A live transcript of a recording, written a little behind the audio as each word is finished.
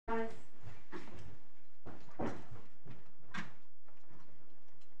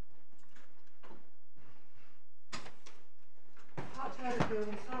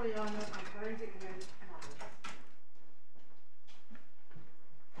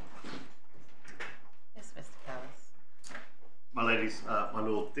please, my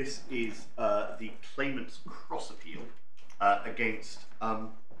lord, this is the claimant's cross-appeal against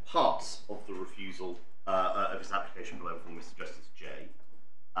parts of the refusal of his application below for Mr. Justice J.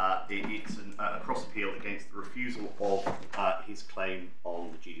 It's a cross-appeal against the refusal of his claim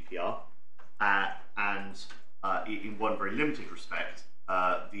on the GDPR, and in one very limited respect,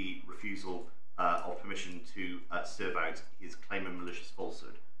 the refusal of permission to serve out his claim of malicious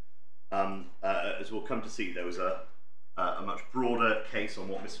falsehood. As we'll come to see, there was a much broader case on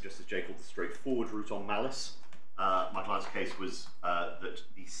what Mr. Justice J called the straightforward route on malice. My client's case was that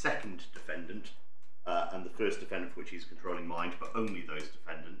the second defendant and the first defendant for which he's controlling mind, but only those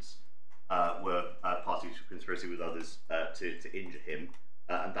defendants, were parties to conspiracy with others to injure him,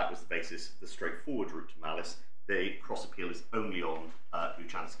 and that was the basis, the straightforward route to malice. The cross-appeal is only on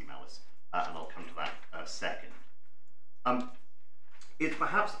Luchansky malice, and I'll come to that second. It's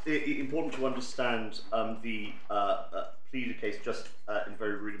perhaps important to understand the pleader case just in a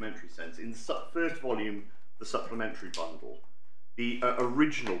very rudimentary sense. In the first volume, the supplementary bundle, the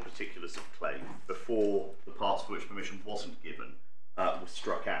original particulars of claim, before the parts for which permission wasn't given, were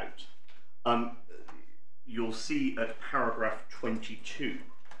struck out. You'll see at paragraph 22,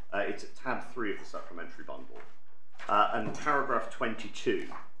 it's at tab 3 of the supplementary bundle, and paragraph 22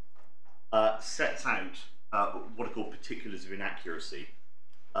 sets out what are called particulars of inaccuracy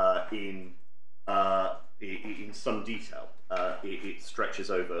in some detail. It stretches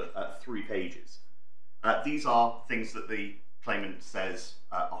over 3 pages. These are things that the claimant says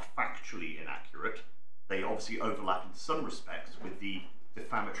are factually inaccurate. They obviously overlap in some respects with the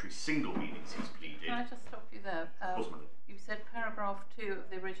defamatory single meanings he's pleaded. Can I just stop you there? Of course, my lady. You said paragraph 2 of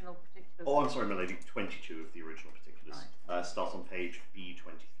the original particulars. Oh, I'm sorry, my lady. 22 of the original particulars. Right. Starts on page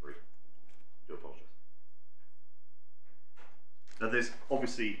B23. Do apologise. Now, there's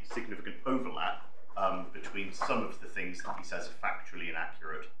obviously significant overlap between some of the things that he says are factually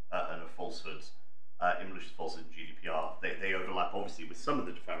inaccurate and are falsehoods in malicious falsehood and GDPR. They overlap obviously with some of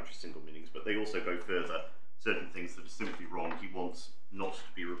the defamatory single meanings, but they also go further. Certain things that are simply wrong he wants not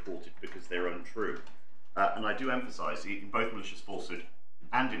to be reported because they're untrue. And I do emphasise, in both malicious falsehood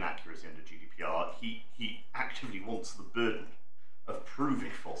and inaccuracy under GDPR, he actively wants the burden of proving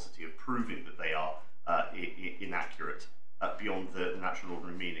falsity, of proving that they are inaccurate beyond the natural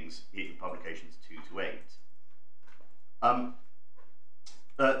ordinary meanings in publications 2 to 8.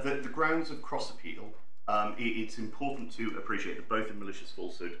 The grounds of cross-appeal, it's important to appreciate that both in malicious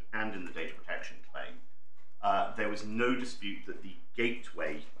falsehood and in the data protection claim, there was no dispute that the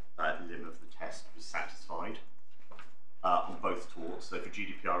gateway limb of the test was satisfied on both torts. So for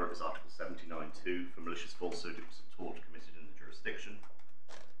GDPR it was Article 79.2, for malicious falsehood it was a tort committed in the jurisdiction.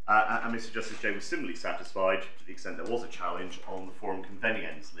 And Mr. Justice J was similarly satisfied, to the extent there was a challenge, on the forum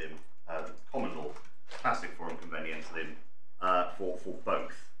conveniens limb, the common law, classic forum conveniens limb, for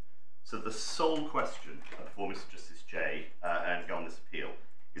both. So the sole question before Mr. Justice J and go on this appeal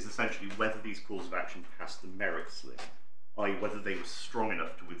is essentially whether these causes of action passed the merits limb, i.e. whether they were strong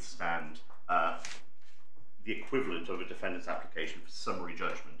enough to withstand the equivalent of a defendant's application for summary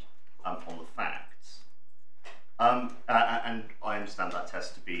judgment on the facts. And I understand that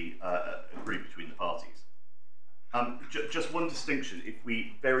test to be agreed between the parties. Just one distinction, if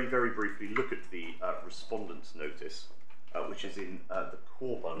we very, very briefly look at the respondent's notice, which is in the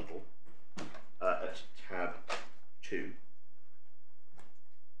core bundle at tab 2.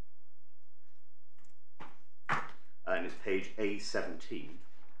 And it's page A17.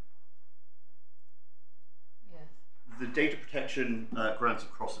 Yes. The data protection grants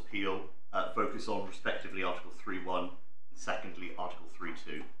of cross-appeal focus on respectively Article 3.1 and secondly Article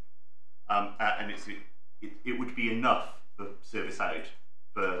 3.2. And it would be enough for service out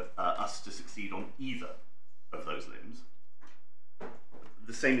for us to succeed on either of those limbs.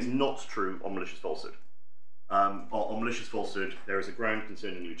 The same is not true on malicious falsehood. On malicious falsehood, there is a ground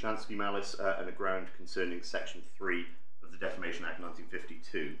concerning Luchansky malice and a ground concerning Section 3 of the Defamation Act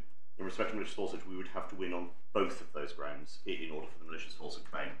 1952. In respect to malicious falsehood, we would have to win on both of those grounds in order for the malicious falsehood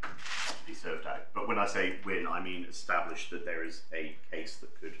claim to be served out. But when I say win, I mean establish that there is a case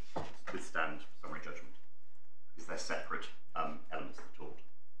that could withstand summary judgment, because they're separate elements of the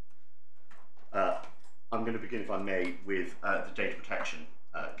tort. I'm going to begin, if I may, with the data protection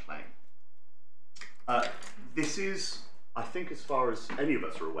claim. This is, I think, as far as any of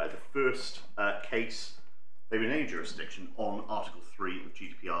us are aware, the first case, maybe in any jurisdiction, on Article 3 of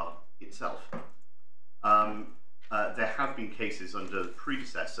GDPR itself. There have been cases under the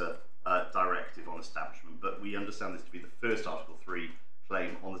predecessor directive on establishment, but we understand this to be the first Article 3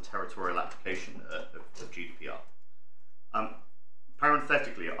 claim on the territorial application of GDPR.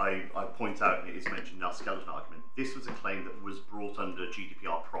 Parenthetically, I point out, and it is mentioned in our skeleton argument, this was a claim that was brought under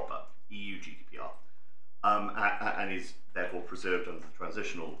GDPR proper, EU GDPR, and is therefore preserved under the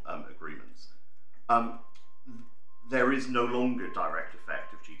transitional agreements. There is no longer direct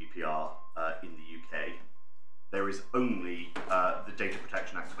effect of GDPR in the UK. There is only the Data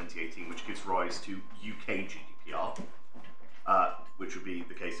Protection Act 2018, which gives rise to UK GDPR, which would be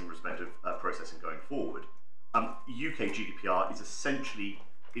the case in respect of processing going forward. UK GDPR is essentially,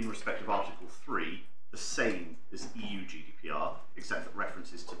 in respect of Article 3, the same as EU GDPR, except that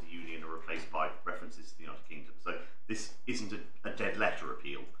references to the Union are replaced by references to the United Kingdom. So this isn't a dead letter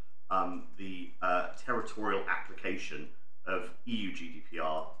appeal. The territorial application of EU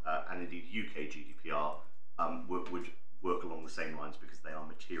GDPR and indeed UK GDPR would work along the same lines because they are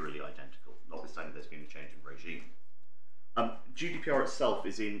materially identical, notwithstanding there's been a change in regime. GDPR itself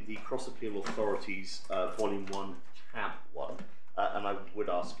is in the Cross Appeal Authorities Volume 1, Tab 1, and I would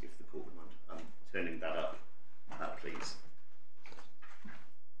ask if the court would mind turning that up, please.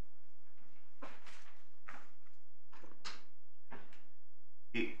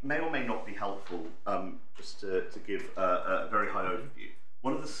 It may or may not be helpful just to give a very high overview.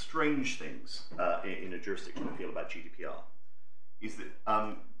 One of the strange things in a jurisdiction appeal about GDPR is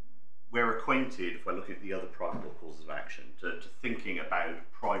that we're acquainted, if we're looking at the other private law causes of action, to thinking about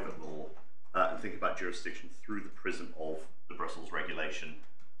private law and think about jurisdiction through the prism of the Brussels regulation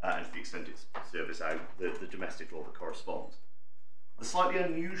and to the extent it serves out the domestic law that corresponds. The slightly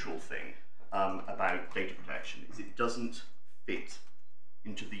unusual thing about data protection is it doesn't fit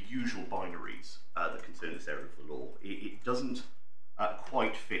into the usual binaries that concern this area of the law. It doesn't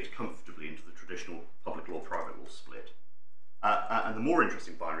quite fit comfortably into the traditional public law, private law split. And the more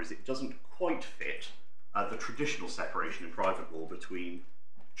interesting binary is it doesn't quite fit the traditional separation in private law between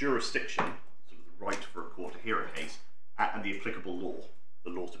jurisdiction, sort of the right for a court to hear a case, and the applicable law, the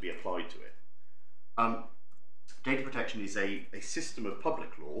law to be applied to it. Data protection is a system of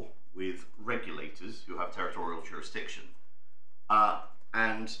public law with regulators who have territorial jurisdiction,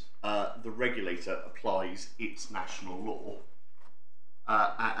 and the regulator applies its national law.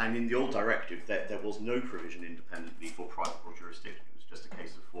 And in the old directive, there was no provision independently for private law jurisdiction. It was just a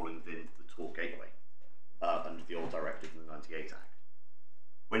case of falling within the tort gateway under the old directive in the 98 Act.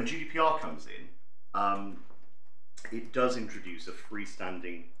 When GDPR comes in, it does introduce a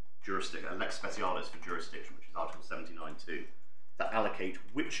freestanding jurisdiction, a lex specialis for jurisdiction, which is Article 79.2, to allocate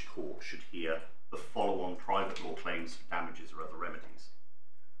which court should hear the follow-on private law claims for damages or other remedies.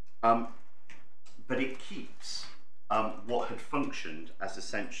 But it keeps what had functioned as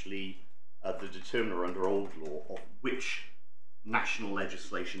essentially the determiner under old law of which national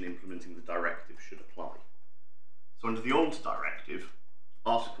legislation implementing the directive should apply. So under the old directive,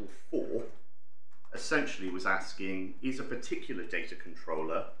 Article 4 essentially was asking, is a particular data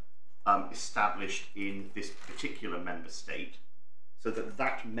controller established in this particular member state, so that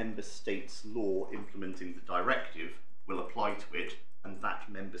that member state's law implementing the directive will apply to it, and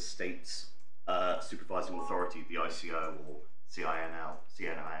that member state's supervising authority, the ICO or CNIL,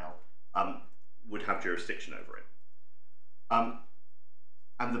 would have jurisdiction over it.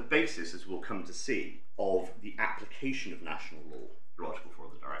 And the basis, as we'll come to see, of the application of national law through Article 4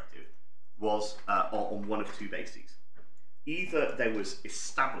 of the directive was on one of two bases. Either there was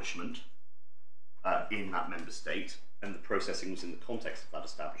establishment in that member state, and the processing was in the context of that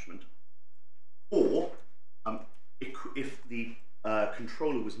establishment, or if the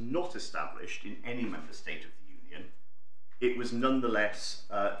controller was not established in any member state of the Union, it was nonetheless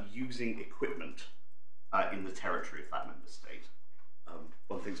using equipment in the territory of that member state.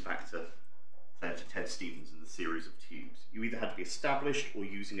 One thing's back to Ted Stevens and the series of tubes. You either had to be established or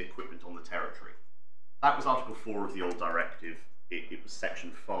using equipment on the territory. That was Article 4 of the old directive. It was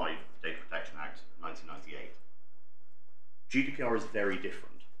Section 5 of the Data Protection Act of 1998. GDPR is very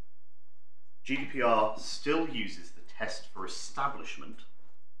different. GDPR still uses the test for establishment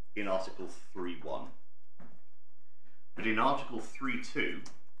in Article 3.1, but in Article 3.2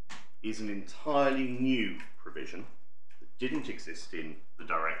 is an entirely new provision that didn't exist in the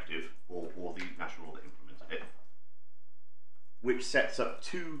directive or the national law that implemented it, which sets up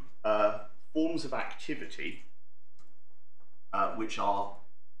two forms of activity which are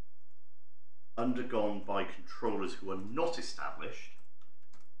undergone by controllers who are not established,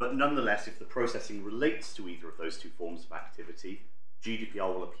 but nonetheless, if the processing relates to either of those two forms of activity,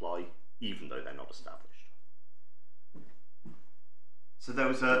 GDPR will apply even though they're not established. So there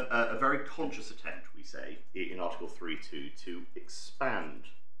was a very conscious attempt, we say, in Article 3.2 to expand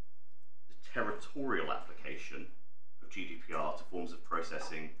the territorial application of GDPR to forms of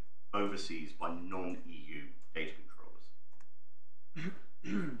processing overseas by non-EU data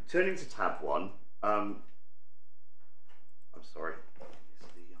controllers. Turning to tab 1, sorry. Is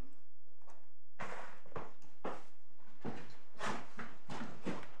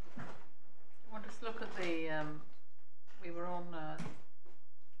I want us to look at the, we were on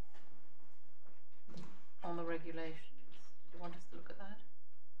the regulations. Do you want us to look at that?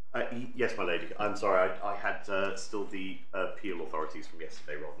 Yes, my lady. I'm sorry, I had still the appeal authorities from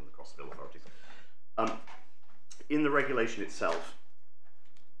yesterday rather than the cross-appeal authorities. In the regulation itself,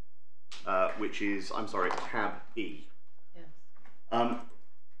 which is, I'm sorry, tab E. Yes.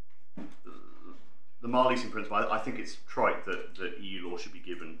 The Marleasing principle, I think it's trite that EU law should be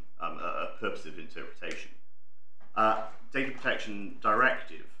given a purposive interpretation. Data Protection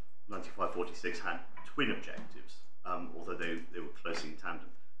Directive 95/46 had twin objectives, although they were closely in tandem.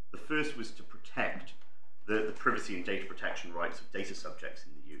 The first was to protect the privacy and data protection rights of data subjects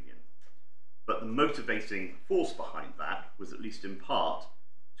in the Union. But the motivating force behind that was, at least in part,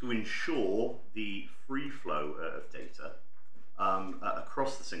 to ensure the free flow of data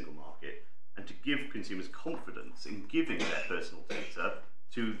across the single market, and to give consumers confidence in giving their personal data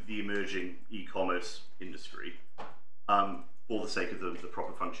to the emerging e-commerce industry for the sake of the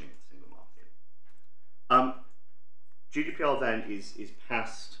proper functioning of the single market. GDPR then is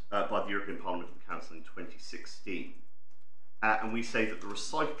passed by the European Parliament and Council in 2016, and we say that the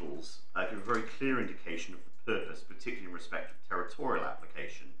recitals give a very clear indication of the purpose, particularly in respect of territorial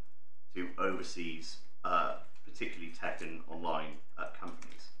application to overseas, particularly tech and online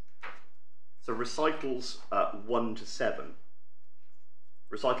companies. So recitals 1 to 7.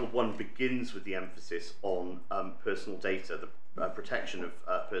 Recital 1 begins with the emphasis on personal data, the protection of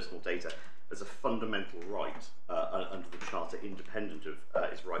personal data as a fundamental right under the Charter, independent of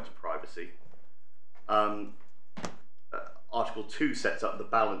its right to privacy. Article 2 sets up the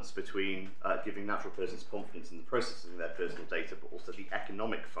balance between giving natural persons confidence in the processing of their personal data, but also the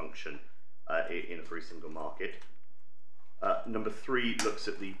economic function in a free single market. Number 3 looks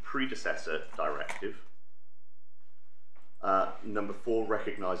at the predecessor directive. Number 4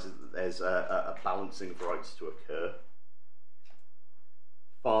 recognises that there's a balancing of rights to occur.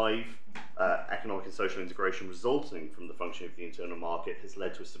 5, economic and social integration resulting from the functioning of the internal market has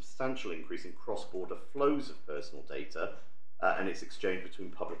led to a substantial increase in cross-border flows of personal data and its exchange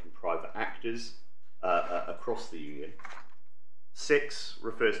between public and private actors across the Union. 6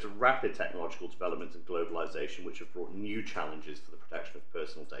 refers to rapid technological development and globalisation, which have brought new challenges for the protection of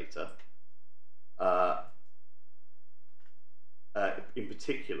personal data. In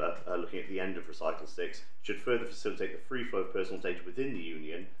particular, looking at the end of recital 6, should further facilitate the free flow of personal data within the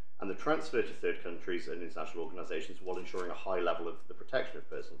Union and the transfer to third countries and international organisations while ensuring a high level of the protection of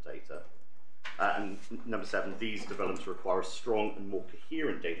personal data. And number 7, these developments require a strong and more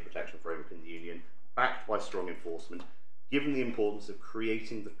coherent data protection framework in the Union, backed by strong enforcement, given the importance of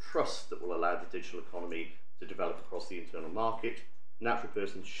creating the trust that will allow the digital economy to develop across the internal market. Natural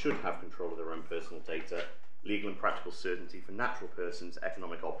persons should have control of their own personal data. Legal and practical certainty for natural persons,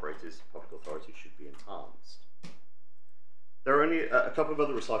 economic operators, public authorities should be enhanced. There are only a couple of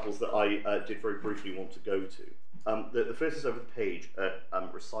other recitals that I did very briefly want to go to. The first is over the page at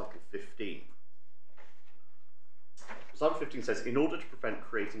recital 15. Recital 15 says, in order to prevent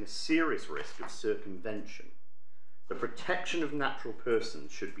creating a serious risk of circumvention, the protection of natural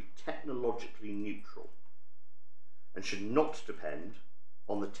persons should be technologically neutral and should not depend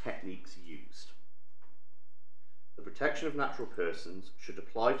on the techniques used. The protection of natural persons should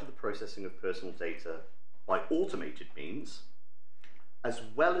apply to the processing of personal data by automated means, as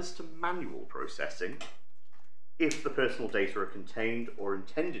well as to manual processing, if the personal data are contained or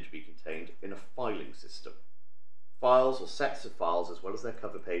intended to be contained in a filing system. Files or sets of files, as well as their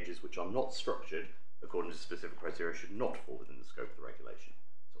cover pages, which are not structured according to specific criteria, should not fall within the scope of the regulation.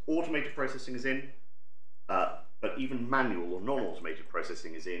 So automated processing is in, but even manual or non-automated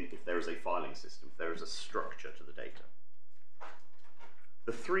processing is in if there is a filing system, if there is a structure to the data.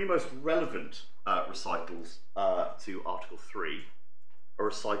 The 3 most relevant recitals to Article 3 are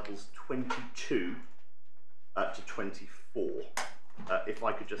recitals 22 to 24. If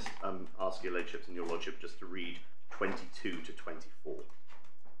I could just ask your Lordships and your Lordship just to read 22 to 24.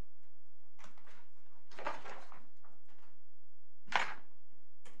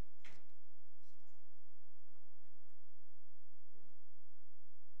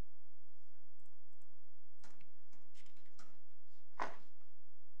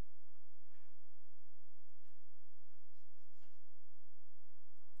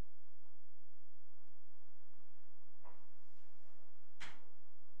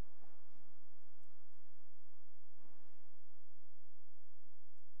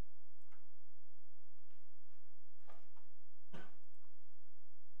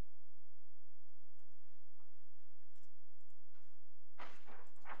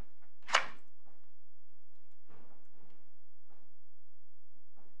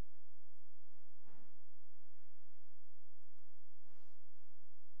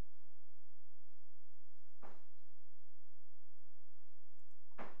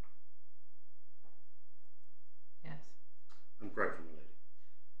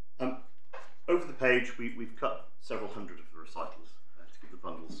 page, we've cut several hundred of the recitals to keep the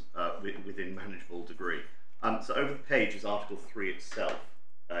bundles within manageable degree. So over the page is Article 3 itself.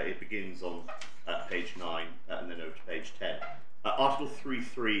 It begins on page 9 and then over to page 10. Article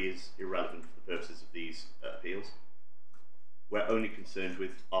 3.3 is irrelevant for the purposes of these appeals. We're only concerned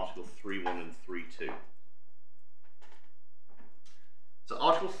with Article 3.1 and 3.2. So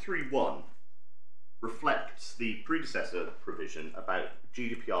Article 3.1 reflects the predecessor provision about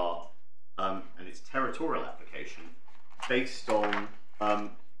GDPR and its territorial application based on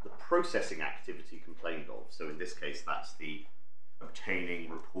the processing activity complained of. So in this case, that's the obtaining,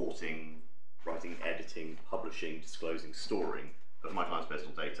 reporting, writing, editing, publishing, disclosing, storing of my client's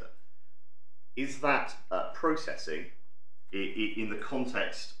personal data. Is that processing in the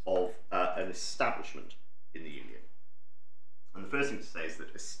context of an establishment in the union? And the first thing to say is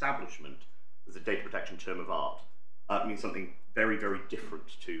that establishment as a data protection term of art means something very, very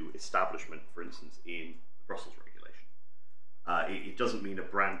different to establishment, for instance, in the Brussels regulation. It doesn't mean a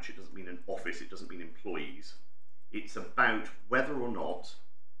branch, it doesn't mean an office, it doesn't mean employees. It's about whether or not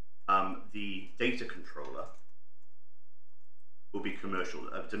the data controller will be commercial.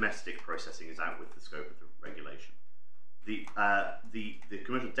 Domestic processing is out with the scope of the regulation. The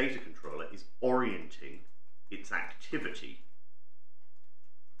commercial data controller is orienting its activity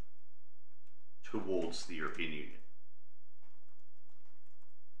towards the European Union.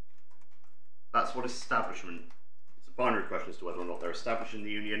 That's what establishment, it's a binary question as to whether or not they're established in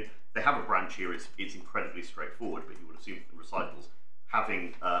the Union. They have a branch here, it's incredibly straightforward, but you would assume from the recitals,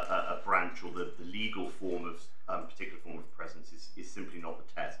 having a branch or the legal form of particular form of presence is simply not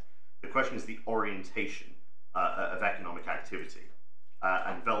the test. The question is the orientation of economic activity.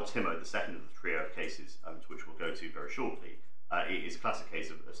 And Veltimo, the second of the trio of cases, to which we'll go to very shortly, is a classic case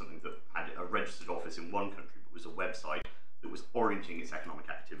of something that had a registered office in one country, but was a website that was orienting its economic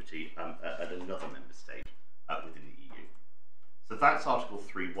activity at another member state within the EU. So that's Article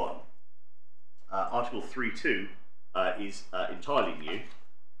 3.1. Article 3.2 is entirely new,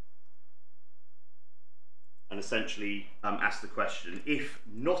 and essentially asks the question, if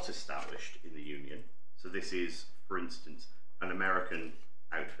not established in the Union, so this is, for instance, an American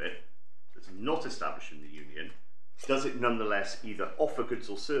outfit that's not established in the Union, does it nonetheless either offer goods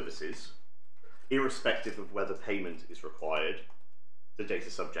or services, irrespective of whether payment is required, to data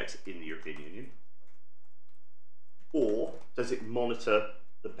subjects in the European Union, or does it monitor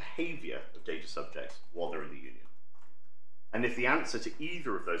the behaviour of data subjects while they're in the Union? And if the answer to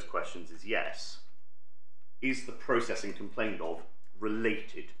either of those questions is yes, is the processing complained of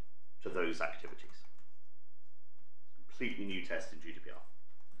related to those activities? Completely new test in GDPR.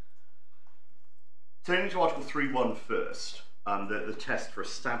 Turning to Article 3.1 first, the test for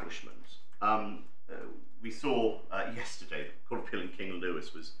establishment. We saw yesterday that the Court of Appeal in King and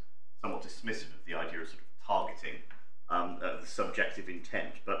Lewis was somewhat dismissive of the idea of sort of targeting the subjective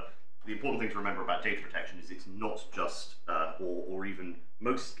intent, but the important thing to remember about data protection is it's not just or even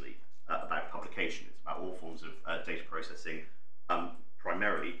mostly about publication. It's about all forms of data processing,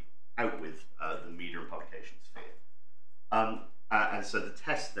 primarily out with the media and publication sphere. And so the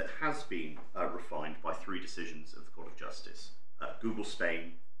test that has been refined by 3 decisions of the Court of Justice, Google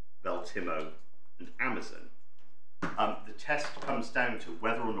Spain, Veltimo, and Amazon, the test comes down to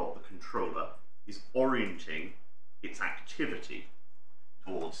whether or not the controller is orienting its activity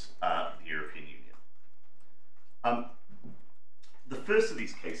towards the European Union. The first of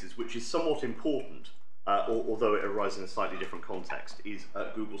these cases, which is somewhat important, although it arises in a slightly different context, is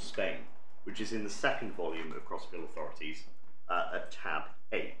Google Spain, which is in the 2nd volume of Cross Appeal Authorities at tab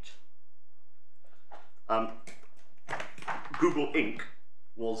 8. Google Inc.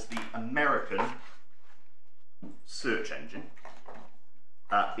 was the American search engine.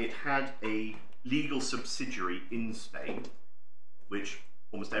 It had a legal subsidiary in Spain, which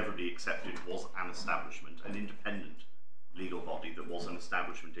almost everybody accepted was an establishment, an independent legal body that was an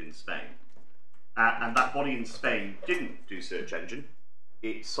establishment in Spain. And that body in Spain didn't do search engine,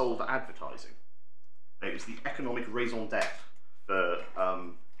 it sold advertising. It was the economic raison d'etre for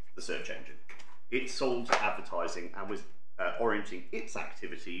the search engine. It sold advertising and was orienting its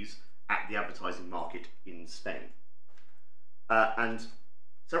activities at the advertising market in Spain. And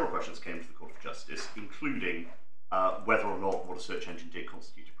several questions came to the Court of Justice, including whether or not what a search engine did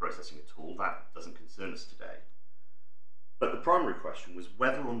constitute processing at all. That doesn't concern us today. But the primary question was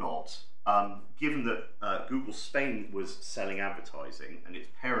whether or not, given that Google Spain was selling advertising and its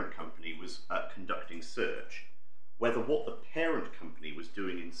parent company was conducting search, whether what the parent company was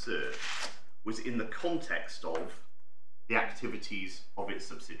doing in search was in the context of the activities of its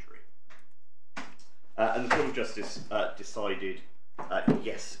subsidiary. And the Court of Justice decided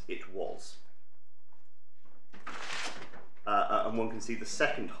yes, it was. and one can see the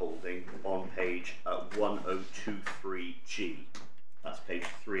second holding on page 1023G. That's page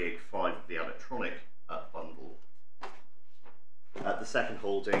 385 of the electronic bundle. The second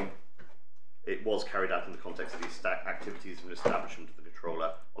holding, it was carried out in the context of the activities of an establishment of the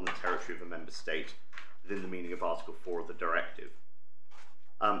controller on the territory of a member state within the meaning of Article 4 of the directive.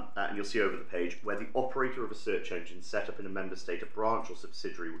 And you'll see over the page where the operator of a search engine set up in a member state a branch or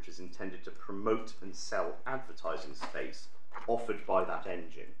subsidiary which is intended to promote and sell advertising space offered by that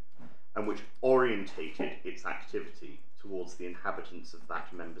engine, and which orientated its activity towards the inhabitants of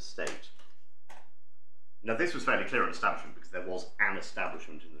that member state. Now, this was fairly clear on establishment because there was an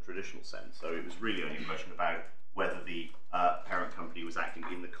establishment in the traditional sense, so it was really only a question about whether the parent company was acting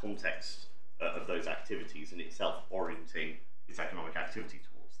in the context of those activities and itself orienting its economic activity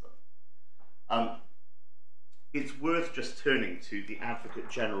towards them. It's worth just turning to the Advocate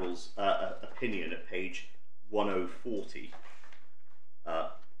General's opinion at page 1040,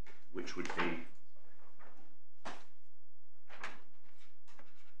 which would be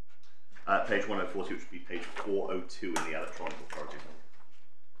page 1040, which would be page 402 in the electronic authority.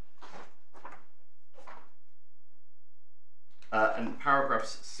 And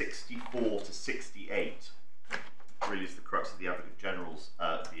paragraphs 64 to 68 really is the crux of the Advocate General's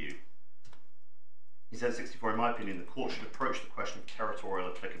view. He says, 64, in my opinion, the court should approach the question of territorial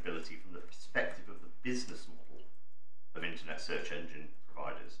applicability from the perspective of the business model of internet search engine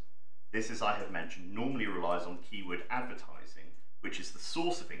providers. This, as I have mentioned, normally relies on keyword advertising, which is the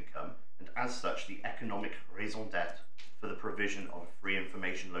source of income, and as such the economic raison d'etre for the provision of a free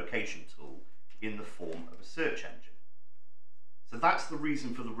information location tool in the form of a search engine. So that's the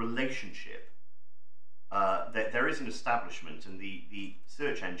reason for the relationship. That there is an establishment, and the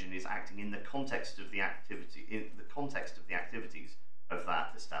search engine is acting in the context of the activity, in the context of the activities of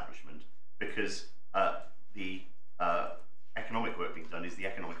that establishment, because the economic work being done is the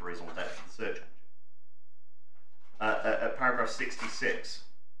economic raison d'etre of the search engine. At paragraph 66,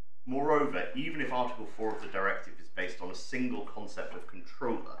 moreover, even if Article 4 of the directive is based on a single concept of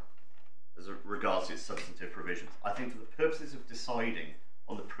controller as regards its substantive provisions, I think for the purposes of deciding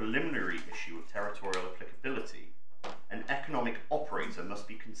on the preliminary issue of territorial applicability, an economic operator must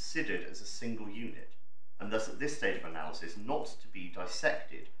be considered as a single unit, and thus at this stage of analysis not to be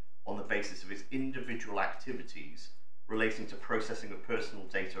dissected on the basis of its individual activities relating to processing of personal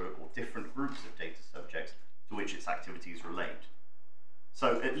data or different groups of data subjects to which its activities relate.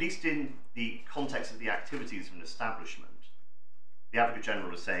 So, at least in the context of the activities of an establishment, the Advocate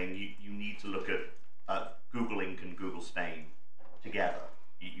General is saying you need to look at Google Inc. and Google Spain together.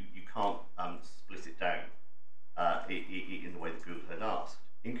 You can't split it down in the way that Google had asked.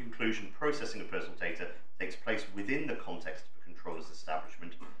 In conclusion, processing of personal data takes place within the context of a controller's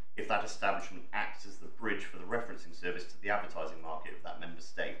establishment if that establishment acts as the bridge for the referencing service to the advertising market of that member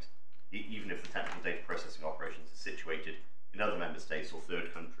state, even if the technical data processing operations are situated in other member states or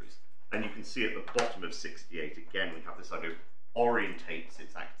third countries. And you can see at the bottom of 68, again, we have this idea of orientates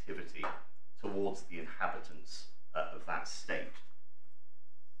its activity towards the inhabitants of that state.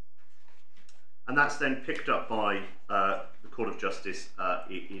 And that's then picked up by the Court of Justice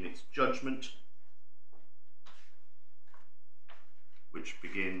in its judgment, which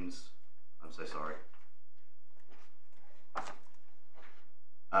begins, I'm so sorry,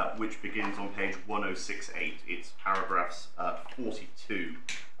 which begins on page 1068. It's paragraphs 42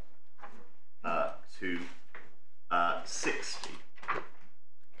 to 60.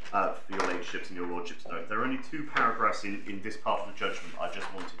 For your ladyships and your lordships note. There are only two paragraphs in this part of the judgment I just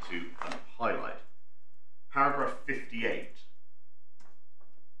wanted to highlight. Paragraph 58.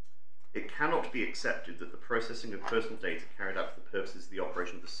 It cannot be accepted that the processing of personal data carried out for the purposes of the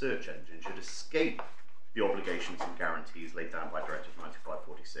operation of the search engine should escape the obligations and guarantees laid down by Directive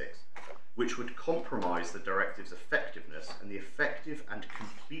 95/46, which would compromise the directive's effectiveness and the effective and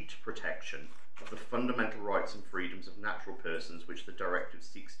complete protection of the fundamental rights and freedoms of natural persons which the directive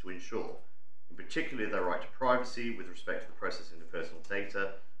seeks to ensure, in particular their right to privacy with respect to the processing of personal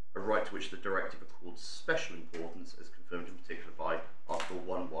data, a right to which the directive accords special importance as confirmed in particular by Article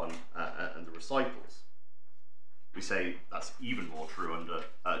 1.1 and the recitals. We say that's even more true under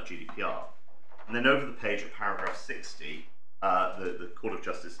GDPR. And then over the page at paragraph 60, the Court of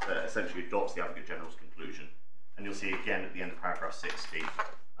Justice essentially adopts the Advocate General's conclusion, and you'll see again at the end of paragraph 60,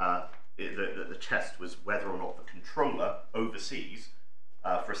 the test was whether or not the controller overseas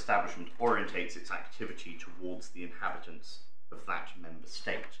for establishment orientates its activity towards the inhabitants of that member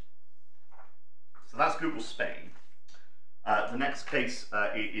state. So that's Google Spain. The next case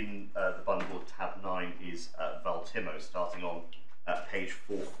in the bundle, tab 9, is Valtimo, starting on page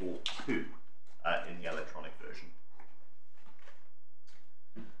 442 in the electronic version.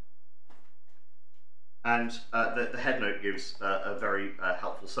 And the head note gives a very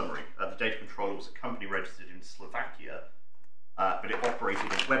helpful summary. The data controller was a company registered in Slovakia, but it operated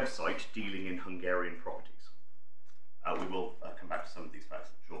a website dealing in Hungarian properties. We will come back to some of these facts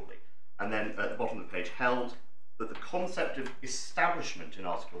shortly. And then at the bottom of the page, held that the concept of establishment in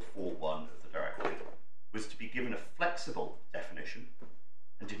Article 4.1 of the directive was to be given a flexible definition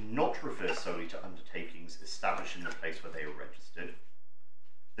and did not refer solely to undertakings established in the place where they were registered,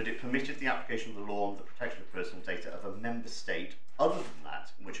 that it permitted the application of the law on the protection of personal data of a member state other than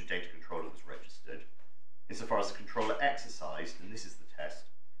that in which a data controller was registered, insofar as the controller exercised, and this is the test,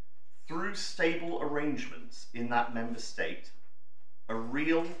 through stable arrangements in that member state, a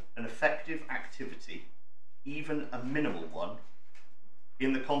real and effective activity, even a minimal one,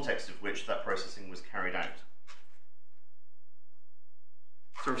 in the context of which that processing was carried out.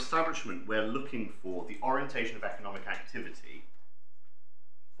 So establishment, we're looking for the orientation of economic activity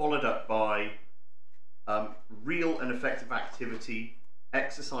followed up by real and effective activity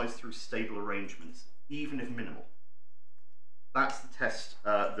exercised through stable arrangements, even if minimal. That's the test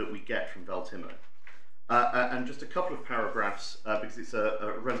that we get from Valtimo. And just a couple of paragraphs, because it's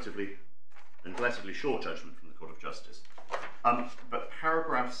a relatively and blessedly short judgment from the Court of Justice. But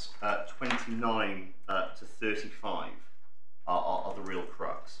paragraphs 29 to 35 are the real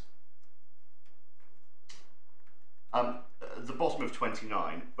crux. At the bottom of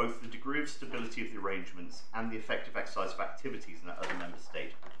 29, both the degree of stability of the arrangements and the effective exercise of activities in that other member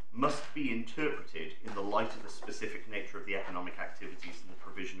state must be interpreted in the light of the specific nature of the economic activities and the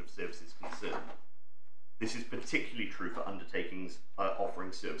provision of services concerned. This is particularly true for undertakings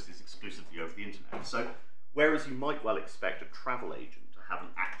offering services exclusively over the internet. So, whereas you might well expect a travel agent to have an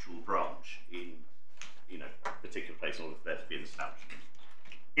actual branch in, a particular place in order for there to be an establishment,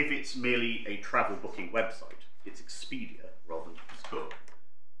 if it's merely a travel booking website, it's Expedia rather than Thomas Cook,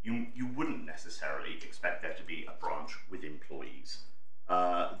 you wouldn't necessarily expect there to be a branch with employees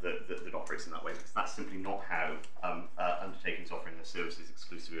that operates in that way, because that's simply not how undertakings offering their services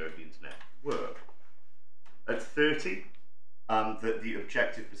exclusively over the internet work. At 30, the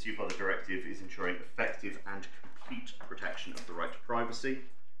objective pursued by the directive is ensuring effective and complete protection of the right to privacy.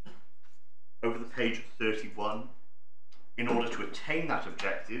 Over the page at 31, in order to attain that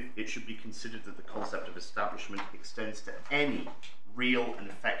objective, it should be considered that the concept of establishment extends to any real and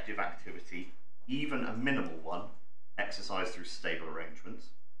effective activity, even a minimal one, exercised through stable arrangements.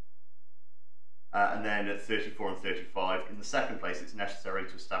 And then at 34 and 35, in the second place, it's necessary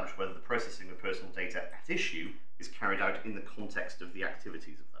to establish whether the processing of personal data at issue is carried out in the context of the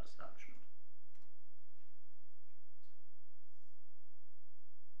activities of that establishment.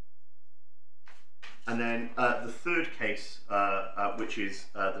 And then the third case, which is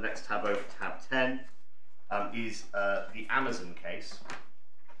the next tab over, tab 10, is the Amazon case.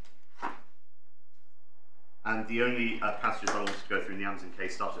 And the only passages I wanted to go through in the Amazon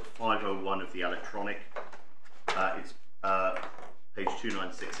case start at 501 of the electronic. It's page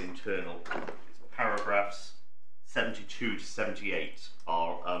 296 internal. It's paragraphs 72 to 78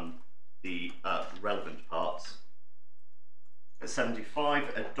 are the relevant parts.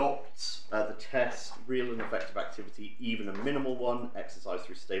 75 adopts the test, real and effective activity, even a minimal one, exercised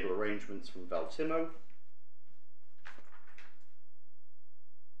through stable arrangements from Valtimo.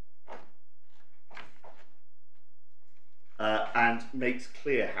 And makes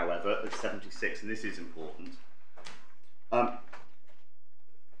clear, however, at 76, and this is important, the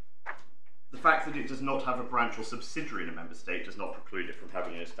fact that it does not have a branch or subsidiary in a member state does not preclude it from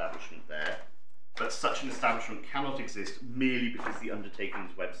having an establishment there, but such an establishment cannot exist merely because the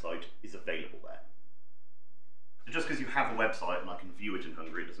undertaking's website is available there. So just because you have a website and I can view it in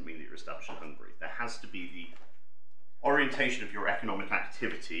Hungary doesn't mean that you're established in Hungary. There has to be the orientation of your economic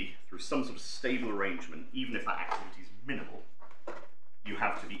activity through some sort of stable arrangement, even if that activity is minimal. You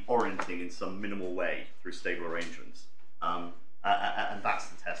have to be orienting in some minimal way through stable arrangements. And that's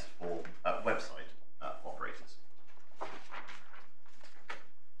the test for website operators.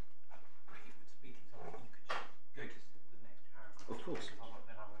 Of course.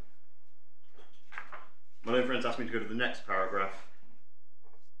 My own friends asked me to go to the next paragraph.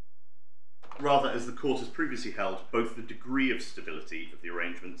 Rather, as the court has previously held, both the degree of stability of the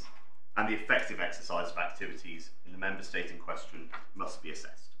arrangements and the effective exercise of activities in the member state in question must be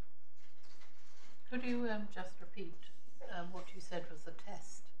assessed. Could you just repeat what you said was the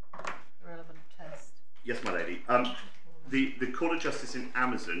test, the relevant test? Yes, my lady. The Court of Justice in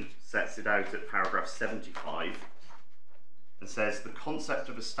Amazon sets it out at paragraph 75 and says the concept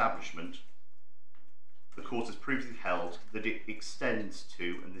of establishment, the court has previously held that it extends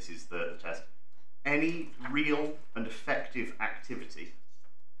to, and this is the test, any real and effective activity,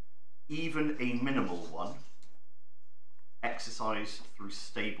 even a minimal one, exercised through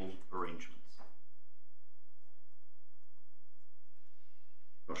stable arrangements.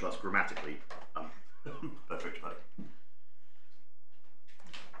 Not sure that's grammatically perfect, but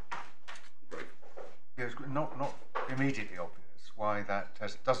great. It's not immediately obvious why that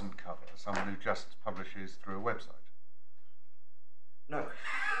test doesn't cover someone who just publishes through a website. No.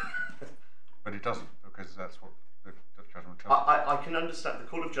 But it doesn't, because that's what the judgment tells us. I can understand the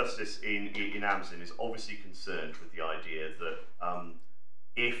Court of Justice in Amazon is obviously concerned with the idea that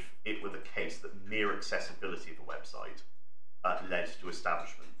if it were the case that mere accessibility of a website led to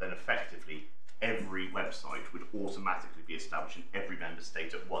establishment, then effectively every website would automatically be established in every member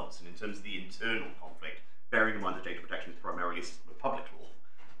state at once. And in terms of the internal conflict, bearing in mind that data protection is primarily a system of public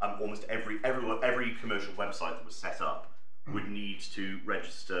law, almost every commercial website that was set up would need to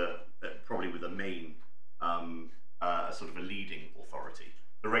register, probably with a main, sort of a leading authority.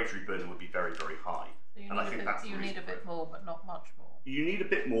 The regulatory burden would be very, very high. So and I think that's you need a bit more, but not much more. You need a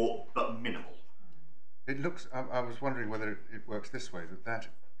bit more, but minimal. It looks, I was wondering whether it works this way,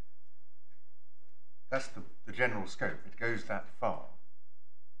 that's the general scope. It goes that far,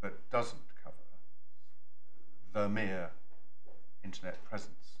 but doesn't cover the mere internet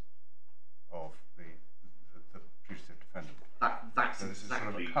presence of the putative defendant. That's so this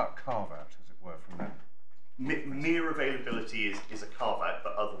exactly. is sort of a carve out, as it were, from that. Mere availability is a carve out,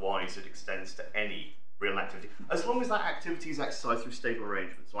 but otherwise it extends to any real activity, as long as that activity is exercised through stable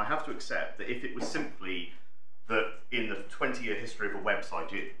arrangements. So I have to accept that if it was simply that in the 20-year history of a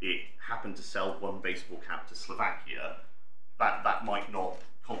website it happened to sell one baseball cap to Slovakia, that might not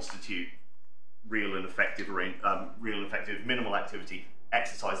constitute real and effective minimal activity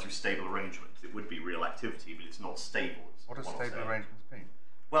exercised through stable arrangements. It would be real activity, but it's not stable. What does stable arrangements mean?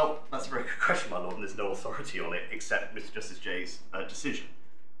 Well, that's a very good question, my lord, and there's no authority on it except Mr. Justice Jay's decision.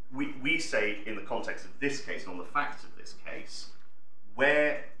 We say, in the context of this case and on the facts of this case,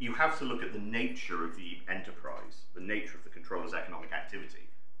 where you have to look at the nature of the enterprise, the nature of the controller's economic activity.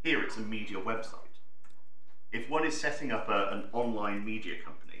 Here it's a media website. If one is setting up an online media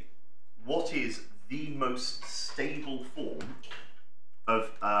company, what is the most stable form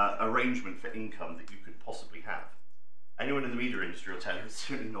of arrangement for income that you could possibly have? Anyone in the media industry will tell you it's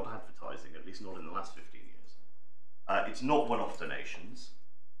certainly not advertising, at least not in the last 15 years. It's not one-off donations.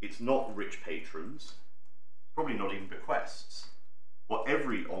 It's not rich patrons, probably not even bequests. What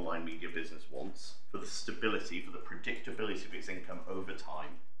every online media business wants for the stability, for the predictability of its income over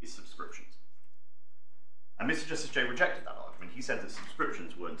time is subscriptions. And Mr. Justice Jay rejected that argument. He said that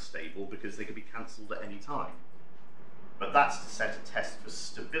subscriptions weren't stable because they could be cancelled at any time. But that's to set a test for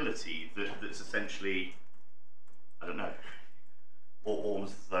stability that's essentially, I don't know,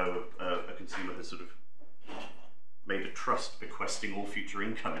 almost as though a consumer has sort of made a trust bequesting all future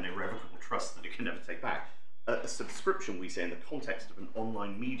income, an irrevocable trust that it can never take back. A subscription, we say, in the context of an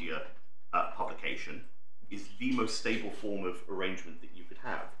online media publication, is the most stable form of arrangement that you could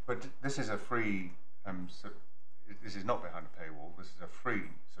have. But this is a free, this is not behind a paywall, this is a free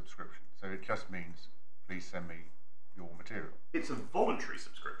subscription, so it just means, please send me your material. It's a voluntary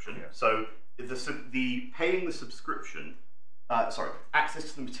subscription, yeah. So the paying the subscription, access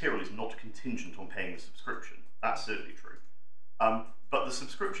to the material is not contingent on paying the subscription. That's certainly true. But the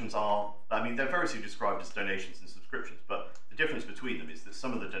subscriptions are, they're variously described as donations and subscriptions, but the difference between them is that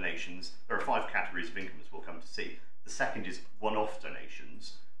some of the donations, there are 5 categories of income as we'll come to see. The second is one-off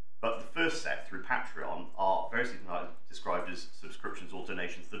donations, but the first set through Patreon are variously described as subscriptions or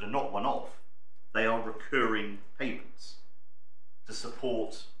donations that are not one-off. They are recurring payments to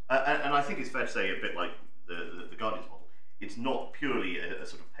support, and I think it's fair to say, a bit like the Guardian's model, it's not purely a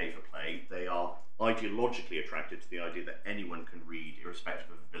sort of pay-for-play. They are ideologically attracted to the idea that anyone can read irrespective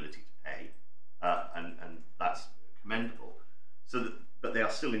of ability to pay, and that's commendable. But they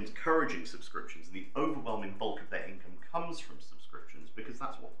are still encouraging subscriptions, and the overwhelming bulk of their income comes from subscriptions because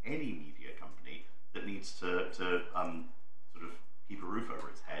that's what any media company that needs to sort of keep a roof over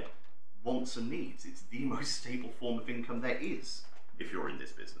its head wants and needs. It's the most stable form of income there is if you're in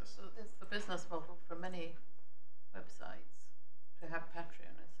this business. So it's the business model for many websites to have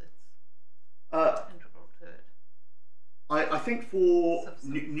Patreon as its integral to it. I think for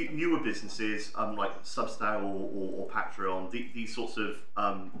newer businesses like Substack or Patreon, these sorts of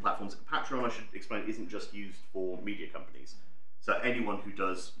platforms, Patreon, I should explain, isn't just used for media companies. So anyone who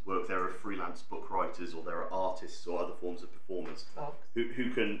does work, there are freelance book writers, or there are artists or other forms of performers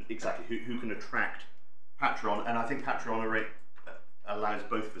who can attract Patreon. And I think Patreon allows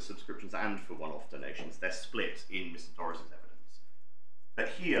both for subscriptions and for one-off donations. They're split in Mr. Doris's evidence. But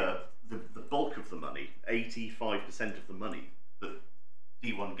here, the bulk of the money, 85% of the money that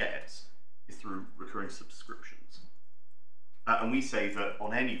D1 gets is through recurring subscriptions. And we say that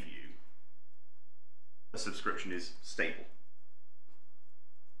on any view, a subscription is stable.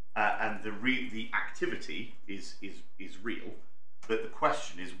 And the activity is real, but the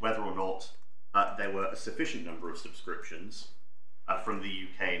question is whether or not there were a sufficient number of subscriptions from the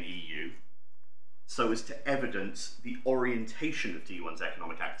UK and EU so as to evidence the orientation of D1's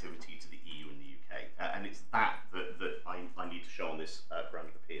economic activity to the EU and the UK. And it's that I need to show on this ground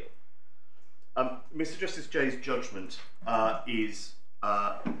of appeal. Mr. Justice Jay's judgment is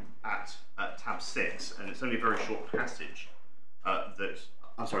at tab 6, and it's only a very short passage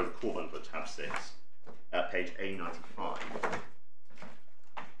I'm sorry, the core bundle at tab 6, page A95.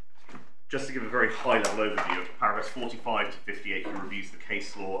 Just to give a very high-level overview of paragraphs 45 to 58, he reviews the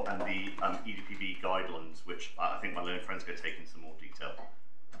case law and the EDPB guidelines, which I think my learned friend's going to take in some more detail.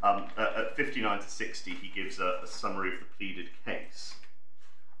 At 59 to 60, he gives a summary of the pleaded case.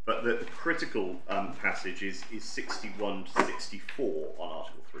 But the critical passage is 61 to 64 on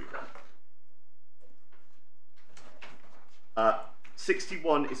Article 3.1.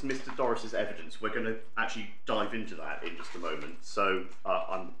 61 is Mr. Doris's evidence. We're going to actually dive into that in just a moment. So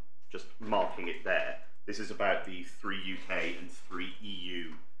I'm just marking it there. This is about the 3 UK and 3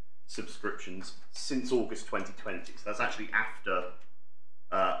 EU subscriptions since August 2020. So that's actually after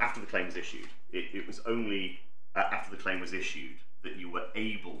the claim was issued. It was only after the claim was issued that you were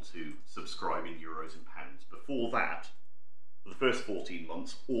able to subscribe in euros and pounds. Before that, for the first 14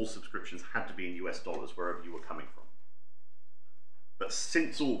 months, all subscriptions had to be in US dollars wherever you were coming from. But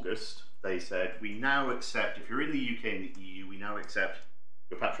since August, they said, we now accept, if you're in the UK and the EU, we now accept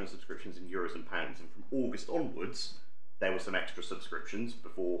your Patreon subscriptions in euros and pounds. And from August onwards, there were some extra subscriptions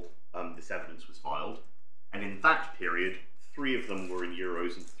before this evidence was filed. And in that period, 3 of them were in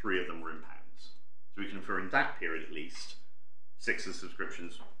euros and 3 of them were in pounds. So we can infer in that period at least, 6 of the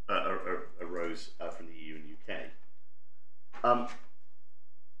subscriptions arose from the EU and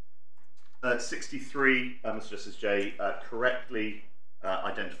UK. 63, Mr. Justice J correctly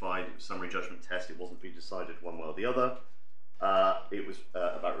identified it was summary judgment test. It wasn't being decided one way or the other. It was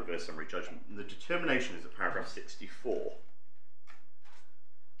about reverse summary judgment. And the determination is at paragraph 64.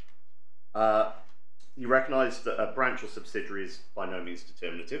 You recognise that a branch or subsidiary is by no means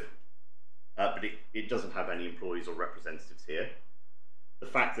determinative, but it doesn't have any employees or representatives here. The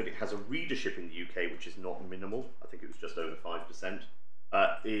fact that it has a readership in the UK, which is not minimal, I think it was just over 5%,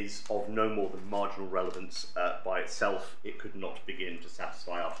 is of no more than marginal relevance by itself. It could not begin to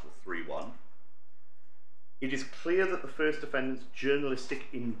satisfy Article 3.1. It is clear that the first defendant's journalistic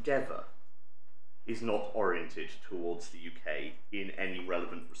endeavour is not oriented towards the UK in any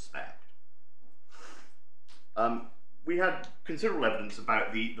relevant respect. We had considerable evidence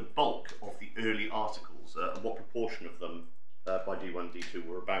about the bulk of the early articles, and what proportion of them by D1 and D2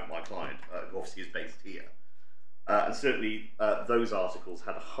 were about my client, who obviously is based here. And certainly those articles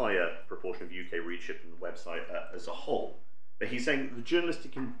had a higher proportion of UK readership than the website as a whole. But he's saying that the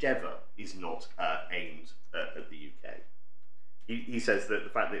journalistic endeavour is not aimed at the UK. He says that the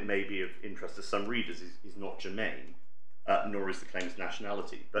fact that it may be of interest to some readers is not germane, nor is the claimant's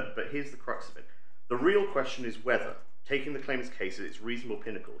nationality. But here's the crux of it. The real question is whether, taking the claimant's case at its reasonable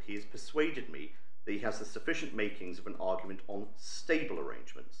pinnacle, he has persuaded me that he has the sufficient makings of an argument on stable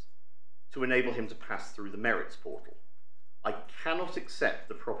arrangements to enable him to pass through the merits portal. I cannot accept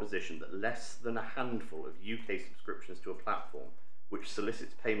the proposition that less than a handful of UK subscriptions to a platform which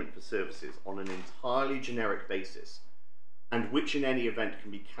solicits payment for services on an entirely generic basis, and which in any event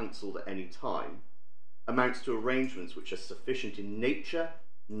can be cancelled at any time, amounts to arrangements which are sufficient in nature,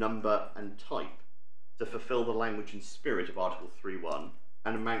 number and type to fulfil the language and spirit of Article 3.1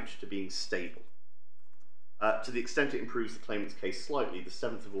 and amount to being stable. To the extent it improves the claimant's case slightly, the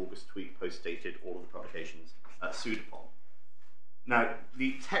 7th of August tweet post-dated all of the publications sued upon. Now,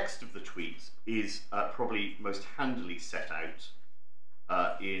 the text of the tweet is probably most handily set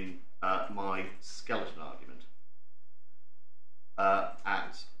out in my skeleton argument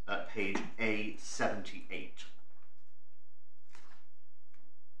at page A78.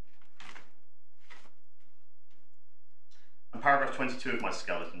 And paragraph 22 of my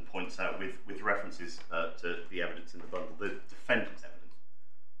skeleton points out, with references to the evidence in the bundle, the defendant's evidence.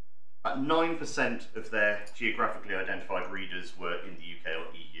 9% of their geographically identified readers were in the UK or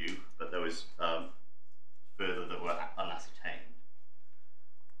EU, but there was further that were unascertained.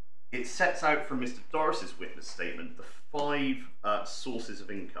 It sets out from Mr. Doris's witness statement the 5 sources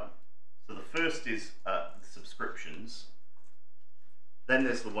of income. So the first is the subscriptions, then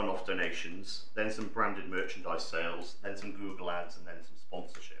there's the one-off donations, then some branded merchandise sales, then some Google ads, and then some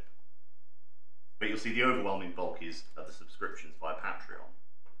sponsorship. but you'll see the overwhelming bulk is the subscriptions via Patreon.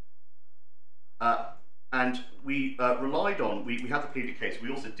 And we relied on, we had the pleaded case,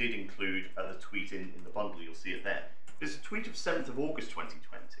 we also did include the tweet in the bundle, you'll see it there. There's a tweet of 7th of August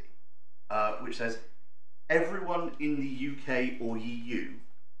 2020, which says, everyone in the UK or EU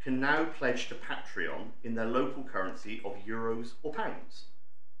can now pledge to Patreon in their local currency of euros or pounds.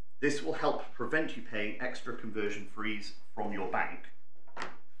 This will help prevent you paying extra conversion fees from your bank,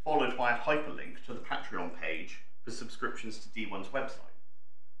 followed by a hyperlink to the Patreon page for subscriptions to D1's website.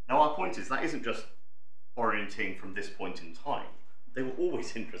 Now our point is that isn't just orienting from this point in time. They were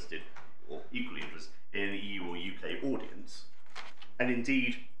always interested, or equally interested, in an EU or UK audience. And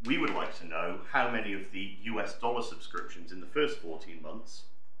indeed, we would like to know how many of the US dollar subscriptions in the first 14 months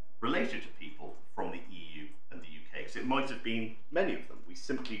related to people from the EU and the UK, because it might have been many of them. We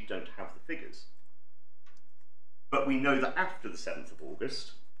simply don't have the figures. But we know that after the 7th of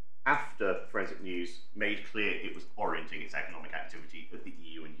August, after Forensic News made clear it was orienting its economic activity at the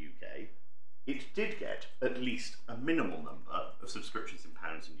EU and UK, it did get at least a minimal number of subscriptions in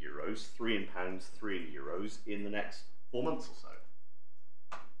pounds and euros, 3 in pounds, 3 in euros, in the next 4 months or so.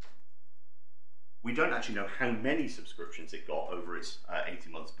 We don't actually know how many subscriptions it got over its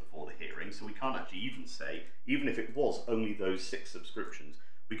 18 months before the hearing, so we can't actually even say, even if it was only those 6 subscriptions,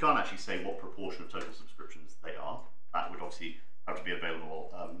 we can't actually say what proportion of total subscriptions they are. That would obviously have to be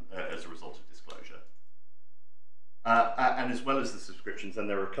available as a result of disclosure. And as well as the subscriptions, then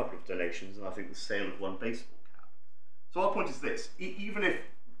there are a couple of donations, and I think the sale of 1 baseball cap. So our point is this, even if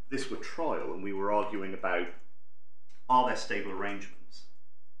this were trial and we were arguing about, are there stable arrangements?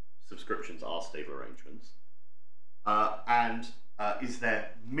 Subscriptions are stable arrangements. And is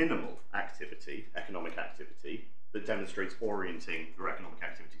there minimal activity, economic activity, that demonstrates orienting your economic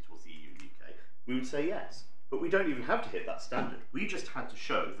activity towards the EU and UK? We would say yes. But we don't even have to hit that standard. We just had to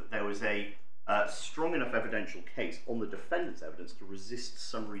show that there was a strong enough evidential case on the defendant's evidence to resist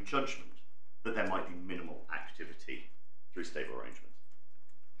summary judgment that there might be minimal activity through stable arrangements.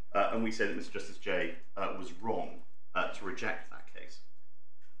 And we say that Mr. Justice Jay was wrong to reject that case.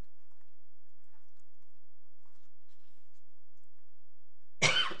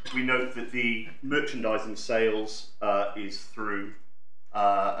 We note that the merchandising sales is through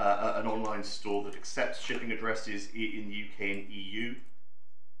an online store that accepts shipping addresses in the UK and EU.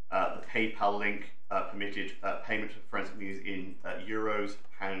 The PayPal link permitted payment of Forensic News in euros,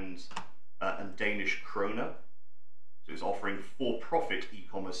 pounds, and Danish kroner. So it's offering for-profit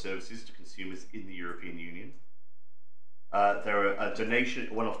e-commerce services to consumers in the European Union. There are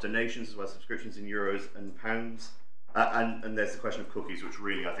one-off donations as well as subscriptions in euros and pounds. And there's the question of cookies, which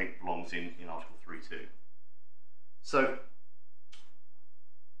really, I think, belongs in Article 3.2. So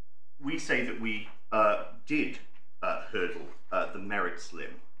we say that we did hurdle the merits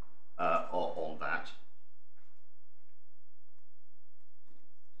limb on that.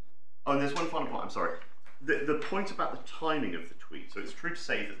 Oh, and there's one final point, I'm sorry. The point about the timing of the tweet. So it's true to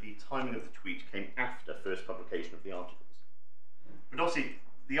say that the timing of the tweet came after first publication of the articles. But obviously,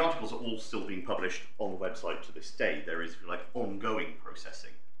 the articles are all still being published on the website to this day. There is, if you like, ongoing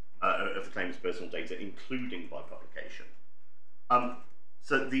processing of the claimant's personal data, including by publication.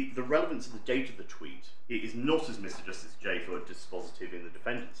 So the relevance of the date of the tweet is not, as Mr. Justice Jay thought, dispositive in the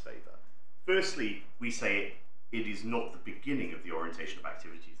defendant's favour. Firstly, we say it is not the beginning of the orientation of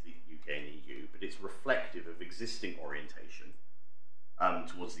activities of the UK and EU, but it's reflective of existing orientation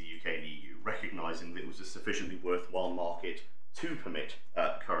towards the UK and EU, recognising that it was a sufficiently worthwhile market to permit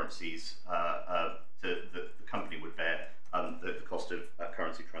currencies that the company would bear the cost of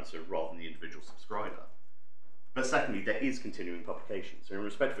currency transfer rather than the individual subscriber. But secondly, there is continuing publication. So in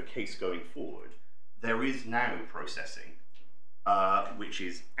respect of a case going forward, there is now processing, which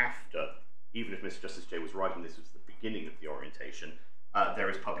is after, even if Mr. Justice Jay was right and this was the beginning of the orientation, there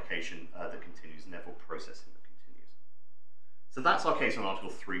is publication that continues and therefore processing that continues. So that's our case on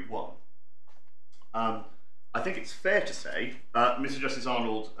Article 3.1. I think it's fair to say, Mr. Justice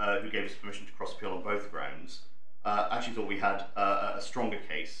Arnold, who gave us permission to cross-appeal on both grounds, actually thought we had a stronger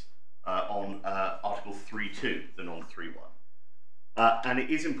case on Article 3.2 than on 3.1. And it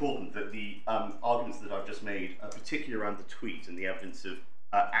is important that the arguments that I've just made, particularly around the tweet and the evidence of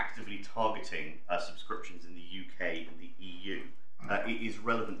actively targeting subscriptions in the UK and the EU, it is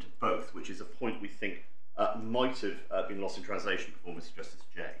relevant to both, which is a point we think might have been lost in translation before Mr. Justice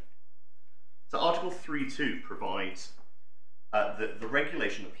Jay. So Article 3.2 provides that the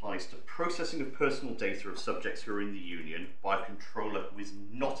regulation applies to processing of personal data of subjects who are in the Union by a controller who is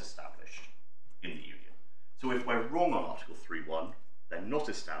not established in the Union. So if we're wrong on Article 3.1, they're not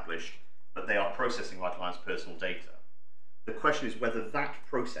established, but they are processing my client's personal data. The question is whether that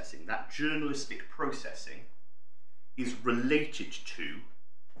processing, that journalistic processing, is related to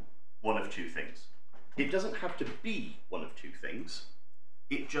one of two things. It doesn't have to be one of two things,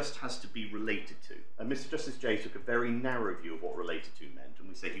 it just has to be related to. And Mr. Justice Jay took a very narrow view of what related to meant, and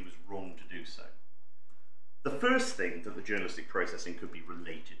we say he was wrong to do so. The first thing that the journalistic processing could be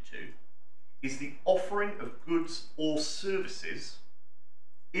related to is the offering of goods or services,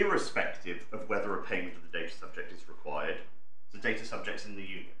 irrespective of whether a payment of the data subject is required. The data subject's in the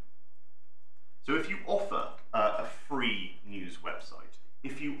union. So if you offer a free news website,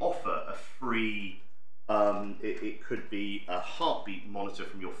 if you offer a free, it could be a heartbeat monitor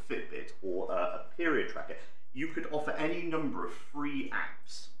from your Fitbit or a period tracker, you could offer any number of free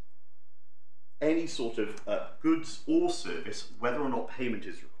apps, any sort of goods or service, whether or not payment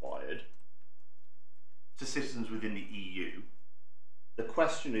is required, to citizens within the EU. The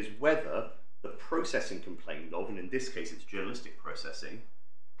question is whether the processing complained of, and in this case it's journalistic processing,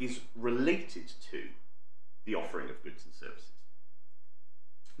 is related to the offering of goods and services.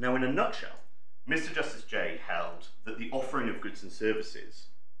 Now, in a nutshell, Mr. Justice Jay held that the offering of goods and services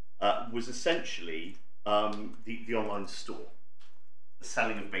was essentially the online store, the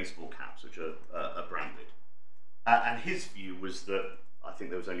selling of baseball caps, which are branded. And his view was that, I think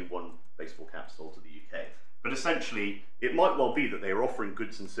there was only one baseball cap sold to the UK, but essentially it might well be that they were offering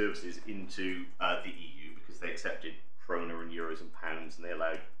goods and services into the EU because they accepted krona and euros and pounds and they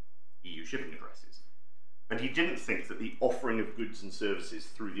allowed EU shipping addresses. But he didn't think that the offering of goods and services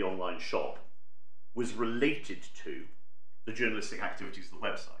through the online shop was related to the journalistic activities of the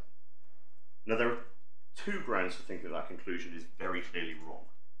website. Now, there are two grounds for thinking that conclusion is very clearly wrong.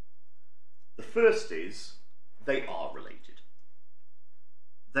 The first is they are related.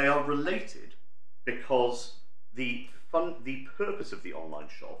 They are related because the purpose of the online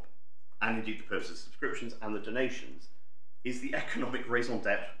shop, and indeed the purpose of subscriptions and the donations, is the economic raison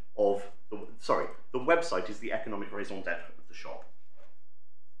d'etre of the website is the economic raison d'etre of the shop.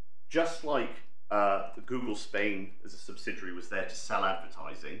 Just like the Google Spain as a subsidiary was there to sell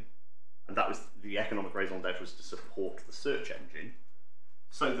advertising, and that was the economic raison d'etre was to support the search engine,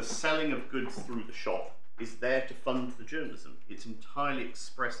 so the selling of goods through the shop is there to fund the journalism. It's entirely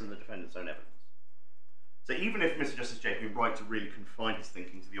expressed in the defendant's own evidence. So even if Mr. Justice Jay had been right to really confine his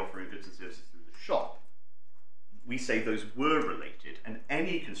thinking to the offering of goods and services through the shop, we say those were related, and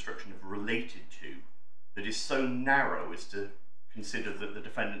any construction of related to that is so narrow as to consider that the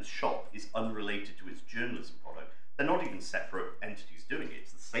defendant's shop is unrelated to its journalism product, they're not even separate entities doing it,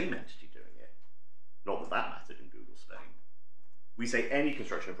 it's the same entity doing it. Not that that mattered in Google Spain. We say any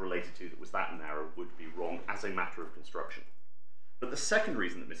construction of related to that was that narrow would be wrong as a matter of construction. But the second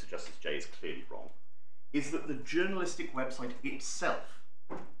reason that Mr. Justice Jay is clearly wrong is that the journalistic website itself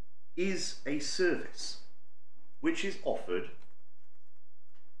is a service which is offered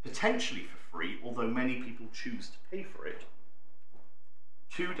potentially for free, although many people choose to pay for it,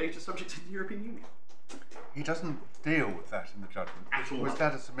 to data subjects in the European Union. He doesn't deal with that in the judgment. At all. Was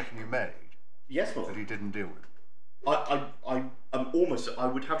that a submission you made? Yes, Lord. That he didn't deal with? I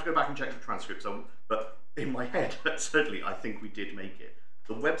would have to go back and check the transcripts, but in my head, certainly, I think we did make it.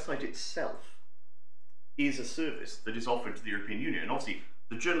 The website itself is a service that is offered to the European Union, and obviously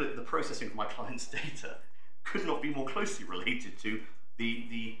the processing of my client's data could not be more closely related to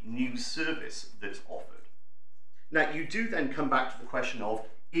the news service that's offered. Now, you do then come back to the question of,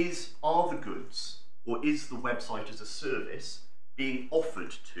 are the goods, or is the website as a service being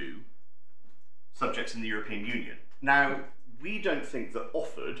offered to subjects in the European Union? Now, we don't think that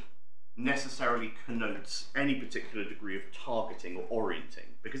offered necessarily connotes any particular degree of targeting or orienting,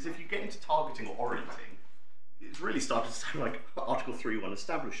 because if you get into targeting or orienting, it's really started to sound like Article 3.1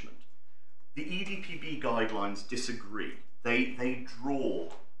 establishment. The EDPB guidelines disagree. They draw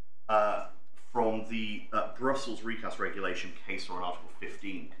from the Brussels recast regulation case or on Article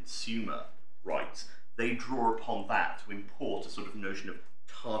 15, consumer rights. They draw upon that to import a sort of notion of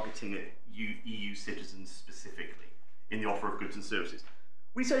targeting at EU citizens specifically in the offer of goods and services.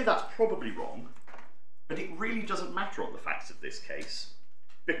 We say that's probably wrong, but it really doesn't matter on the facts of this case,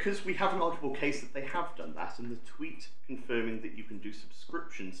 because we have an arguable case that they have done that, and the tweet confirming that you can do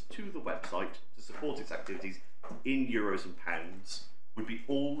subscriptions to the website to support its activities in euros and pounds would be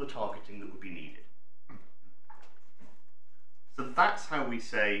all the targeting that would be needed. So that's how we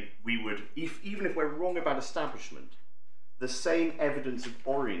say we would, even if we're wrong about establishment, the same evidence of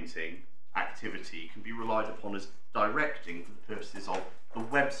orienting activity can be relied upon as directing for the purposes of the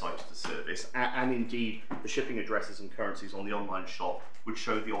website as a service, and indeed the shipping addresses and currencies on the online shop would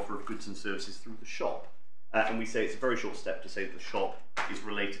show the offer of goods and services through the shop. And we say it's a very short step to say that the shop is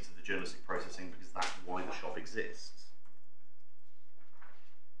related to the journalistic processing because that's why the shop exists.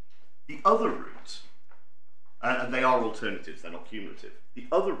 The other route, and they are alternatives, they're not cumulative, the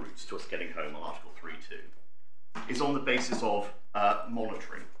other route to us getting home on Article 3.2 is on the basis of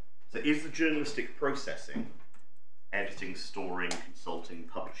monitoring. So is the journalistic processing, editing, storing, consulting,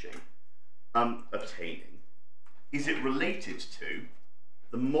 publishing, obtaining, is it related to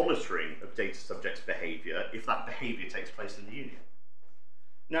the monitoring of data subjects' behaviour if that behaviour takes place in the union?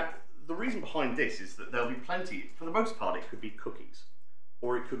 Now, the reason behind this is that there'll be plenty, for the most part, it could be cookies,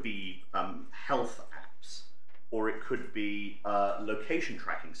 or it could be health apps, or it could be location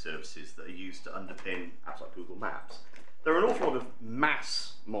tracking services that are used to underpin apps like Google Maps. There are an awful lot of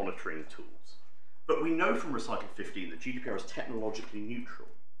mass monitoring tools, but we know from Recital 15 that GDPR is technologically neutral.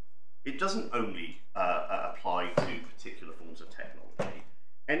 It doesn't only apply to particular forms of technology.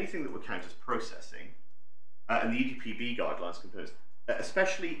 Anything that would count as processing, and the EDPB guidelines compose,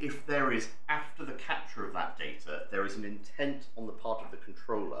 especially if there is, after the capture of that data, there is an intent on the part of the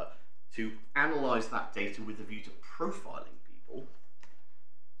controller to analyse that data with a view to profiling people,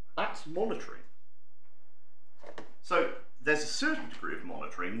 that's monitoring. So there's a certain degree of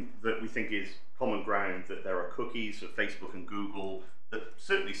monitoring that we think is common ground, that there are cookies for Facebook and Google that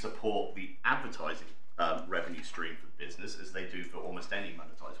certainly support the advertising revenue stream for the business, as they do for almost any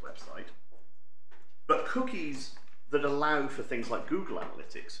monetized website. But cookies that allow for things like Google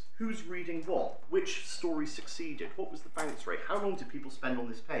Analytics, who's reading what, which story succeeded, what was the bounce rate, how long did people spend on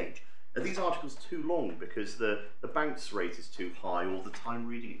this page? Are these articles too long because the bounce rate is too high or the time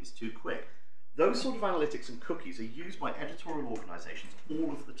reading it is too quick? Those sort of analytics and cookies are used by editorial organisations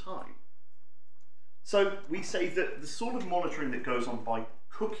all of the time. So we say that the sort of monitoring that goes on by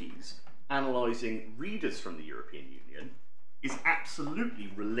cookies analysing readers from the European Union is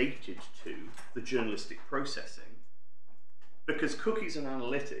absolutely related to the journalistic processing, because cookies and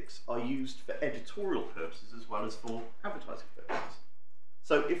analytics are used for editorial purposes as well as for advertising purposes.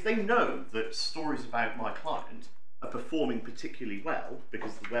 So if they know that stories about my client are performing particularly well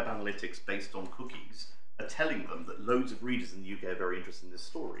because the web analytics based on cookies are telling them that loads of readers in the UK are very interested in this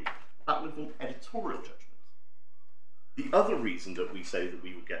story, that would involve editorial judgment. The other reason that we say that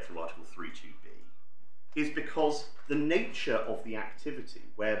we would get through Article 3.2b is because the nature of the activity,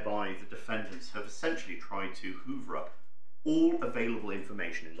 whereby the defendants have essentially tried to hoover up all available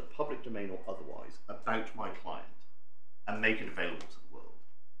information in the public domain or otherwise about my client and make it available to the world,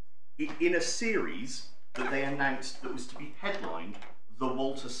 in a series that they announced that was to be headlined The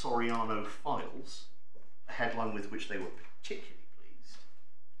Walter Soriano Files, a headline with which they were particularly pleased.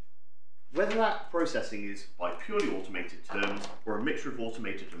 Whether that processing is by purely automated terms or a mixture of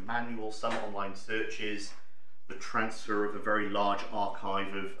automated and manual, some online searches, the transfer of a very large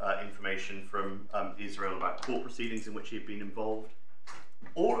archive of information from Israel about court proceedings in which he had been involved,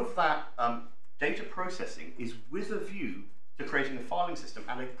 all of that data processing is with a view to creating a filing system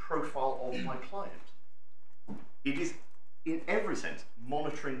and a profile of my client. It is, in every sense,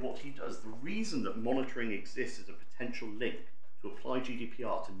 monitoring what he does. The reason that monitoring exists as a potential link to apply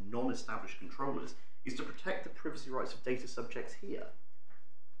GDPR to non-established controllers is to protect the privacy rights of data subjects here.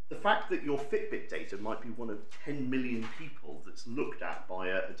 The fact that your Fitbit data might be one of 10 million people that's looked at by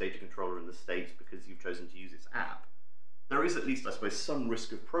a data controller in the States because you've chosen to use its app, there is at least, I suppose, some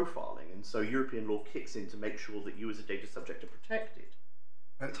risk of profiling, and so European law kicks in to make sure that you as a data subject are protected.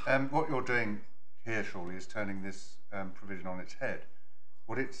 But what you're doing here, surely, is turning this provision on its head.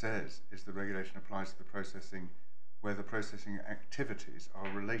 What it says is the regulation applies to the processing where the processing activities are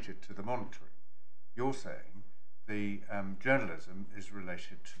related to the monitoring. You're saying the journalism is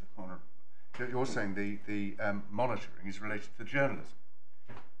related to the monitoring. You're saying the monitoring is related to the journalism.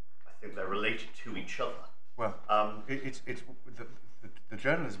 I think they're related to each other. Well, the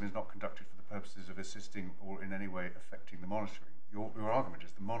journalism is not conducted for the purposes of assisting or in any way affecting the monitoring. Your argument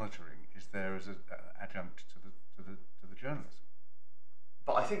is the monitoring is there as an adjunct to the journalism.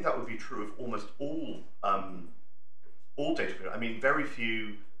 But I think that would be true of almost all data. I mean, very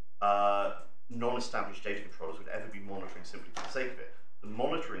few non-established data controllers would ever be monitoring simply for the sake of it. The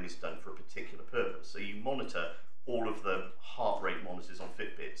monitoring is done for a particular purpose. So you monitor all of the heart rate monitors on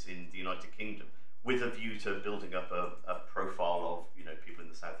Fitbits in the United Kingdom with a view to building up a profile of people in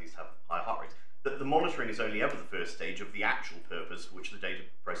the southeast have high heart rates. The monitoring is only ever the first stage of the actual purpose for which the data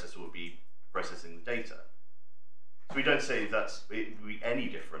processor will be processing the data. So we don't say it would be any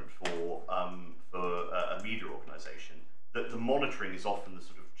different for a media organisation, that the monitoring is often the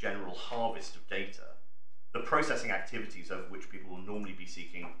sort of general harvest of data. The processing activities of which people will normally be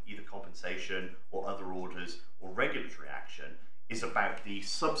seeking either compensation or other orders or regulatory action is about the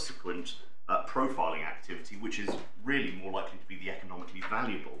subsequent profiling activity, which is really more likely to be the economically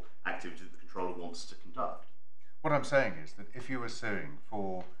valuable activity that the controller wants to conduct. What I'm saying is that if you were suing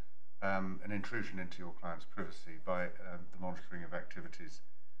for an intrusion into your client's privacy by the monitoring of activities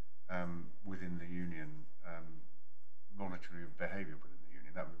within the union, monitoring of behaviour within the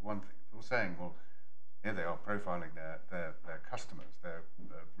union. That would be one thing. If you're saying, well, here they are profiling their customers, their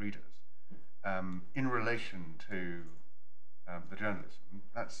readers, in relation to the journalism,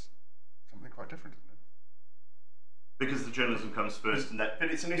 that's something quite different, isn't it? Because the journalism comes first, and but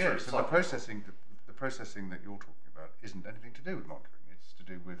it's an issue. Yeah, so the processing that you're talking about isn't anything to do with monitoring. It's to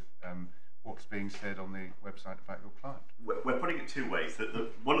do with what's being said on the website about your client. We're putting it two ways.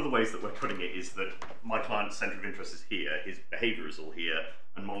 One of the ways that we're putting it is that my client's centre of interest is here, his behaviour is all here,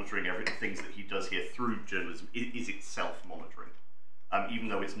 and monitoring everything, things that he does here through journalism is itself monitoring, even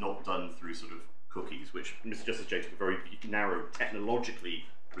though it's not done through sort of cookies, which Mr. Justice James took a very narrow, technologically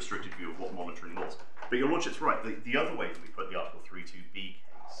restricted view of what monitoring was. But your Lordship's right. The other way that we put the Article 3.2b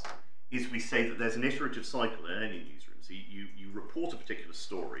case is we say that there's an iterative cycle in any newsroom. So you report a particular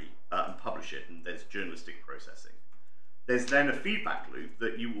story and publish it, and there's journalistic processing. There's then a feedback loop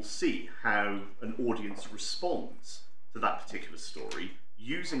that you will see how an audience responds to that particular story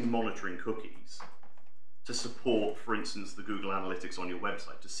using monitoring cookies to support, for instance, the Google Analytics on your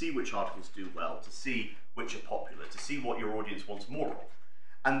website, to see which articles do well, to see which are popular, to see what your audience wants more of.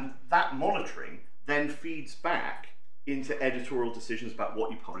 And that monitoring then feeds back into editorial decisions about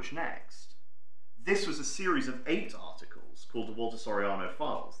what you publish next. This was a series of 8 articles called the Walter Soriano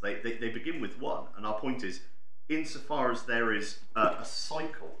Files. They begin with one, and our point is, insofar as there is a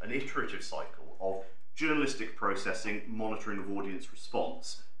cycle, an iterative cycle of journalistic processing, monitoring of audience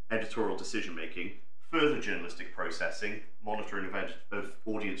response, editorial decision-making, further journalistic processing, monitoring of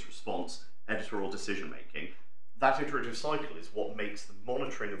audience response, editorial decision-making, that iterative cycle is what makes the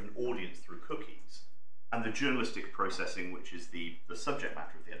monitoring of an audience through cookies and the journalistic processing, which is the subject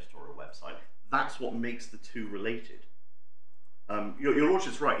matter of the editorial website, that's what makes the two related. Your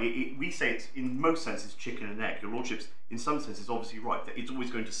Lordship's right. We say it's, in most senses, chicken and egg. Your Lordship's, in some senses, obviously right, that it's always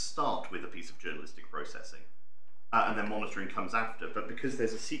going to start with a piece of journalistic processing, and then monitoring comes after. But because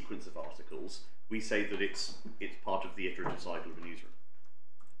there's a sequence of articles, we say that it's part of the iterative cycle of a newsroom.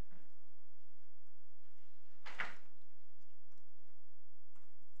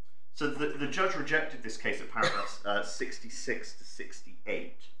 So the judge rejected this case at paragraphs 66 to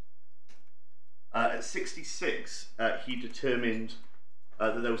 68. At 66, he determined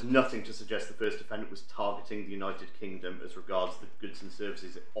that there was nothing to suggest the first defendant was targeting the United Kingdom as regards the goods and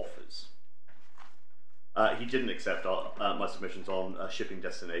services it offers. He didn't accept my submissions on shipping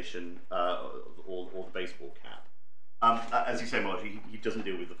destination or the baseball cap. As you say, Margie, he doesn't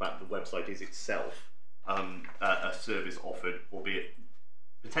deal with the fact that the website is itself a service offered, albeit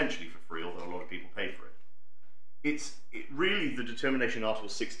potentially for free, although a lot of people pay for it. It's really the determination in Article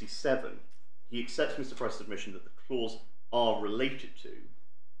 67. He accepts Mr. Price's admission that the clause "are related to"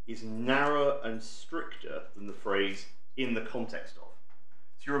 is narrower and stricter than the phrase "in the context of."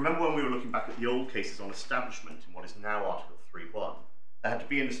 So you remember when we were looking back at the old cases on establishment in what is now Article 3.1, there had to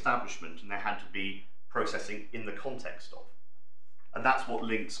be an establishment and there had to be processing in the context of. And that's what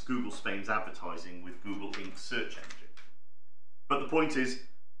links Google Spain's advertising with Google Inc.'s search engine. But the point is,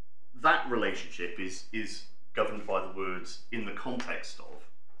 that relationship is governed by the words "in the context of,"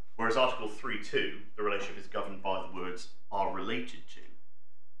 whereas Article 3.2, the relationship is governed by the words "are related to."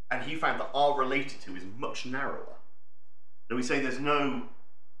 And he found that "are related to" is much narrower. Now we say there's no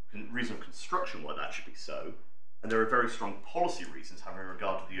reason of construction why that should be so, and there are very strong policy reasons having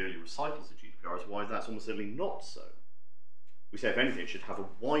regard to the early recitals of GDPR as why that's almost certainly not so. We say, if anything, it should have a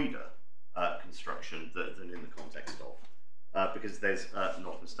wider construction than "in the context of," because there's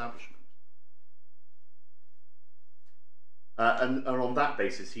not an establishment. And on that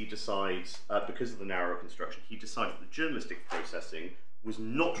basis, he decides, because of the narrower construction, he decided that journalistic processing was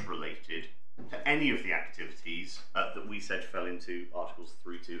not related to any of the activities that we said fell into Articles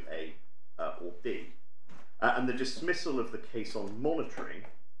 3.2a or b. And the dismissal of the case on monitoring,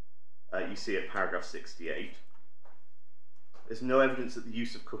 you see at paragraph 68, there's no evidence that the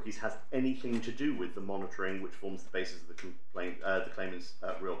use of cookies has anything to do with the monitoring which forms the basis of the complaint, the claimant's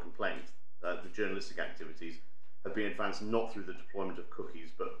real complaint. The journalistic activities have been advanced not through the deployment of cookies,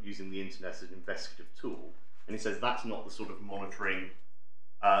 but using the internet as an investigative tool. And he says that's not the sort of monitoring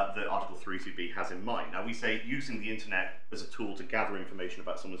that Article 3.2b has in mind. Now we say using the internet as a tool to gather information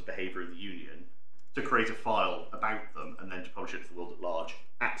about someone's behaviour in the union, to create a file about them and then to publish it to the world at large,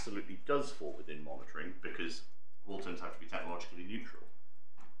 absolutely does fall within monitoring, because all terms have to be technologically neutral.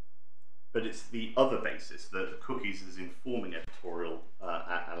 But it's the other basis, that the cookies as informing editorial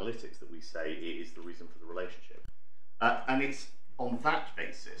analytics, that we say is the reason for the relationship. And it's on that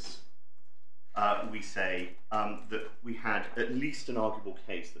basis we say that we had at least an arguable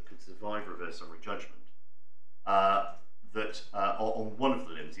case that could survive reverse summary judgment, that on one of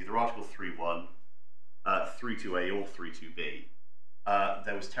the limbs, either Article 3.1, 3.2a or 3.2b,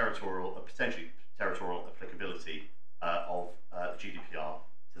 there was potentially territorial applicability of GDPR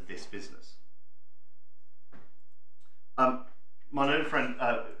to this business. My learned friend,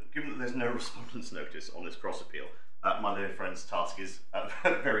 given that there's no respondent's notice on this cross appeal, my learned friend's task is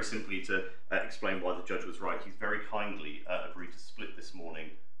very simply to explain why the judge was right. He's very kindly agreed to split this morning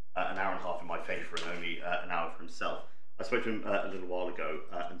an hour and a half in my favour and only an hour for himself. I spoke to him a little while ago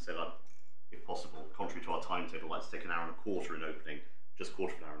and said, if possible, contrary to our timetable, I'd like to take an hour and a quarter in opening, just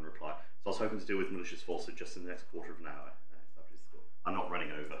quarter of an hour in reply. So I was hoping to deal with malicious falsehood just in the next quarter of an hour. If that pleases the court. I'm not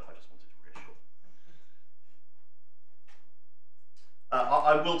running over, I just wanted to reassure.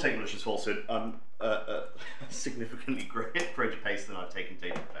 I will take malicious falsehood a significantly greater pace than I've taken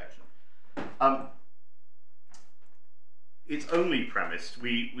data protection. It's only premised,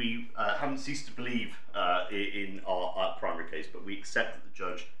 we haven't ceased to believe in our primary case, but we accept that the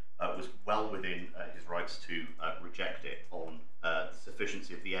judge was well within his rights to reject it on the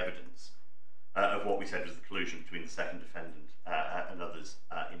sufficiency of the evidence of what we said was the collusion between the second defendant and others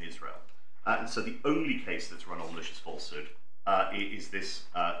in Israel. And so the only case that's run on malicious falsehood is this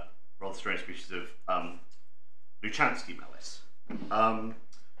rather strange species of Luchansky malice.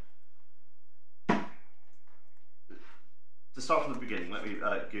 To start from the beginning, let me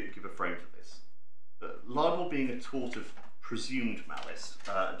give a frame for this. Libel being a tort of presumed malice,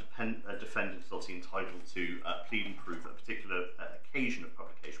 a defendant is obviously entitled to plead and prove that a particular occasion of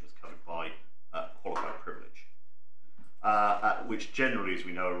publication was covered by qualified privilege, which generally, as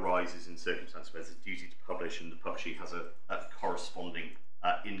we know, arises in circumstances where there's a duty to publish and the publisher has a corresponding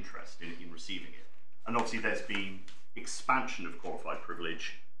interest in receiving it. And obviously there's been expansion of qualified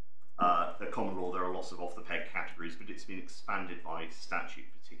privilege. At common law, there are lots of off-the-peg categories, but it's been expanded by statute,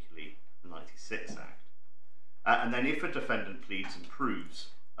 particularly the 96 Act. And then if a defendant pleads and proves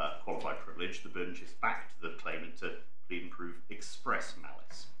qualified privilege, the burden shifts back to the claimant to plead and prove express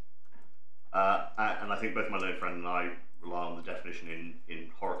malice. And I think both my learned friend and I rely on the definition in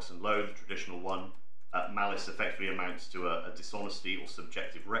Horrocks and Lowe, the traditional one. Malice effectively amounts to a dishonesty or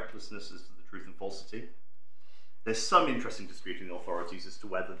subjective recklessness as to the truth and falsity. There's some interesting dispute in the authorities as to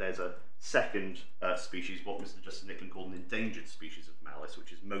whether there's a second species, what Mr. Justice Nicklin called an endangered species of malice,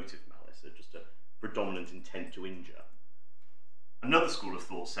 which is motive malice, so just a predominant intent to injure. Another school of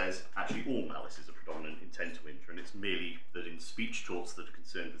thought says actually all malice is a predominant intent to injure, and it's merely that in speech torts that are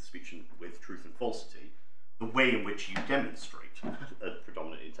concerned with speech and with truth and falsity, the way in which you demonstrate a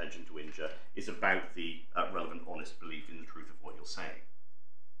predominant intention to injure is about the relevant honest belief in the truth of what you're saying.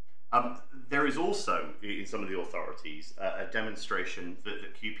 There is also, in some of the authorities, a demonstration that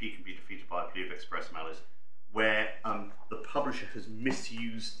QP can be defeated by a plea of express malice where the publisher has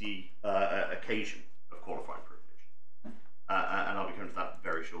misused the occasion of qualified privilege. And I'll be coming to that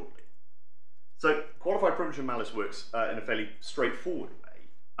very shortly. So qualified privilege and malice works in a fairly straightforward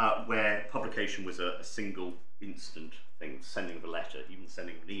way, where publication was a single instant thing, sending of a letter, even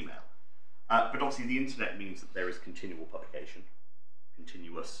sending of an email. But obviously the internet means that there is continual publication.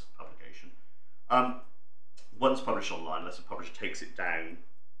 Continuous publication. Once published online, unless a publisher takes it down,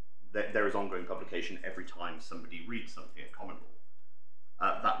 there is ongoing publication every time somebody reads something at common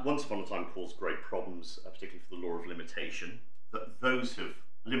law. That once upon a time caused great problems, particularly for the law of limitation. Those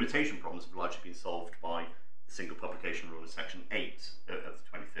limitation problems have largely been solved by the single publication rule in Section 8 of the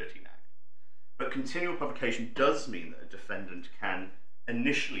 2013 Act. But continual publication does mean that a defendant can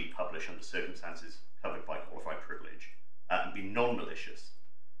initially publish under circumstances covered by qualified privilege and be non-malicious,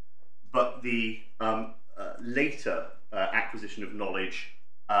 but the later acquisition of knowledge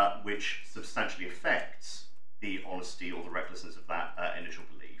which substantially affects the honesty or the recklessness of that initial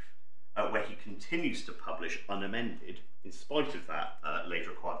belief, where he continues to publish unamended in spite of that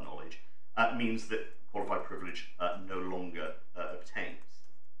later acquired knowledge, means that qualified privilege no longer obtains.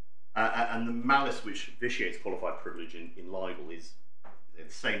 And the malice which vitiates qualified privilege in libel is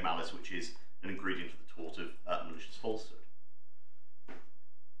the same malice which is an ingredient of the tort of malicious falsehood.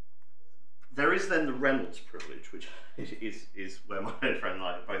 There is then the Reynolds privilege, which is where my friend and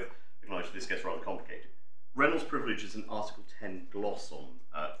I have both acknowledged this gets rather complicated. Reynolds privilege is an Article 10 gloss on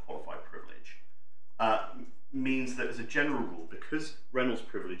qualified privilege. Means that as a general rule, because Reynolds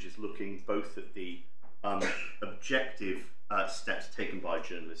privilege is looking both at the objective steps taken by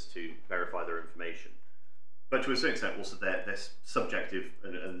journalists to verify their information, but to a certain extent also their subjective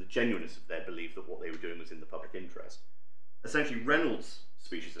and the genuineness of their belief that what they were doing was in the public interest. Essentially, Reynolds'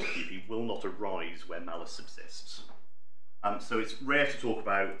 species of QP will not arise where malice subsists. So it's rare to talk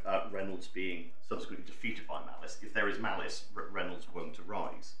about Reynolds being subsequently defeated by malice. If there is malice, Reynolds won't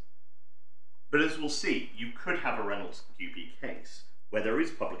arise. But as we'll see, you could have a Reynolds QP case where there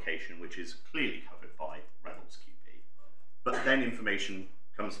is publication which is clearly covered by Reynolds QP, but then information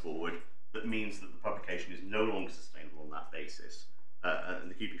comes forward that means that the publication is no longer sustainable on that basis,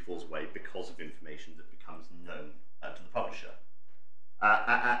 and the QP falls away because of information that becomes known to the publisher.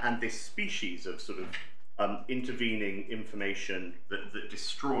 And this species of sort of intervening information that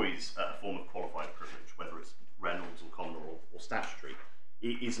destroys a form of qualified privilege, whether it's Reynolds or common law or statutory,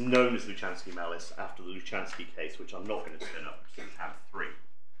 is known as Luchansky malice after the Luchansky case, which I'm not going to turn up because we have three.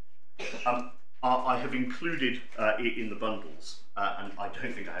 I have included in the bundles, and I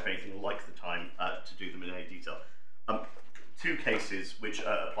don't think I have anything like the time to do them in any detail, two cases which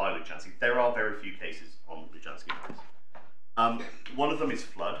apply Luchansky. There are very few cases on Luchansky malice. One of them is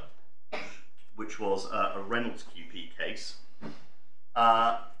Flood, which was a Reynolds QP case.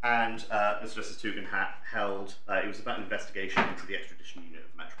 And Mr. Justice Tugendhat held, it was about an investigation into the extradition unit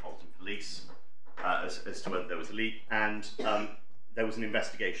of Metropolitan Police as to whether there was a leak, and there was an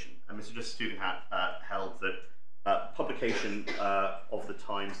investigation. And Mr. Justice Tugendhat held that publication of the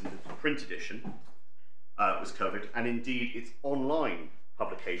Times in the print edition was covered, and indeed its online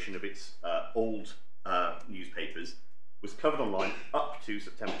publication of its old newspapers was covered online up to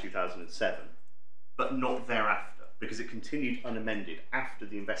September 2007, but not thereafter, because it continued unamended after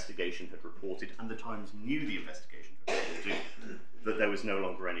the investigation had reported, and the Times knew the investigation had reported, that there was no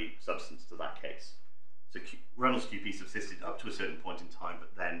longer any substance to that case. So Reynolds QP subsisted up to a certain point in time,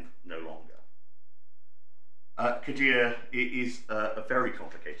 but then no longer. Kadir is a very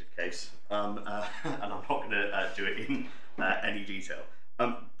complicated case, and I'm not going to do it in any detail,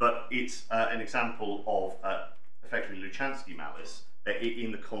 but it's an example of effectively Luchansky malice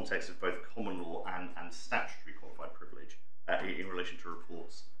in the context of both common law and statutory qualified privilege in relation to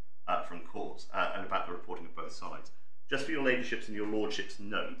reports from courts and about the reporting of both sides. Just for your ladyship's and your lordship's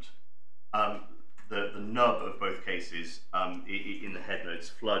note, the nub of both cases in the head notes,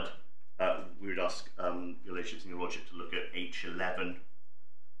 Flood, we would ask your ladyship's and your lordship to look at H11,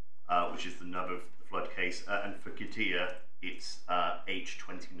 which is the nub of the Flood case, and for Kadir, it's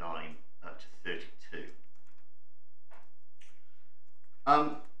H29 to 32.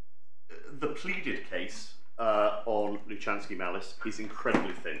 The pleaded case on Luchansky malice is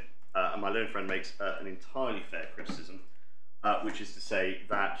incredibly thin, and my learned friend makes an entirely fair criticism, which is to say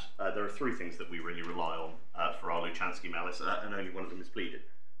that there are three things that we really rely on for our Luchansky malice, and only one of them is pleaded.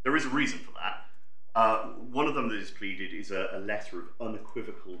 There is a reason for that. One of them that is pleaded is a letter of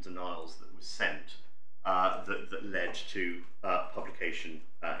unequivocal denials that was sent that led to publication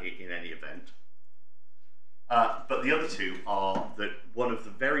in any event. But the other two are that one of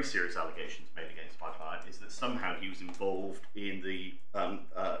the very serious allegations made against my client is that somehow he was involved in the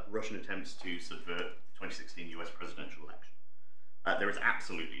Russian attempts to subvert the 2016 US presidential election. There is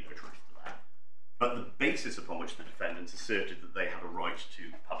absolutely no truth to that. But the basis upon which the defendants asserted that they had a right to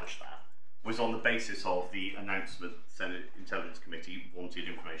publish that was on the basis of the announcement that the Senate Intelligence Committee wanted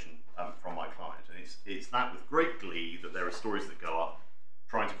information from my client. And it's that with great glee that there are stories that go up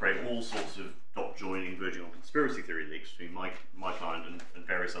trying to create all sorts of dot joining, verging on conspiracy theory leaks between my client and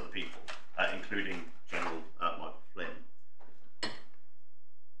various other people, including General Michael Flynn.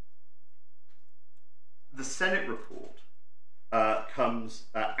 The Senate report comes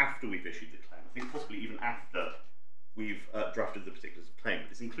after we've issued the claim. I think possibly even after we've drafted the particulars of claim,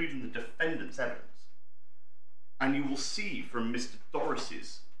 but it's included in the defendant's evidence. And you will see from Mr.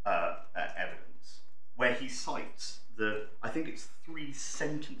 Doris's evidence where he cites I think it's 3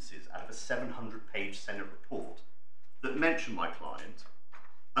 sentences out of a 700-page Senate report that mention my client,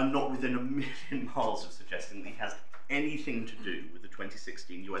 and not within a million miles of suggesting that he has anything to do with the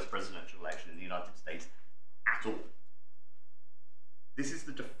 2016 US presidential election in the United States at all. This is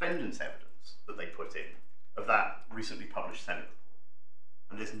the defendant's evidence that they put in of that recently published Senate report,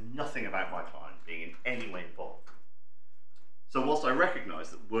 and there's nothing about my client being in any way involved. So whilst I recognise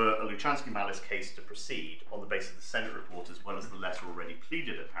that were a Luchansky malice case to proceed on the basis of the Senate report as well as the letter already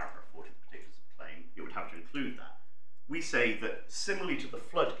pleaded at paragraph 40 of the particulars of the claim, it would have to include that. We say that similarly to the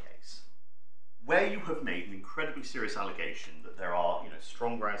Flood case, where you have made an incredibly serious allegation that there are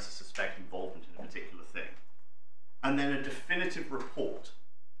strong grounds to suspect involvement in a particular thing, and then a definitive report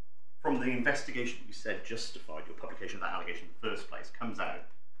from the investigation you said justified your publication of that allegation in the first place comes out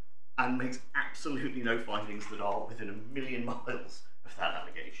and makes absolutely no findings that are within a million miles of that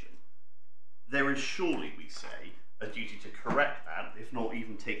allegation, there is surely, we say, a duty to correct that, if not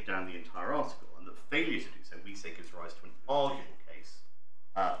even take down the entire article, and that failure to do so, we say, gives rise to an arguable case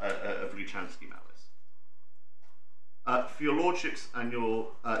of Luchansky malice. for your lordships and your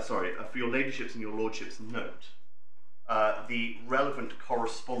for your ladyships and your lordships note, the relevant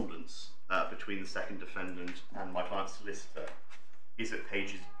correspondence between the second defendant and my client's solicitor is at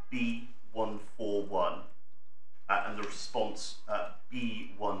pages B141 and the response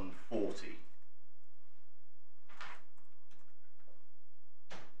B140.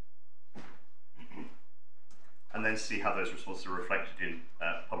 And then see how those responses are reflected in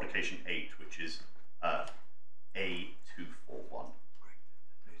publication 8, which is A241.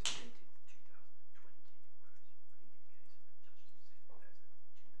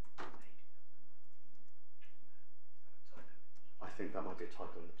 I think that might be a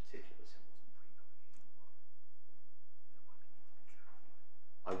typo in the particulars.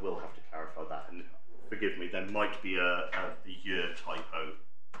 I will have to clarify that, and forgive me, there might be a year typo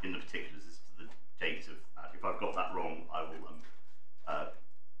in the particulars as to the date of that. If I've got that wrong, I will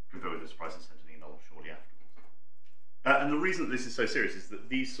confer with the surprise and send an email shortly afterwards. And the reason that this is so serious is that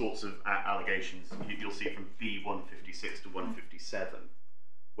these sorts of allegations you'll see from B156 to 157,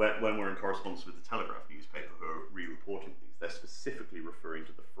 when we're in correspondence with the Telegraph newspaper who are re-reporting these, they're specifically referring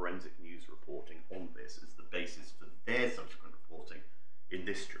to the Forensic News reporting on this as the basis for their subsequent reporting in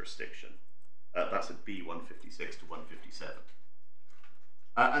this jurisdiction. That's at B156 to 157.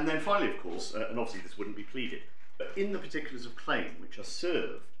 And then finally, of course, and obviously this wouldn't be pleaded, but in the particulars of claim which are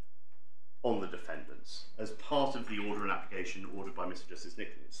served on the defendants as part of the order and application ordered by Mr. Justice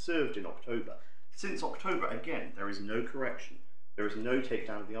Nicklin, it's served in October. Since October, again, there is no correction, there is no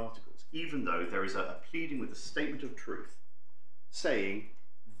takedown of the articles, even though there is a pleading with a statement of truth saying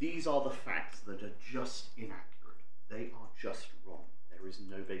these are the facts that are just inaccurate. They are just wrong. There is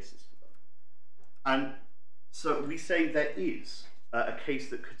no basis for them. And so we say there is a case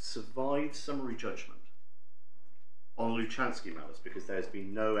that could survive summary judgment on Luchansky malice because there has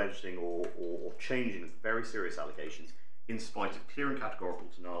been no editing or changing of very serious allegations in spite of clear and categorical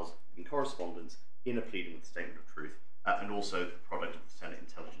denials in correspondence, in a pleading with a statement of truth, and also the product of the Senate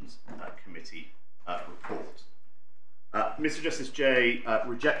Intelligence Committee report. Mr. Justice Jay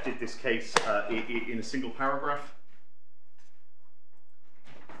rejected this case in a single paragraph.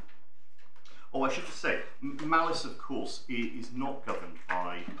 Oh, I should just say, malice, of course, is not governed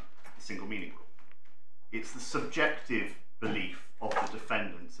by the single meaning rule. It's the subjective belief of the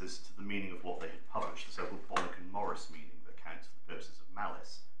defendants as to the meaning of what they had published, the so-called Bonnick and Morris meaning that counts for the purposes of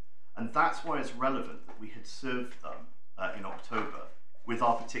malice. And that's why it's relevant that we had served them in October with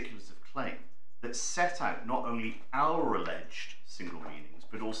our particulars of claim that set out not only our alleged single meanings,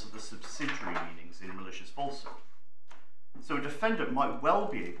 but also the subsidiary meanings in malicious falsehood. So a defendant might well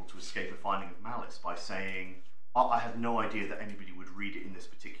be able to escape a finding of malice by saying, I had no idea that anybody would read it in this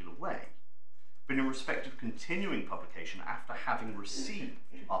particular way. But in respect of continuing publication after having received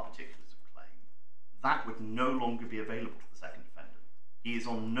our particulars of claim, that would no longer be available to the second defendant. He is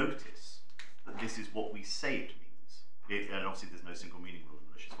on notice that this is what we say it means. And obviously there's no single meaning rule in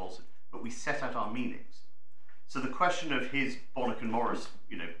malicious falsehood, but we set out our meanings. So the question of his Bonnick and Morris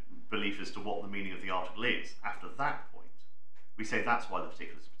belief as to what the meaning of the article is, after that point, we say that's why the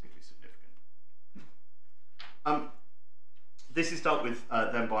particulars are particularly significant. This is dealt with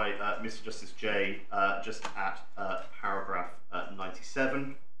then by Mr. Justice Jay just at paragraph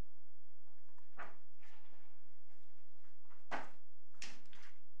 97.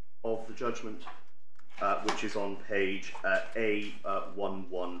 Of the judgment, which is on page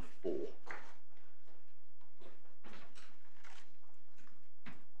A114.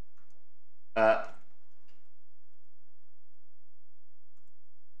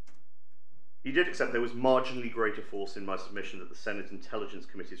 He did accept there was marginally greater force in my submission that the Senate Intelligence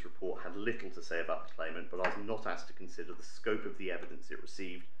Committee's report had little to say about the claimant, but I was not asked to consider the scope of the evidence it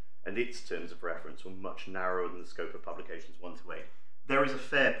received, and its terms of reference were much narrower than the scope of publications 1 to 8. There is a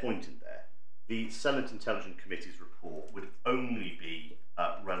fair point in there. The Senate Intelligence Committee's report would only be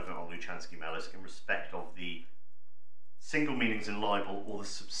relevant on Luchansky malice in respect of the single meanings in libel or the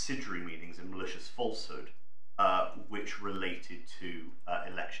subsidiary meanings in malicious falsehood, which related to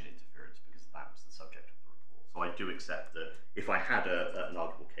election interference, because that was the subject of the report. So I do accept that if I had an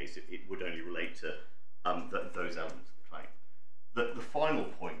arguable case, it would only relate to those elements of the claim. The final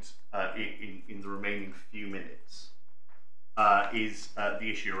point in the remaining few minutes is the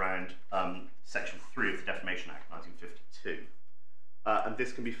issue around Section 3 of the Defamation Act 1952. And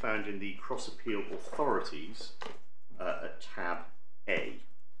this can be found in the cross-appeal authorities at tab A.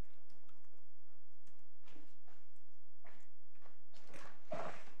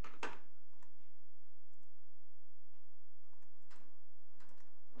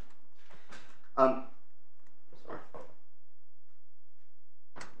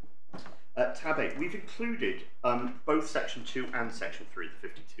 Tab 8, we've included both Section 2 and Section 3 of the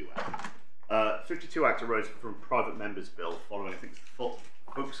 52 Act. 52 Act arose from a private member's bill following, I think, the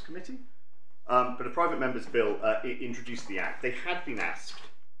Folks Committee. But a private member's bill introduced the Act. They had been asked,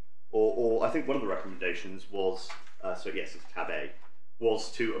 or I think one of the recommendations was, so yes, it's Tab A,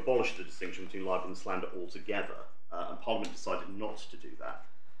 was to abolish the distinction between libel and slander altogether, and Parliament decided not to do that.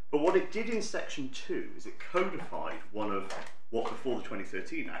 But what it did in Section 2 is it codified one of what before the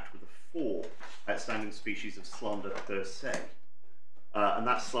 2013 Act were the 4 outstanding species of slander per se. And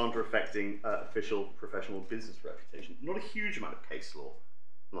that's slander affecting official, professional, and business reputation. Not a huge amount of case law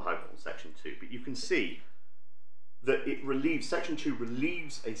on the High Court on Section 2, but you can see that it relieves, Section 2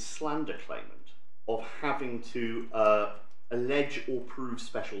 relieves a slander claimant of having to allege or prove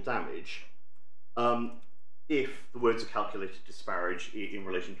special damage if the words are calculated to disparage in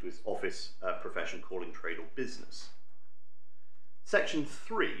relation to his office, profession, calling, trade, or business. Section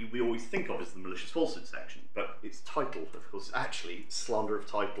 3 we always think of as the malicious falsehood section, but its title, of course, is actually slander of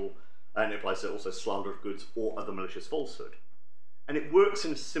title, and it applies to also slander of goods or other malicious falsehood. And it works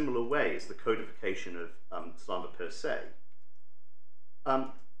in a similar way as the codification of slander per se.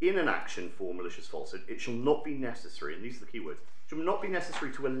 In an action for malicious falsehood, it shall not be necessary, and these are the key words, it shall not be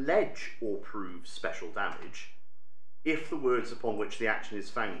necessary to allege or prove special damage if the words upon which the action is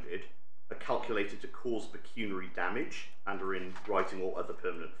founded are calculated to cause pecuniary damage and are in writing or other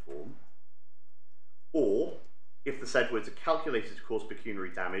permanent form, or if the said words are calculated to cause pecuniary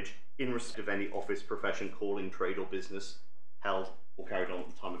damage in respect of any office, profession, calling, trade, or business held or carried on at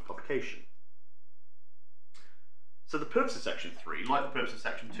the time of publication. So the purpose of Section 3, like the purpose of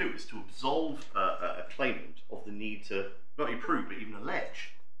Section 2, is to absolve a claimant of the need to not only prove but even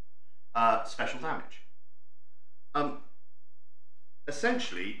allege special damage.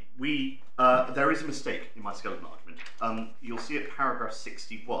 Essentially, there is a mistake in my skeleton argument. You'll see at paragraph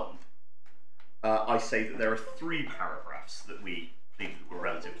 61, I say that there are 3 paragraphs that we think that were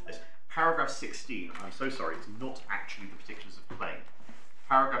relative to this. Paragraph 16, I'm so sorry, it's not actually the particulars of the claim.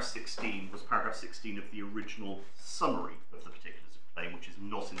 Paragraph 16 was paragraph 16 of the original summary of the particulars of the claim, which is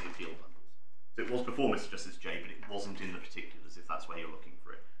not in the appeal bundles. So it was before Mr. Justice J, but it wasn't in the particulars, if that's where you're looking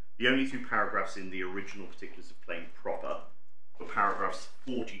for it. The only 2 paragraphs in the original particulars of claim proper were paragraphs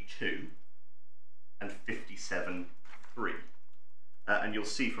 42 and 57.3. And you'll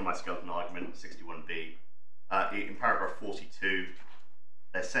see from my skeleton argument, 61B, in paragraph 42,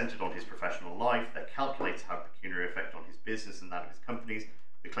 they're centred on his professional life, they're calculated to have pecuniary effect on his business and that of his companies.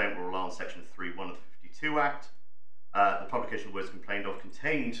 The claimant will rely on Section 3.1 of the 52 Act. The publication of words complained of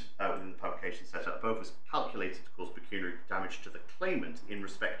contained within the publication set out above was calculated to cause pecuniary damage to the claimant in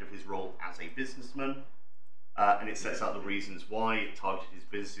respect of his role as a businessman. And it sets out the reasons why it targeted his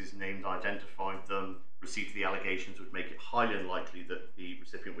businesses, named, identified them. Receipt of the allegations would make it highly unlikely that the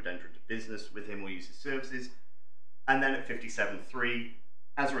recipient would enter into business with him or use his services. And then at 57.3,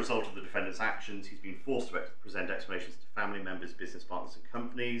 as a result of the defendant's actions, he's been forced to present explanations to family members, business partners, and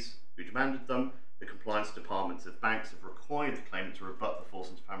companies who demanded them. The compliance departments of banks have required the claimant to rebut the false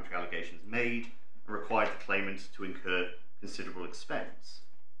and defamatory allegations made and required the claimant to incur considerable expense.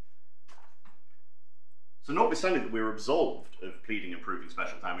 So notwithstanding that we were absolved of pleading and proving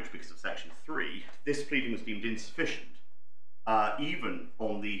special damage because of Section 3, this pleading was deemed insufficient, even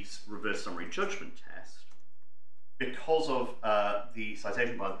on the reverse summary judgment test, because of the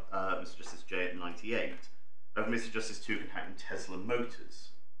citation by Mr. Justice J at 98 of Mr. Justice Tugendhat in Tesla Motors.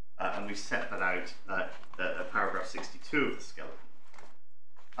 And we set that out at paragraph 62 of the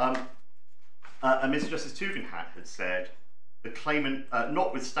skeleton. And Mr. Justice Tugendhat had said the claimant,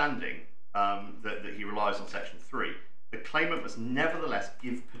 notwithstanding that he relies on Section 3, the claimant must nevertheless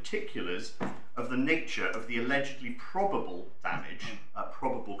give particulars of the nature of the allegedly probable damage.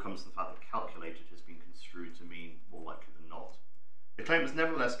 Probable comes from the fact that calculated has been construed to mean more likely than not. The claimant must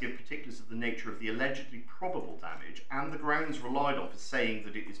nevertheless give particulars of the nature of the allegedly probable damage and the grounds relied on for saying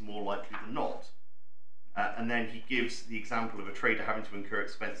that it is more likely than not. And then he gives the example of a trader having to incur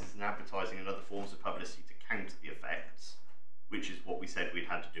expenses in advertising and other forms of publicity to counter the effects, which is what we said we'd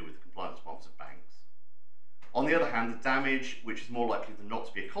had to do with the compliance departments of banks. On the other hand, the damage, which is more likely than not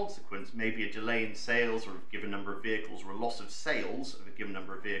to be a consequence, may be a delay in sales or of a given number of vehicles, or a loss of sales of a given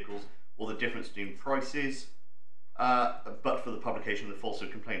number of vehicles, or the difference between prices, but for the publication of the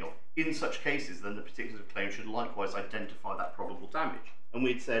falsehood complained of. In such cases, then the particular claim should likewise identify that probable damage. And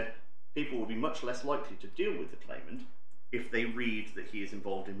we'd said people will be much less likely to deal with the claimant if they read that he is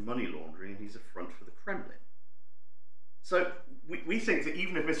involved in money laundering and he's a front for the Kremlin. So we think that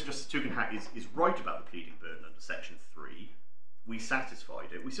even if Mr. Justice Tugendhat is right about the pleading burden under Section 3, we satisfied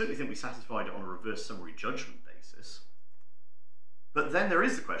it. We certainly think we satisfied it on a reverse summary judgment basis. But then there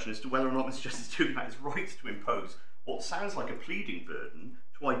is the question as to whether or not Mr. Justice Tugendhat is right to impose what sounds like a pleading burden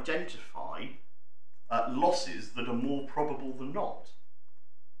to identify losses that are more probable than not.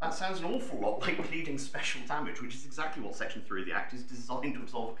 That sounds an awful lot like pleading special damage, which is exactly what Section 3 of the Act is designed to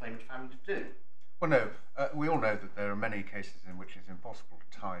absolve a claimant of having to do. Well, no, we all know that there are many cases in which it's impossible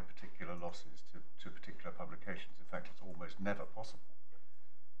to tie particular losses to particular publications. In fact, it's almost never possible.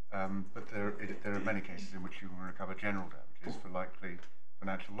 But there are many cases in which you can recover general damages for likely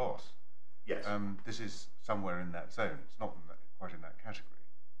financial loss. Yes. This is somewhere in that zone. It's not quite in that category.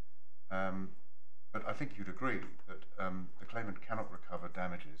 But I think you'd agree that the claimant cannot recover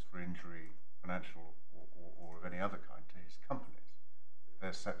damages for injury, financial or of any other kind, to his companies.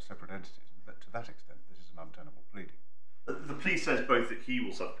 They're separate entities, and to that extent, this is an untenable pleading. The plea says both that he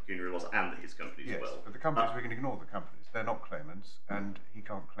will suffer pecuniary loss and that his companies Yes, will. but the companies, we can ignore the companies. They're not claimants, and he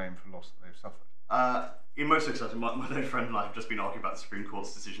can't claim for loss that they've suffered. In most circumstances, my own friend and I have just been arguing about the Supreme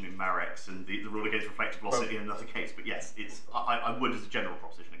Court's decision in Marex and the rule against reflective loss in another case. But yes, I would, as a general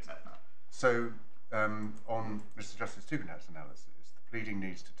proposition, accept that. So, on Mr. Justice Tugendhat's analysis, the pleading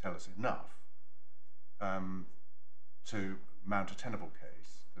needs to tell us enough to mount a tenable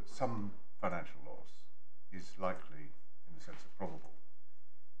case that some financial loss is likely, in the sense of probable,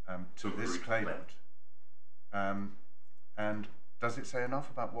 to this claimant. And does it say enough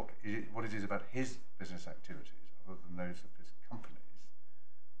about what it is about his business activities, other than those of his companies,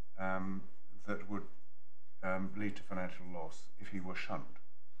 that would lead to financial loss if he were shunned?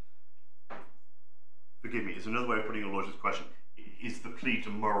 Forgive me, is another way of putting a lawyer's question, is the plea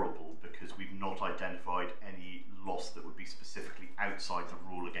demurrable because we've not identified any loss that would be specifically outside the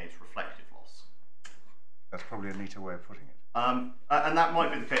rule against reflective loss? That's probably a neater way of putting it. And that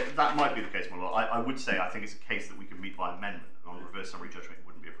might be the case. That might be the case, my lord. I would say I think it's a case that we could meet by amendment, and on reverse summary judgment, it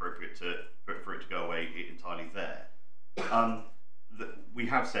wouldn't be appropriate for it to go away entirely there. We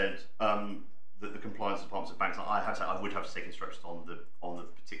have said that the compliance departments of banks. I have said I would have to take instructions on the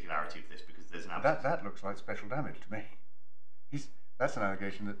particularity of this because there's an absence. That looks like special damage to me. That's an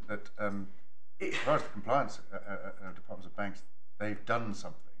allegation that as far as the compliance departments of banks, they've done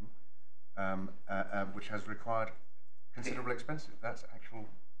something which has required considerable expenses. That's actual.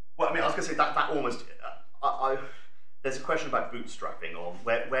 Well, I mean, I was going to say that almost. There's a question about bootstrapping on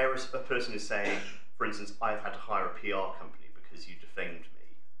where a person is saying, for instance, I've had to hire a PR company because you defamed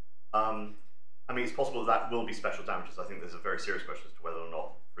me. I mean, it's possible that will be special damages. I think there's a very serious question as to whether or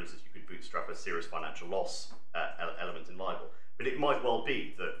not, for instance, you could bootstrap a serious financial loss element in libel. But it might well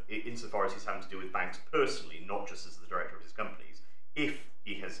be that, insofar as he's having to deal with banks personally, not just as the director of his companies, if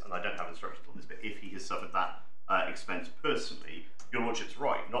he has, and I don't have instructions on this, but if he has suffered that expense personally, your lordship's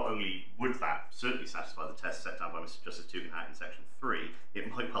right. Not only would that certainly satisfy the test set down by Mr. Justice Tugendhat in Section 3,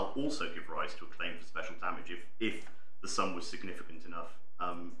 it might well also give rise to a claim for special damage if the sum was significant enough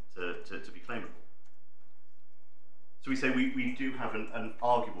to be claimable. So we say we do have an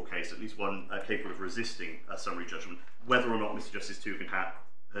arguable case, at least one capable of resisting a summary judgment, whether or not Mr. Justice Tugendhat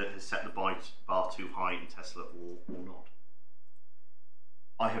has set the bar too high in Tesla or not.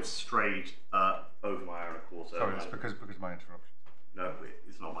 I have strayed over my hour and a quarter. Sorry, it's because of my interruption. No,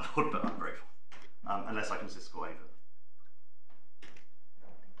 it's not my lord, but I'm grateful. Unless I can assist go over.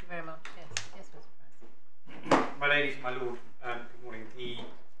 Thank you very much. Yes, Mr. President. My ladies, my lord, good morning.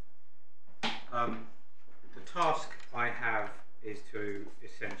 The task I have is to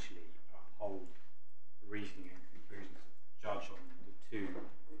essentially uphold the reasoning and conclusions of the judge on the two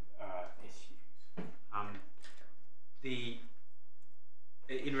issues.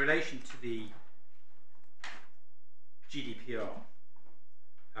 In relation to the GDPR,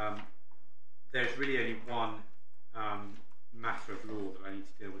 there's really only one matter of law that I need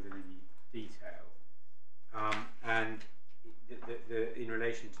to deal with in any detail, and in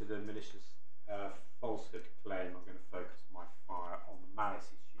relation to the malicious falsehood claim, I'm going to focus my fire on the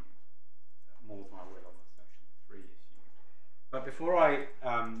malice issue more than I will on the Section 3 issue. But before I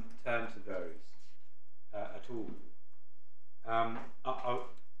turn to those at all, I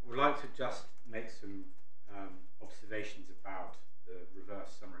would like to just make some observations about the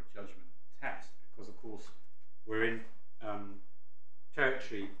reverse summary judgment test, because of course we're in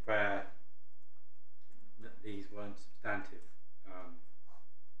territory where these weren't substantive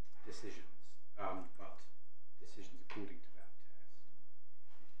decisions, but decisions according to that test.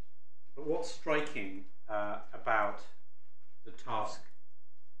 But what's striking about the tasks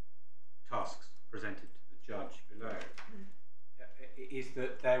presented to the judge below is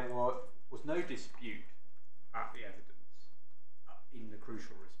that there was no dispute about the evidence in the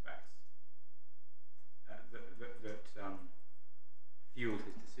crucial respects that fueled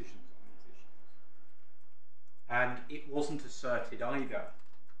his decisions on these issues. and it wasn't asserted either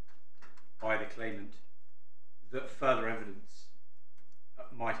by the claimant that further evidence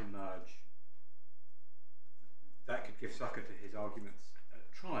might emerge that could give succour to his arguments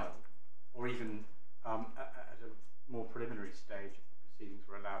at trial, or even at a more preliminary stage if the proceedings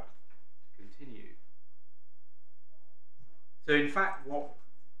were allowed to continue. So in fact what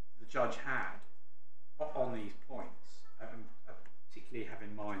the judge had on these points, particularly have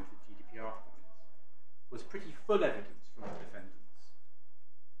in mind the GDPR points, was pretty full evidence from the defendants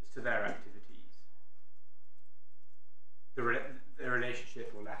as to their activities, their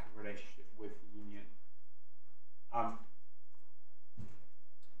relationship or lack of relationship with the union,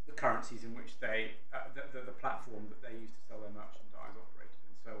 the currencies in which they, the platform that they used to sell their merchandise operated,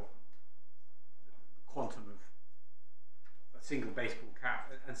 and so on, the quantum of a single baseball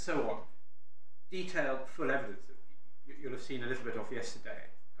cap, and so on. Detailed, full evidence that you'll have seen Elisabeth off yesterday,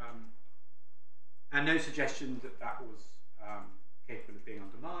 and no suggestion that that was capable of being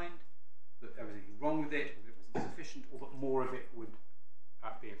undermined, that there was anything wrong with it, or that it wasn't sufficient, or that more of it would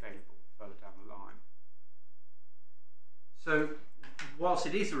be available further down the line. So, whilst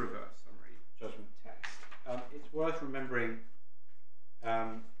it is a reverse summary judgment test, it's worth remembering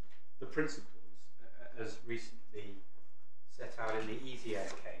the principles as recently set out in the Easy Air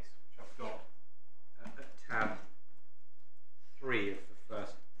case, which I've got at tab 3 of the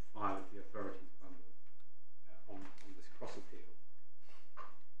first file of the authorities bundle on this cross appeal.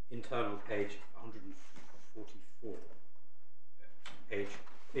 Internal page 144, page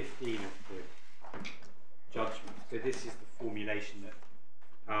 15 of the judgment. So this is the formulation that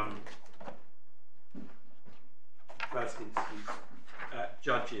first instance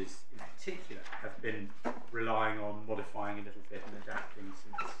judges in particular have been relying on, modifying a little bit and adapting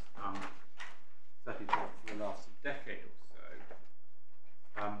since certainly for the last decade or so.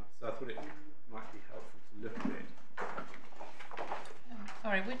 So I thought it might be helpful to look at it.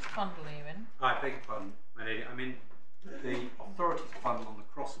 Sorry, which bundle are you in? I beg your pardon, my lady. I'm in the authorities bundle on the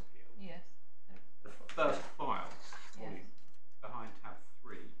cross appeal. Yes. The first file, volume, Yes. behind tab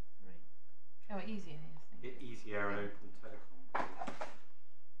 3. Oh, easy here. Easy Air and Open Telecom.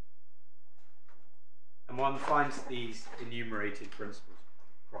 And one finds these enumerated principles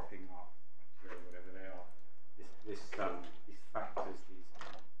cropping up, or whatever they are. These factors,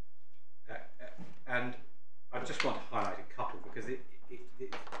 and I just want to highlight a couple because it's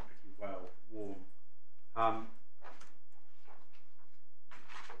pretty well worn.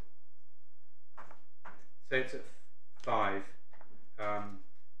 So it's at 5.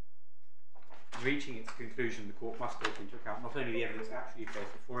 Reaching its conclusion, the court must take into account not only the evidence actually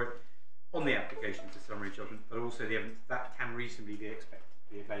placed before it on the application for summary judgment, but also the evidence that can reasonably be expected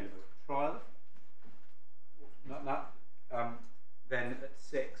to be available at trial. Then at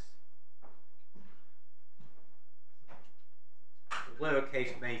 6, although a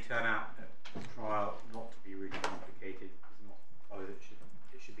case may turn out at trial not to be really complicated, it does not follow that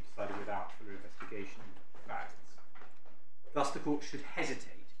it should be decided without further investigation of facts. Thus, the court should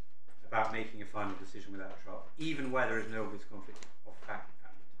hesitate about making a final decision without trial, even where there is no obvious conflict of fact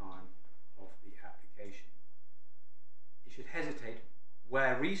at the time of the application. It should hesitate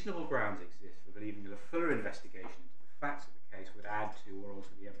where reasonable grounds exist for believing that a fuller investigation into the facts of the case would add to or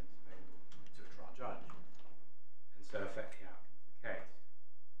alter the evidence available to a trial judge, and so affect the outcome of the case.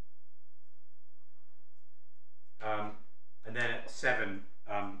 And then at 7,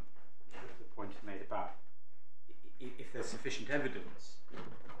 the point is made about if there's sufficient evidence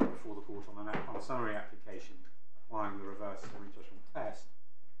before the court on a summary application applying the reverse summary judgment test,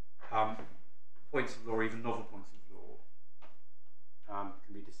 points of law, or even novel points of law,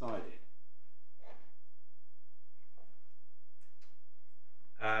 can be decided.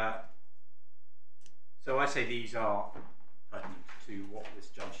 So I say these are pertinent to what this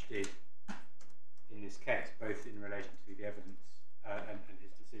judge did in this case, both in relation to the evidence and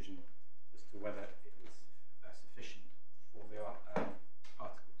his decision as to whether it was sufficient for the Article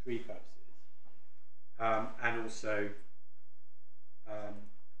 3 purposes, and also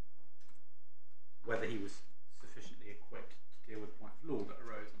whether he was sufficiently equipped to deal with points of law that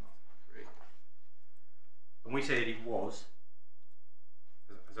arose in Article 3. And we say that he was.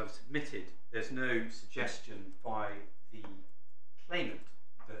 As I've submitted, there's no suggestion by the claimant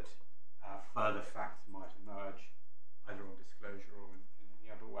that further facts might emerge, either on disclosure or in any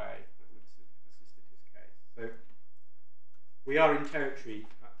other way that would assisted his case. So we are in territory,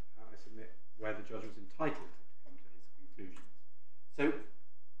 I submit, where the judge was entitled to come to his conclusions. So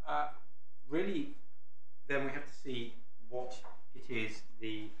really, then we have to see what it is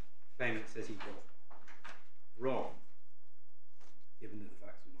the claimant says he got wrong, given that the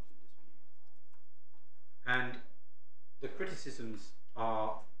facts are not in dispute. And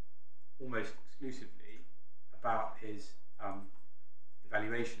are almost exclusively about his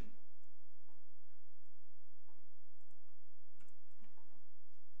evaluation.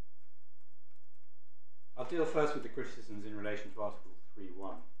 I'll deal first with the criticisms in relation to Article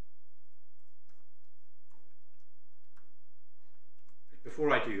 3.1.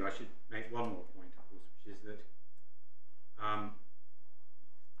 Before I do, I should make one more point, of course, which is that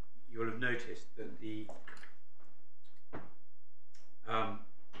you'll have noticed that the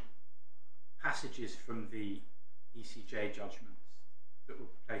passages from the ECJ judgments that were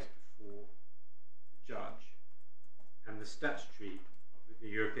placed before the judge and the statutory, the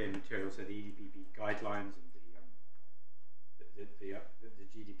European material, so the EDPB guidelines and the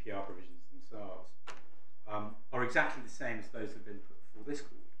GDPR provisions themselves, are exactly the same as those that have been put before this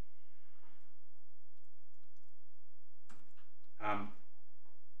court.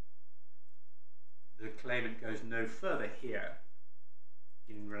 The claimant goes no further here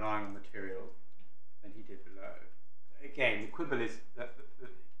in relying on material than he did below. Again, the quibble is that the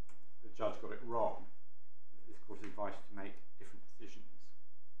judge got it wrong. This court is invited to make different decisions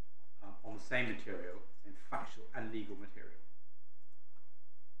on the same material, same factual and legal material.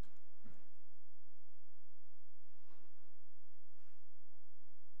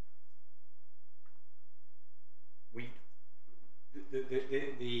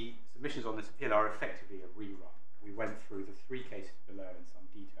 The submissions on this appeal are effectively a rerun. We went through the 3 cases below in some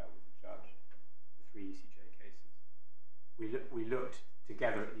detail with the judge, the 3 ECJ cases. We looked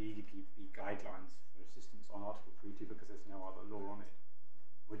together at the EDPB guidelines for assistance on Article 3.2 because there's no other law on it.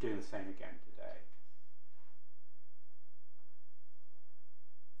 We're doing the same again today.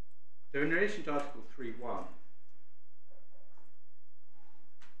 So in relation to Article 3.1,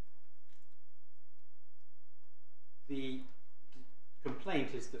 the complaint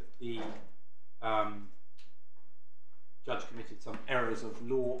is that the judge committed some errors of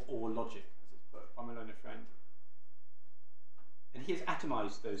law or logic, as it's put by my learned friend. And he has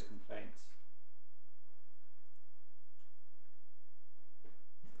atomised those complaints.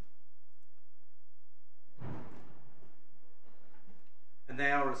 And they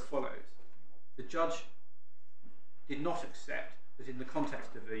are as follows. The judge did not accept that in the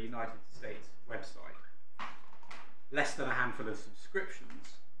context of a United States website, less than a handful of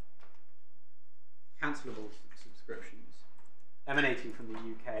subscriptions, cancelable subscriptions, emanating from the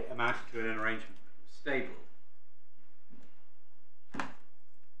UK amounted to an arrangement that was stable.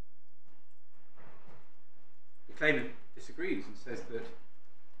 The claimant disagrees and says that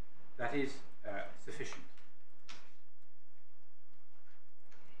that is sufficient.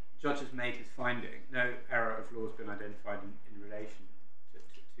 The judge has made his finding. No error of law has been identified in relation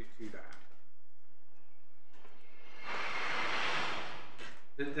to that.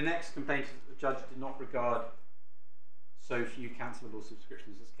 The next complaint is that the judge did not regard so few cancelable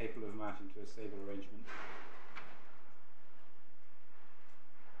subscriptions as capable of amounting to a stable arrangement.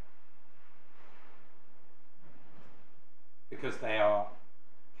 Because they are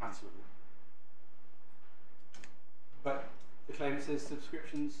cancelable. But the claimant says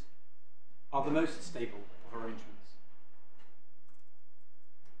subscriptions are the most stable of arrangements.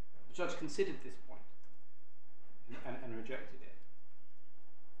 The judge considered this point and rejected it.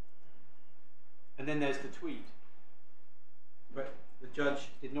 And then there's the tweet. But the judge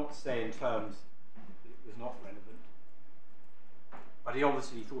did not say in terms that it was not relevant. But he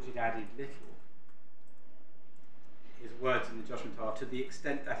obviously thought it added little. His words in the judgment are, to the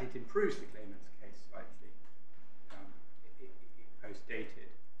extent that it improves the claimant's case slightly, it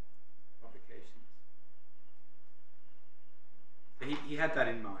post-dated publications. So he had that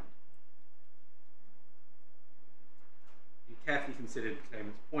in mind. He carefully considered the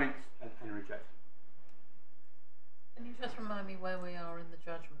claimant's points and rejected. Can you just remind me where we are in the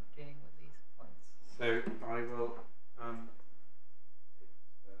judgment dealing with these points? So I will.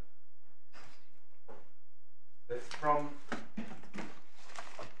 It's from.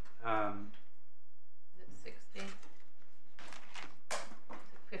 Is it 60? Is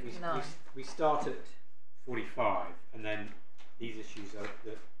it 59? We start at 45, and then these issues are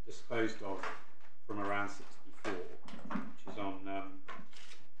disposed of from around 64, which is on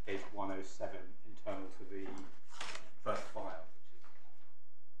page 107, internal to the first file, which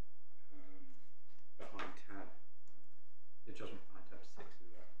is behind tab. The judgment behind tab 6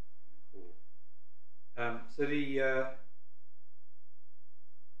 is that core. So the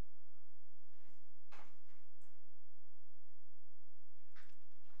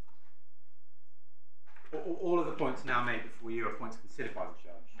all of the points now made before you are points considered by the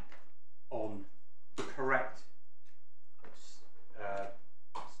judge on the correct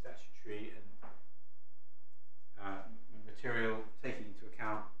statutory and material taking into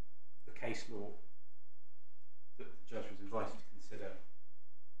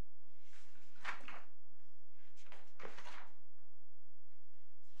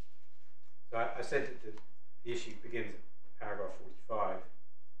said that the issue begins at paragraph 45,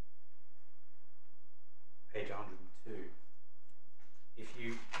 page 102. If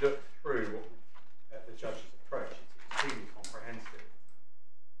you look through the judge's approach, it's extremely comprehensive.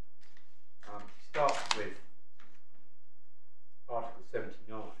 He starts with Article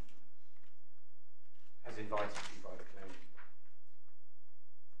 79, as invited to by the claimant,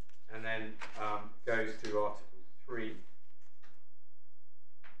 and then goes through Article 3,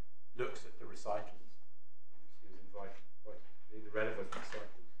 looks at the recitals, he was invited to do the relevant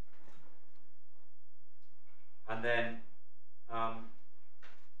recitals, and then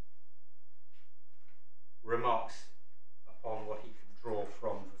remarks upon what he can draw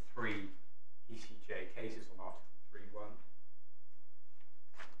from the 3 ECJ cases on Article 3.1.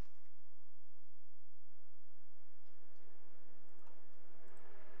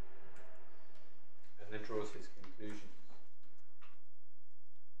 And then draws his conclusions.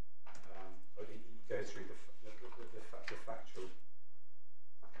 He goes through the factual,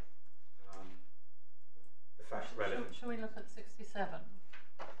 the factual relevance. Shall we look at 67?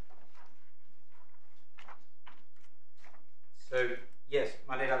 So yes,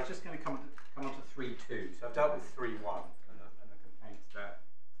 my lady, I was just going to come on to 3.2. So I've dealt with 3.1 and the complaints there.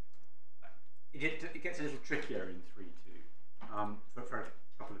 It gets a little trickier in 3.2 for a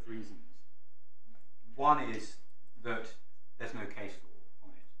couple of reasons. One is that there's no case law on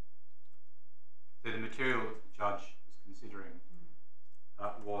it. So the material that the judge was considering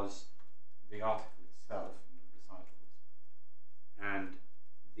was the article itself and the recitals and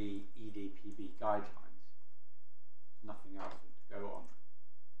the EDPB guidelines. Nothing else to go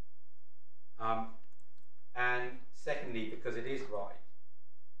on. And secondly, because it is right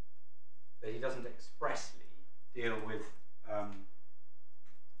that he doesn't expressly deal with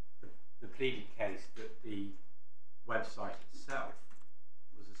the pleaded case that the website itself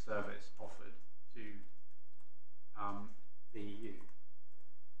was a service offered to the EU.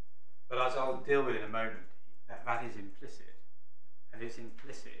 But as I'll deal with in a moment, that is implicit, and it's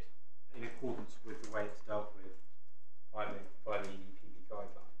implicit in accordance with the way it's dealt with by the EDPB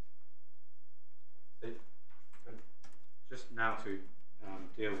guidelines. So, just now to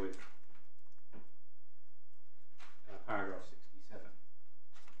deal with paragraph 67.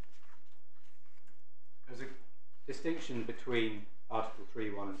 There's a distinction between Article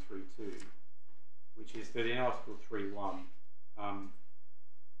 3.1 and 3.2, which is that in Article 3.1,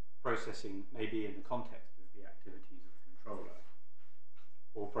 processing may be in the context of the activities of the controller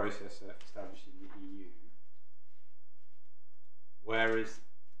or processor established in the EU, whereas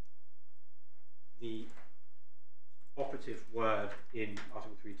the operative word in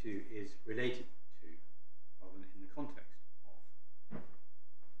Article 3.2 is related to, rather than in the context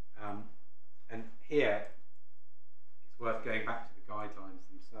of. And here, it's worth going back to the guidelines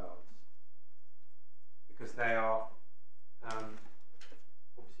themselves, because they are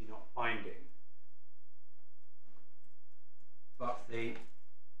obviously not binding, but they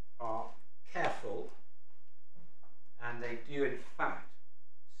are careful, and they do in fact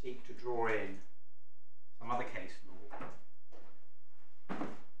seek to draw in some other case law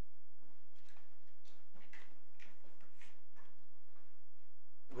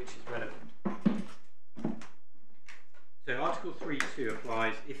which is relevant. So Article 3.2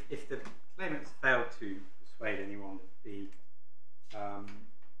 applies if the claimants failed to persuade anyone that the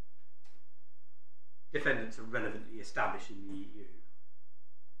defendants are relevantly established in the EU.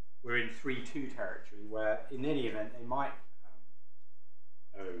 We're in 3.2 territory, where in any event they might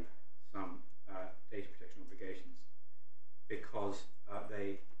owe some data protection obligations because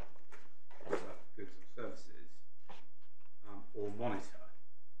they offer goods or services or monitor.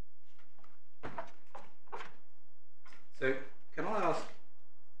 So can I ask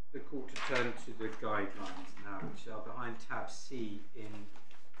the court to turn to the guidelines now, which are behind tab C in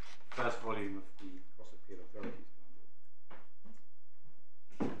the first volume of the Cross Appeal Authorities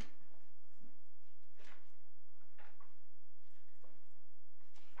Bundle.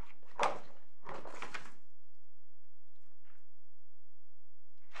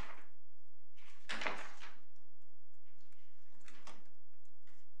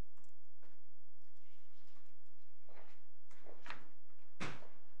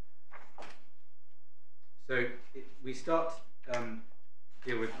 So we start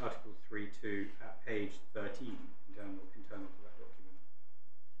deal with Article 3.2 at page 13, internal to that document.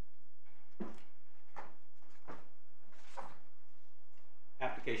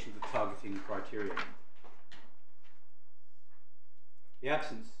 Application of the targeting criterion. The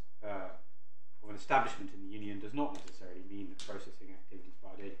absence of an establishment in the Union does not necessarily mean that processing activities by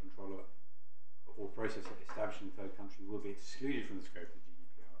a data controller or processor established in a third country will be excluded from the scope of the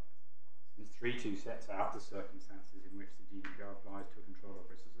GDPR. It's And 3.2 sets out the circumstances in which the GDPR applies to a controller or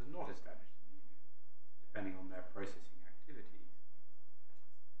processor not established in the Union, depending on their processing activities.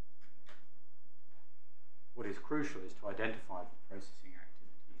 What is crucial is to identify the processing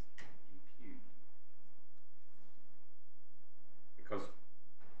activities impugned, because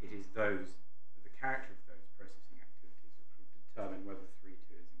it is those, the character of those processing activities that will determine whether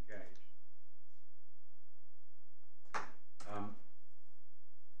 3.2 is engaged.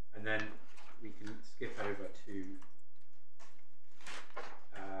 And then we can skip over to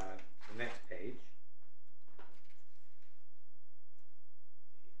the next page,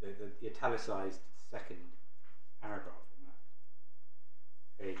 the italicized second paragraph on that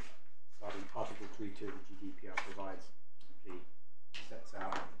page, starting Article 3.2 of the GDPR provides, simply sets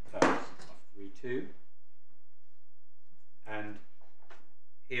out terms of 3.2, and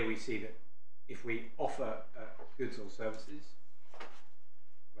here we see that if we offer goods or services,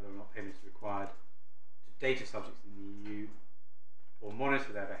 whether or not payment is required, to data subjects in the EU, or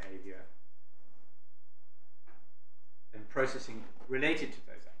monitor their behaviour, then processing related to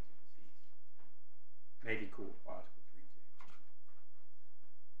those activities may be caught by Article 3.2.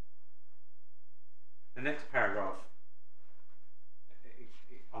 The next paragraph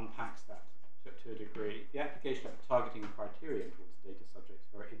it unpacks that to a degree. The application of targeting criterion towards data subjects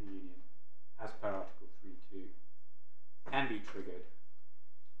who are in the Union, as per Article 3.2, can be triggered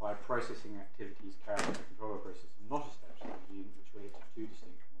by processing activities carried out by a controller process not established in the Union, which relate to two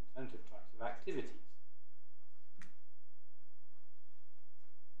distinct and alternative types of activities,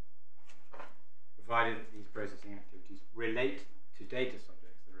 provided that these processing activities relate to data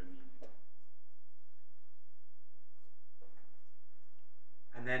subjects that are in the Union.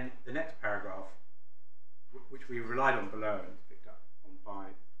 And then the next paragraph, which we relied on below and is picked up on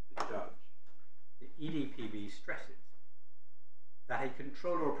by the judge, the EDPB stresses that a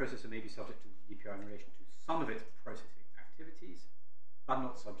controller or processor may be subject to the GDPR in relation to some of its processing activities, but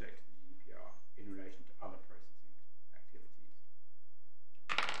not subject to the GDPR in relation to other processing activities.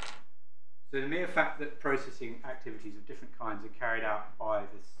 So the mere fact that processing activities of different kinds are carried out by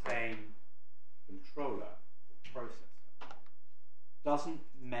the same controller or processor doesn't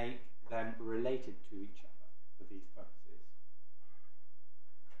make them related to each other for these purposes.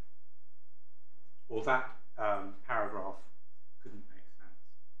 Or that paragraph couldn't make sense.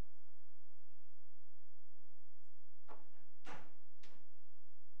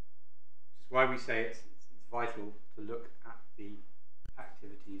 Which is why we say it's vital to look at the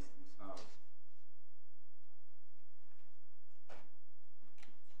activities themselves.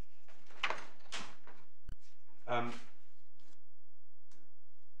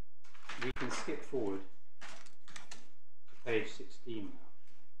 We can skip forward to page 16 now.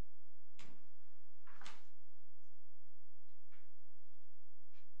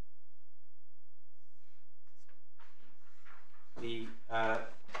 The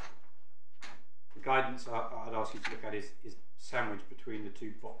guidance I'd ask you to look at is sandwiched between the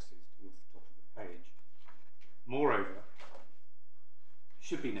two boxes towards the top of the page. Moreover, it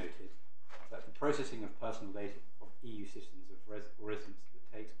should be noted that the processing of personal data of EU citizens or residents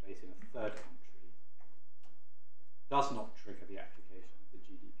that takes place in a third country does not trigger the application of the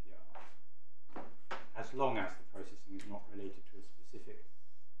GDPR, as long as the processing is not related to a specific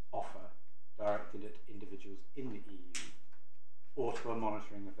offer directed at individuals in the EU or to a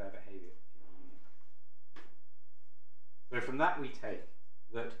monitoring of their behaviour in the Union. So from that we take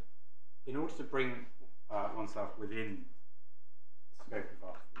that in order to bring oneself within the scope of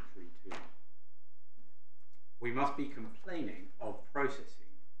Article 3.2, we must be complaining of processing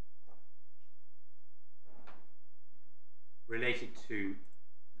related to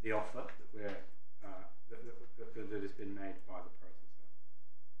the offer that has been made by the processor,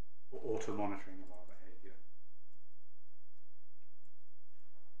 or to monitoring of our behaviour.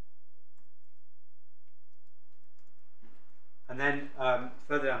 And then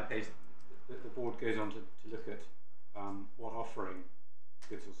further down the page, the board goes on to look at what offering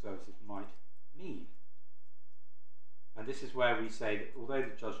goods or services might mean. And this is where we say that although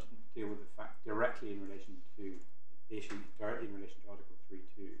the judge didn't deal with the fact directly in relation to the issue, directly in relation to Article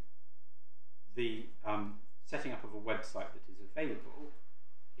 3.2, the setting up of a website that is available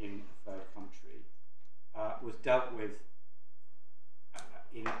in a third country was dealt with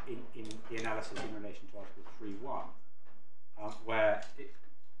in the analysis in relation to Article 3.1, where it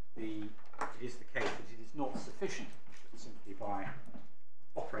is the case that it is not sufficient that simply by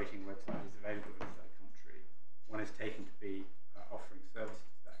operating a website is available in a third country, one is taken to be offering services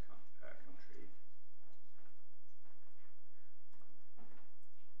to that country.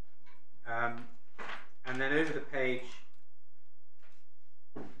 And then over the page,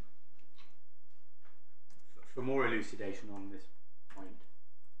 elucidation on this point,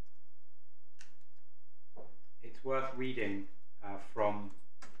 it's worth reading from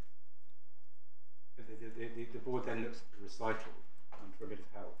the board then looks at the recital for a bit of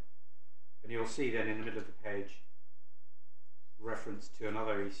help, and you'll see then in the middle of the page reference to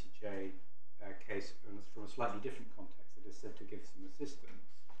another ECJ case from a slightly different context that is said to give some assistance.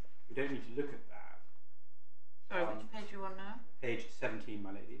 We don't need to look at that. Sorry, which page are you on now? Page 17, my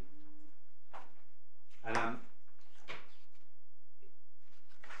lady. And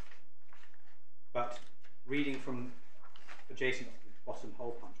but reading from adjacent to the bottom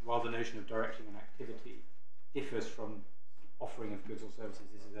hole punch, while the notion of directing an activity differs from offering of goods or services,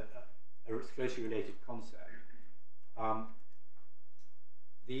 this is a closely related concept.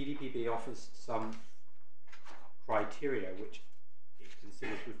 The EDPB offers some criteria which it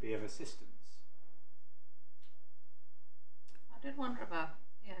considers would be of assistance. I did wonder about,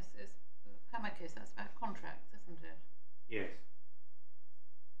 yes, it's the PAMA case, that's about contracts, isn't it? Yes.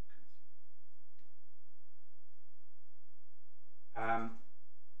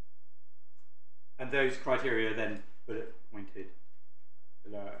 And those criteria are then bullet pointed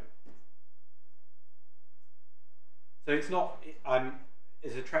below. So it's not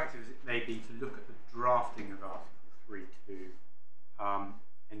as attractive as it may be to look at the drafting of Article 3.2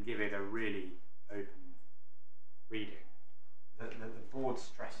 and give it a really open reading. The board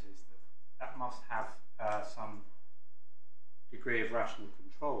stresses that must have some degree of rational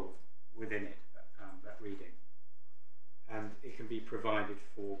control within it, that reading. And it can be provided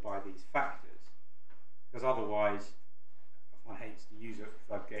for by these factors, because otherwise, one hates to use a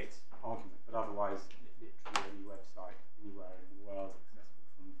floodgates argument, but otherwise literally any website anywhere in the world accessible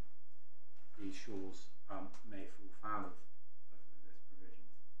from these shores may fall foul of this provision.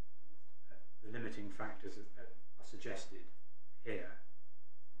 The limiting factors are suggested here.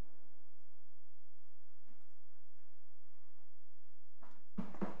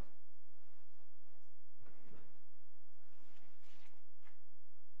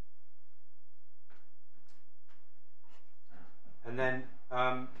 And then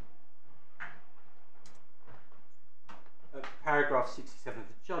at paragraph 67 of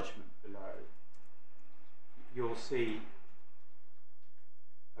the judgment below, you'll see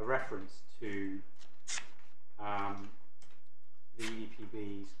a reference to the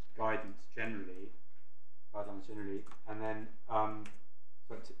EDPB's guidance generally, guidelines generally, and then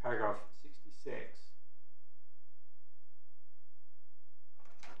so it's at paragraph 66.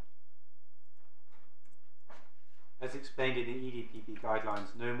 As explained in the EDPB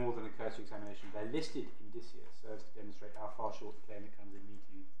guidelines, no more than a cursory examination of their listed indicia serves to demonstrate how far short the claimant comes in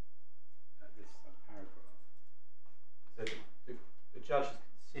meeting this subparagraph. So the judge has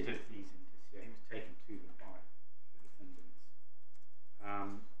considered these indicia. He was taken to them by the defendants.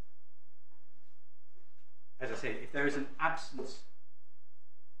 As I say, if there is an absence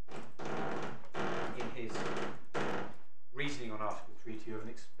in his reasoning on Article 3.2 of an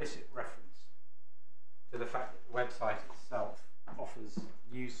explicit reference to the fact that the website itself offers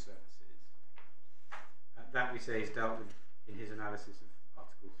news services, that we say is dealt with in his analysis of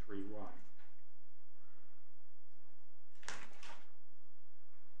Article 3.1.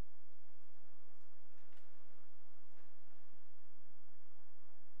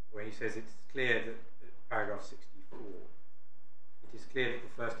 Where he says it's clear that, paragraph 64, it is clear that the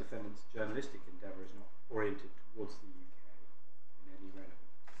first defendant's journalistic endeavour is not oriented towards the UK in any relevant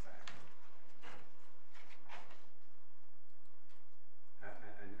respect.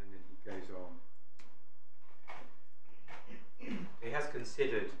 And then he goes on. He has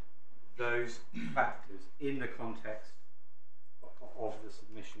considered those factors in the context of the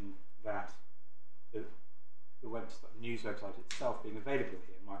submission that the website, news website itself being available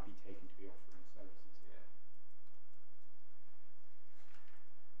here might be taken to be offering services here.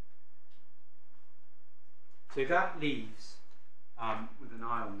 So that leaves, with an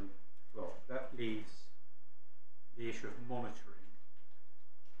eye on the clock, that leaves the issue of monitoring.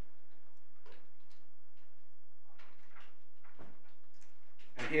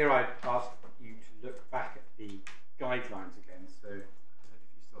 And here I'd ask you to look back at the guidelines again. So I don't know if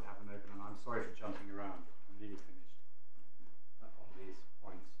you still have them open, and I'm sorry for jumping around, but I'm nearly finished on these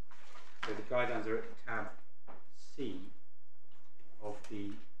points. So the guidelines are at tab C of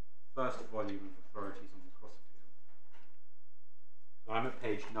the first volume of authorities on the cross appeal. So I'm at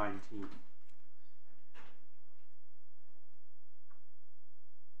page 19.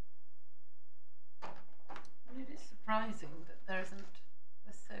 Well, it is surprising that there's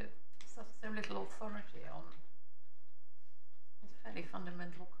so little authority on these fairly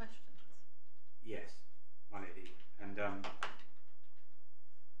fundamental questions. Yes, my lady, and well,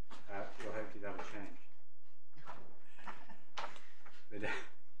 hopefully that'll change.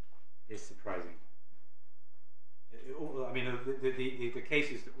 is surprising. I mean, the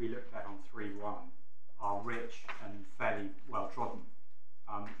cases that we looked at on 3.1 are rich and fairly well trodden,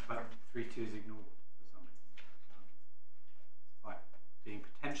 but 3.2 is ignored for some reason, despite being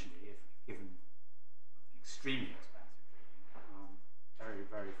potentially, if given extremely expensive, very,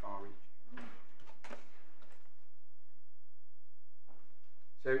 very far-reaching.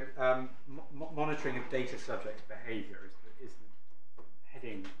 So, monitoring of data subject behaviour is the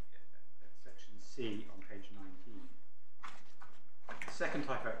heading at section C on page 19. The second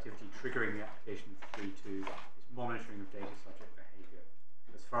type of activity triggering the application of 3.2 is monitoring of data subject behaviour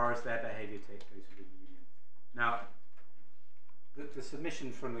as far as their behaviour takes place within the union. Now, the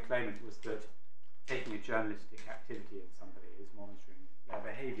submission from the claimant was that taking a journalistic activity in somebody is monitoring their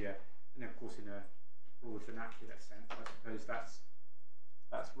behaviour, and of course in a broad vernacular sense, I suppose that's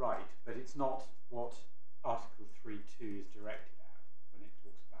right, but it's not what Article 3.2 is directed at when it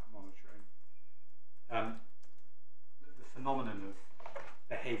talks about monitoring. The phenomenon of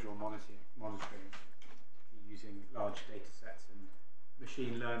behavioural monitoring using large data sets and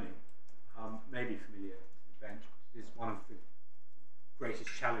machine learning may be familiar to the bench. It is one of the greatest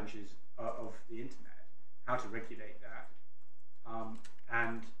challenges of the internet, how to regulate that,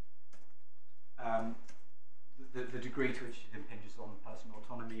 and the degree to which it impinges on personal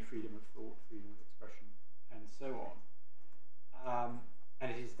autonomy, freedom of thought, freedom of expression, and so on.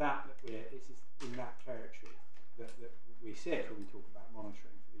 And it is in that territory that we sit when we talk about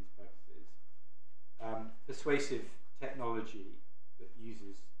monitoring for these purposes. Persuasive technology that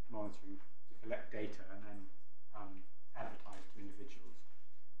uses monitoring to collect data and then advertise to individuals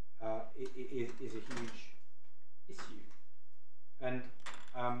is a huge issue. And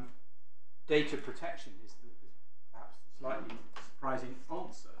data protection is perhaps the slightly surprising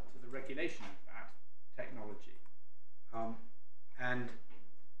answer to the regulation of that technology. And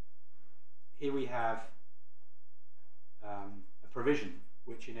here we have a provision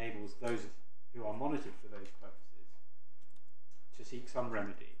which enables those who are monitored for those purposes to seek some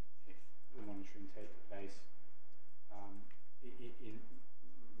remedy if the monitoring takes place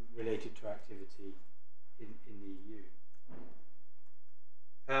related to activity in the EU.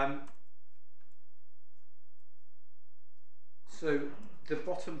 So the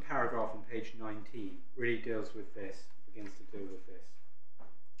bottom paragraph on page 19 really deals with this, begins to deal with this,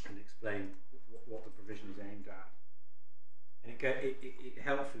 and explain what the provision is aimed at. And it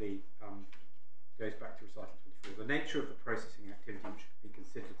helpfully goes back to recital 24. The nature of the processing activity which should be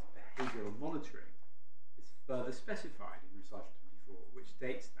considered behavioural monitoring is further specified in recital 24, which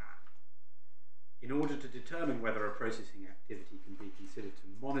states that in order to determine whether a processing activity can be considered to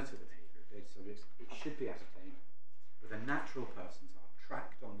monitor the behaviour of data subjects, it should be ascertained whether natural persons are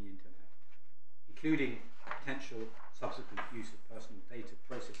tracked on the internet, including potential subsequent use of personal data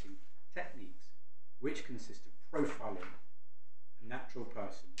processing techniques which consist of profiling a natural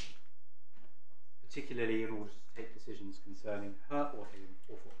person, particularly in order to take decisions concerning her or him,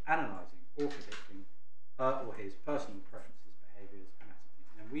 or for analysing or predicting her or his personal preferences, behaviours and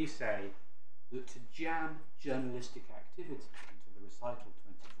attitudes. And we say that to jam journalistic activity into the recital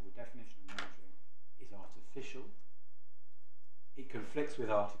 24 definition of monitoring is artificial. It conflicts with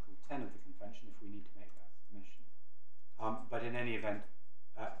Article 10 of the Convention if we need to make that submission. But in any event,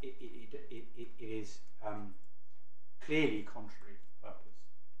 it is clearly contrary to purpose,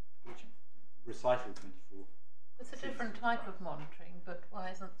 which recital 24. It's a different type of monitoring, but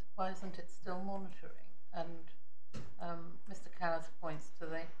why isn't it still monitoring? And Mr. Callas points to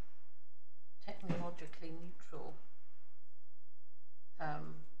the technologically neutral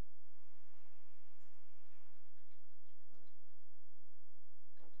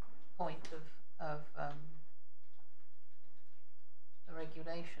point of the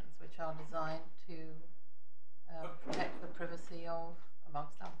regulations, which are designed to protect the privacy of,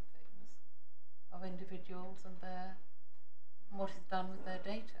 amongst other things, of individuals and what is done with their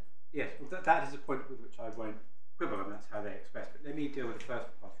data. Yes, well, that is a point with which I won't quibble, and that's how they express it. But let me deal with the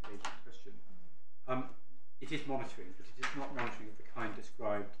first part of the question. It is monitoring, but it is not monitoring of the kind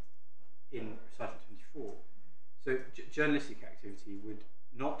described in recital 24. So journalistic activity would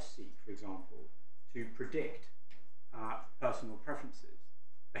not seek, for example, to predict personal preferences.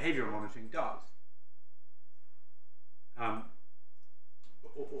 Behavioural monitoring does.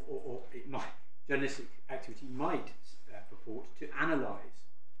 Or it might, journalistic activity might purport to analyse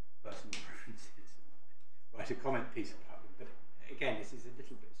personal preferences, write a comment piece about them. But again, this is a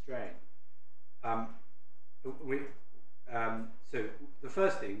little bit strange. So the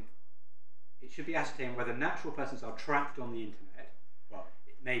first thing, it should be ascertained whether natural persons are tracked on the internet. Well,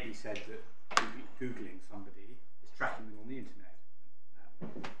 it may be said that Googling somebody is tracking them on the internet,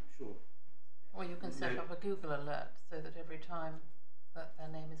 Or you can set up a Google alert so that every time that their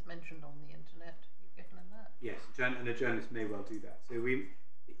name is mentioned on the internet, you get an alert. Yes, and a journalist may well do that. So we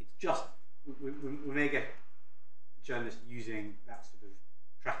may get journalists using that sort of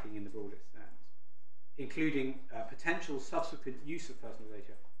tracking in the broadest sense, including potential subsequent use of personal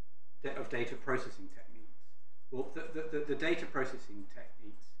data, of data processing techniques. Well, the data processing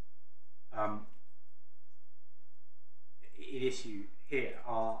techniques in issue here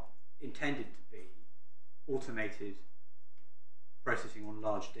are intended to be automated processing on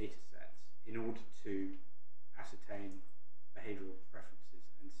large data sets in order to ascertain behavioural preferences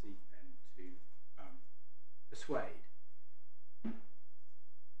and seek then to persuade.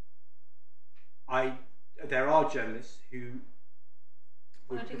 There are journalists who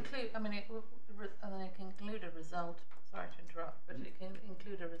well, it include. I mean, it can include a result. Sorry to interrupt, but it can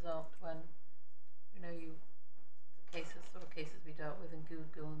include a result when, you know, the cases we dealt with in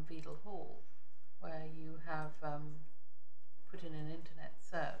Google and Vedal Hall, where you have put in an internet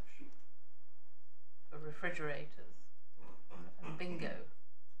search for refrigerators, and bingo,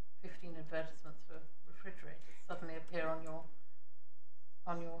 15 advertisements for refrigerators suddenly appear on your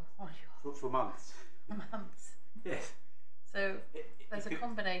for months. months. Yes. So there's a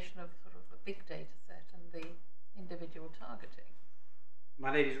combination of sort of a big data set and the individual targeting.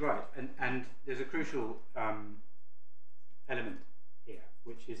 My lady's right, and there's a crucial element here,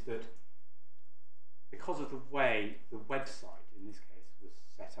 which is that because of the way the website in this case was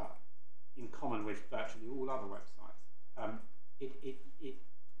set up, in common with virtually all other websites, it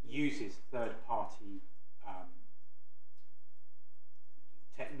uses third-party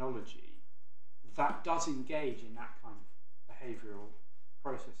technology that does engage in that kind of behavioural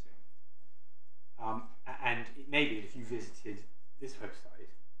processing. And it may be that if you visited this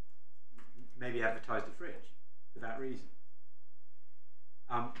website, maybe advertised a fridge for that reason.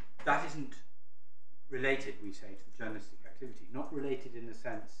 That isn't related, we say, to the journalistic activity. Not related in the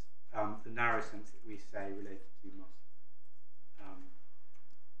sense, the narrow sense that we say related to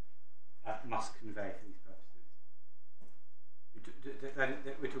must convey for these purposes.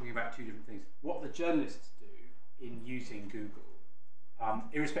 We're talking about two different things. What the journalists do in using Google,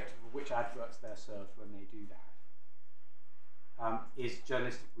 irrespective of which adverts they're served when they do that, is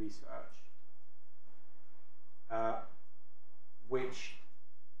journalistic research, which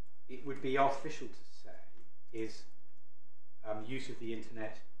it would be artificial to say is use of the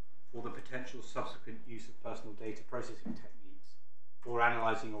internet for the potential subsequent use of personal data processing techniques, or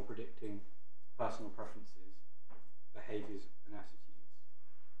analysing or predicting personal preferences, behaviours and attitudes.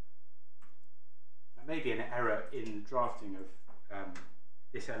 There may be an error in the drafting of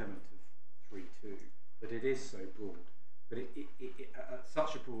this element of 3.2, but it is so broad. But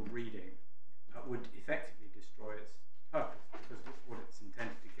such a broad reading would effectively destroy its purpose, because what it's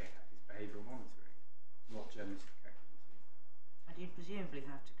intended to get at is behavioural monitoring, not journalistic activity. And you'd presumably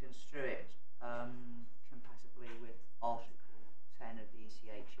have to construe it compatibly with Article 10 of the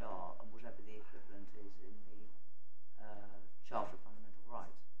ECHR and whatever the equivalent is in the Charter of Fundamental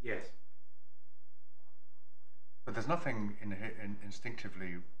Rights. Yes. But there's nothing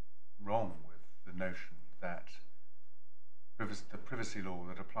instinctively wrong with the notion that the privacy law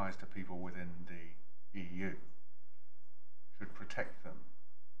that applies to people within the EU should protect them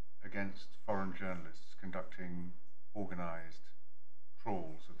against foreign journalists conducting organised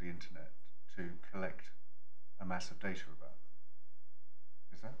trawls of the internet to collect a mass of data about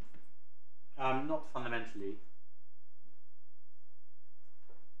them. Is that? Not fundamentally.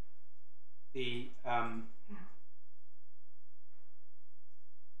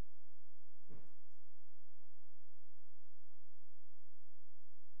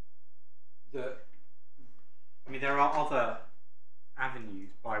 There are other avenues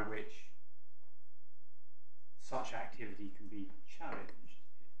by which such activity can be challenged.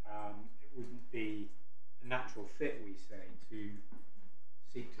 It wouldn't be a natural fit, we say, to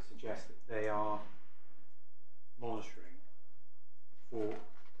seek to suggest that they are monitoring for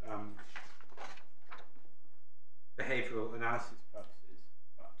behavioural analysis purposes,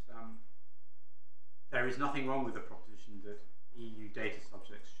 but there is nothing wrong with the proposition that EU data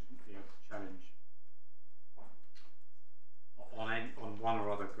subjects shouldn't be able to challenge on one or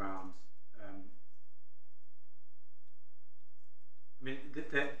other grounds.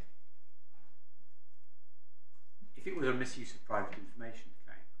 If it was a misuse of private information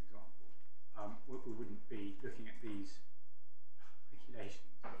claim, for example, we wouldn't be looking at these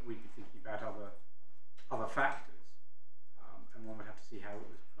regulations, but we'd be thinking about other factors, and one would have to see how it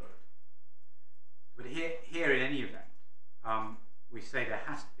was put. But here in any event, we say there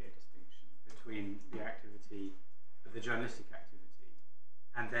has to be a distinction between the activity, the journalistic activity,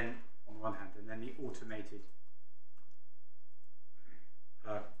 and then on one hand, and then the automated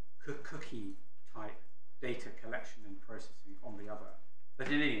cookie type data collection and processing on the other. But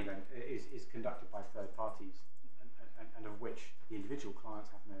in any event, is conducted by third parties, and of which the individual clients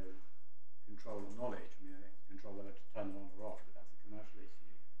have no control or knowledge. I mean, they have control whether to turn them on or off, but that's a commercial issue.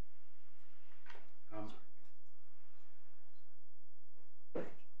 Do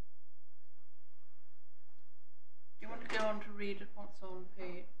you want to go on to read what's on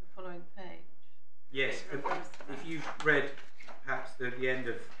the following page? Yes, if you've read perhaps the end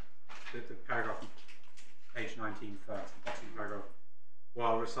of the paragraph on page 19 first, the bottom paragraph,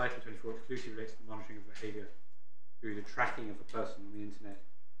 while recital 24 exclusively relates to the monitoring of behaviour through the tracking of a person on the internet,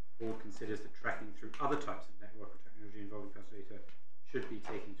 the board considers that tracking through other types of network or technology involving personal data should be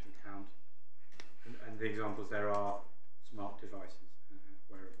taken into account. And the examples there are smart devices and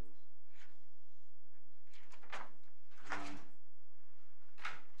wearables.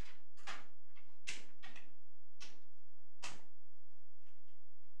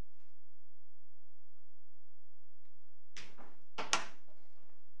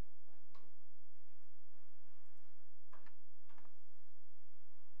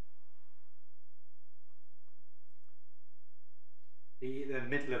 The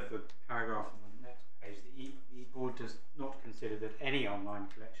middle of the paragraph on the next page, the board does not consider that any online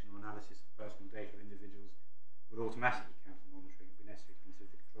collection or analysis of personal data of individuals would automatically count as monitoring. It would be necessary to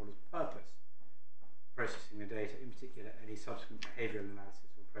consider the controller's purpose processing the data, in particular any subsequent behavioural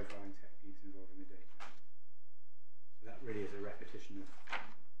analysis or profiling techniques involved in the data. So that really is a repetition of the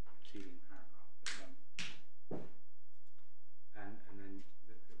preceding paragraph. But, and then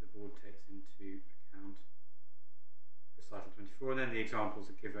the board takes into account recital 24, and then the examples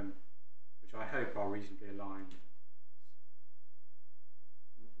are given, which I hope are reasonably aligned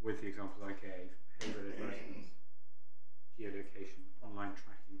with the examples I gave: behavioural advertisements, geolocation, online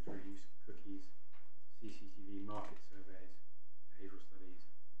tracking through use of cookies, CCTV, market surveys, behavioural studies,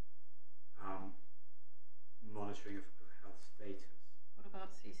 monitoring of health status. What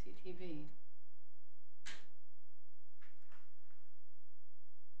about CCTV?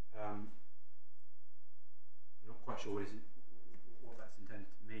 I'm not quite sure what that's intended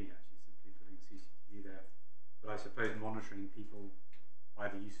to mean, actually, simply putting CCTV there. But I suppose monitoring people by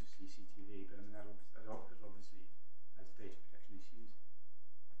the use of CCTV, but I mean, that obviously has data protection issues.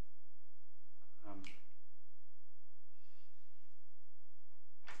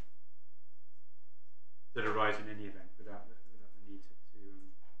 That arise in any event without the need to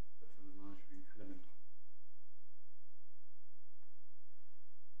put from the monitoring element.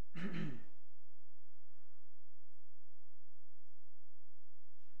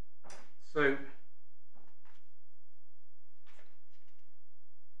 So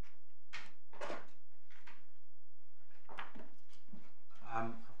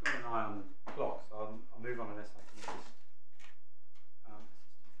I've got an eye on the clock, so I'll move on unless I can assist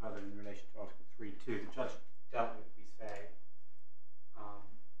further in relation to Article 3.2. The judge dealt with, we say,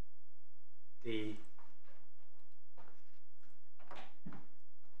 the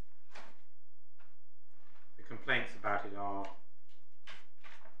complaints about it are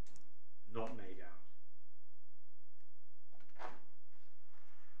not made out.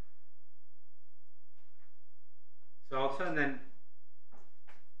 So I'll turn then.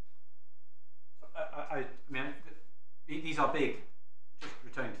 I mean, these are big. Just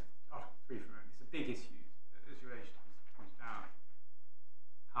returning to Article 3 for a moment. It's a big issue, as your age has pointed out,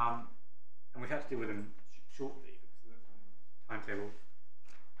 and we've had to deal with them shortly because of the timetable.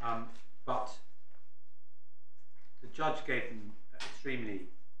 But the judge gave them extremely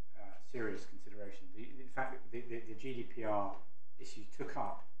serious consideration. In fact, the GDPR issues took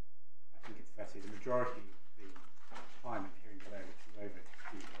up, I think it's fair to say, the majority of the time at the hearing below, which was over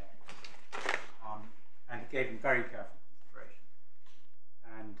 2 days, and it gave them very careful consideration.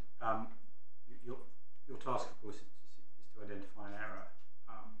 And your task, of course, is to identify an error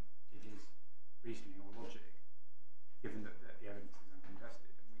in his reasoning or logic, given that the evidence is uncontested.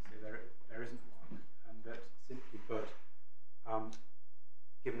 And we say there isn't one, and that simply put,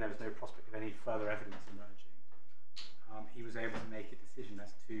 given there was no prospect of any further evidence emerging, he was able to make a decision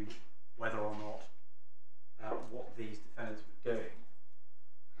as to whether or not what these defendants were doing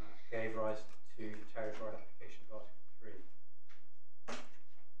gave rise to the territorial application of Article 3.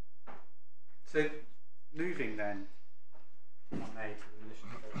 So, moving then, if I may, to the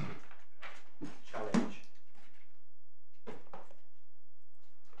malicious falsehood challenge.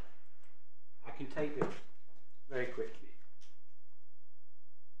 I can take this very quickly.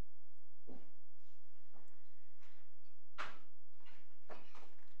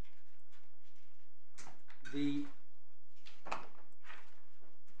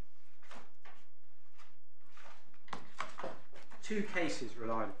 two cases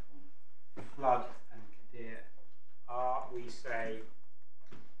relied upon, Flood and Kadir, are, we say,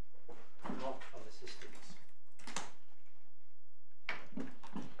 not of assistance.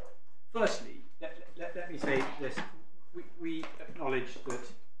 Firstly, let me say this. We acknowledge that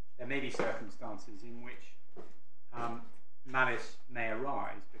there may be circumstances in which malice may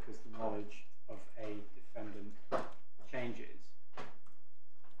arise because the knowledge of a defendant changes, of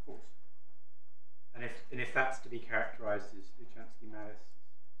course. And if that's to be characterised as Luchansky malice,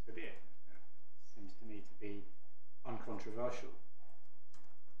 so be it. Seems to me to be uncontroversial.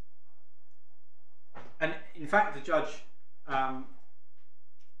 And in fact, the judge,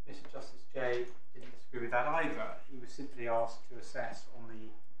 Mr. Justice Jay, didn't disagree with that either. He was simply asked to assess on the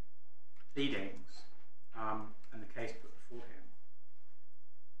pleadings and the case put before him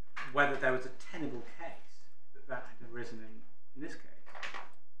whether there was a tenable case that had arisen in this case,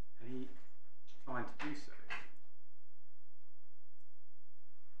 and he declined to do so.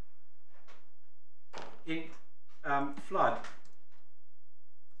 In Flood,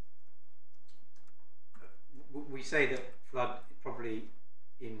 we say that Flood probably,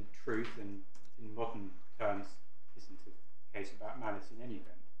 in truth and in modern terms, isn't a case about malice in any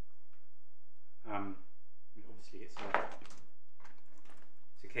event. Obviously, it's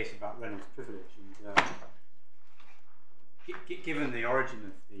a case about Reynolds privilege, and given the origin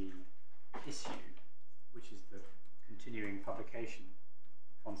of the issue, which is the continuing publication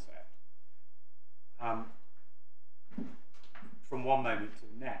concept, from one moment to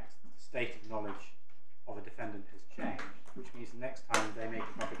the next, the state of knowledge of a defendant has changed, which means the next time they make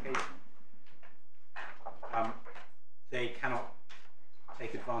a publication, they cannot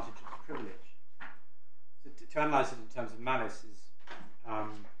take advantage of the privilege. So to analyse it in terms of malice is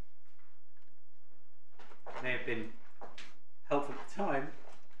may have been helpful at the time,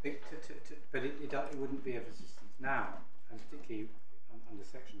 but it wouldn't be of assistance now, and particularly under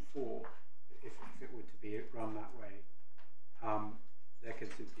Section 4, if it were to be run that way, there could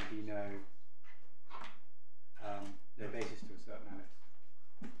simply be no basis to assert malice.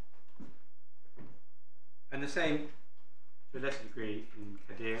 And the same, to a lesser degree, in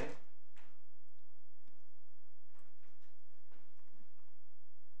Kadir.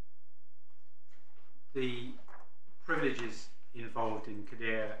 The privileges involved in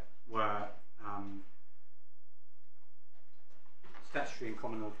Kadir were statutory and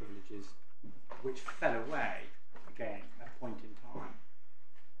common law privileges, which fell away again at a point in time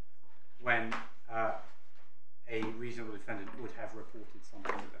when a reasonable defendant would have reported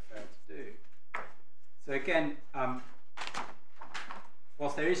something that they failed to do. So again,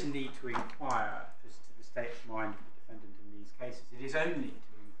 whilst there is a need to inquire as to the state of mind of the defendant in these cases, it is only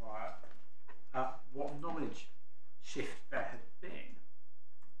to inquire what knowledge shift there had been.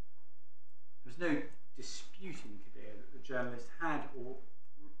 There was no dispute in Kadir that the journalist had or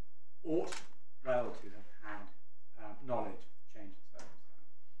ought well to have had knowledge of the change in circumstance.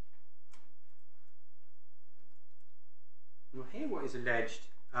 Well, here what is alleged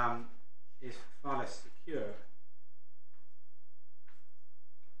is far less secure.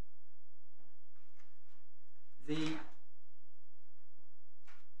 The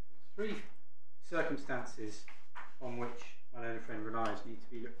three circumstances on which my learned friend relies need to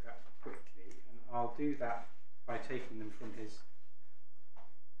be looked at quickly, and I'll do that by taking them from his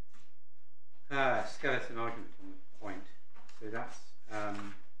skeleton argument on the point. So that's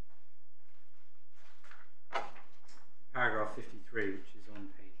paragraph 53, which is on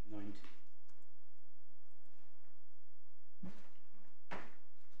page 90.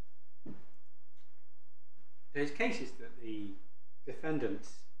 There's cases that the defendants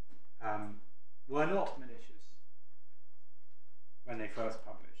were not malicious when they first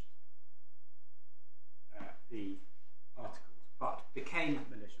published the articles, but became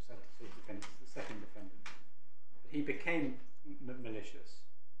malicious. So the defendant is the second defendant. But he became malicious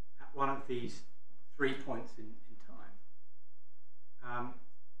at one of these 3 points in time.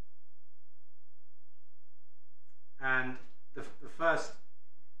 And the first,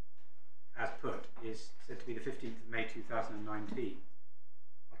 as put, is said to be the 15th of May 2019.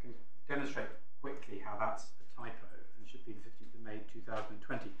 I can demonstrate quickly how that's a typo and should be the 15th of May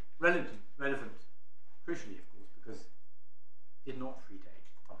 2020. Relevant, crucially, of course, because it did not predate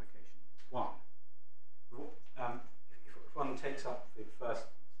publication. One. If one takes up the first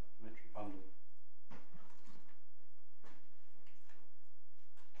supplementary bundle,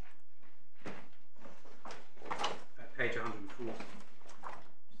 at page 140, which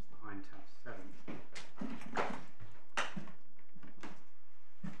is behind tab 7.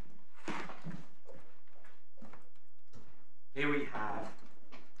 Here we have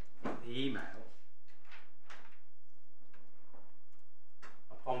the email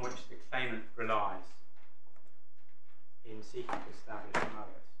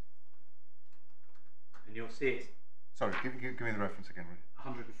see it's Sorry, give me the reference again, will you?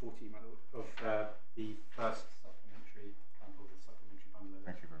 140, my lord, of the first supplementary bundle, the supplementary bundle.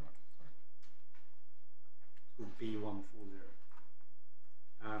 Thank you very much. Sorry. It's called B140.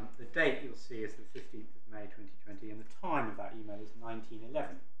 The date you'll see is the 15th of May 2020, and the time of that email is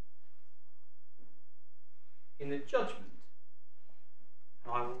 1911. In the judgment,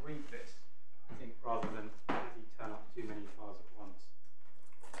 and I will read this, I think, rather than have you turn up too many files at once.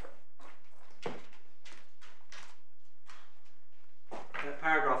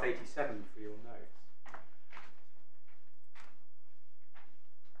 Paragraph 87 for your notes.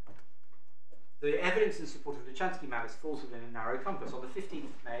 The evidence in support of Luchansky malice falls within a narrow compass. On the 15th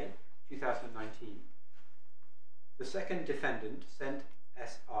of May 2019, the second defendant sent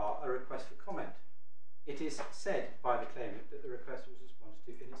SR a request for comment. It is said by the claimant that the request was responded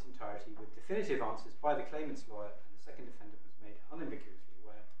to in its entirety with definitive answers by the claimant's lawyer, and the second defendant was made unambiguously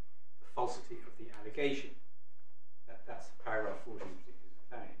aware of the falsity of the allegation. That's paragraph 14 of the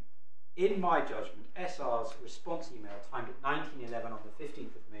claim. In my judgment, SR's response email timed at 1911 on the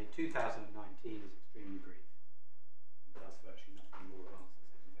 15th of May 2019 is extremely brief. It does virtually nothing more than answer the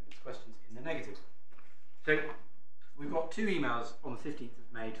second defendant's questions in the negative. So we've got two emails on the 15th of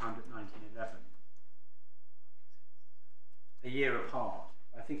May timed at 1911. A year apart.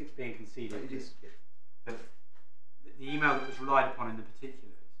 I think it's being conceded that the email that was relied upon in the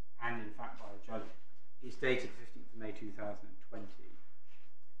particulars, and in fact by the judge, is dated 15th of May 2020.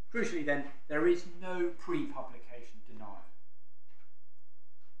 Crucially then, there is no pre-publication denial.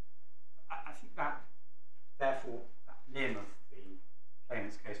 I think that, therefore, that limb of the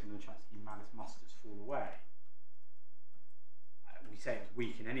claimant's case on the Luchansky malice must just fall away. We say it's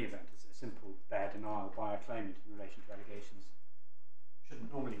weak in any event, as a simple bare denial by a claimant in relation to allegations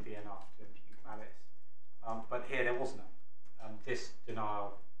shouldn't normally be enough to impute malice. But here there was none. This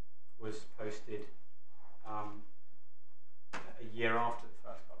denial was posted a year after the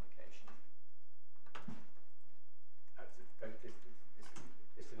first publication.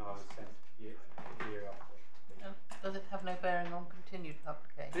 This denial was sent a year after. Does it have no bearing on continued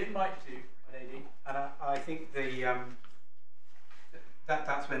publication? It might do, my lady, and I think the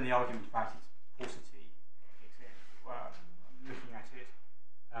that's when the argument about its paucity kicks in. Well, I'm looking at it,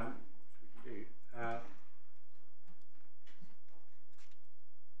 which we can do.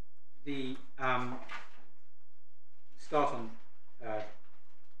 The start on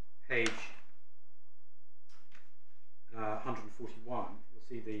page 141. You'll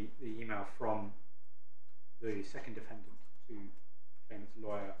see the email from the second defendant to claimant's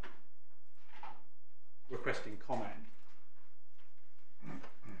lawyer requesting comment.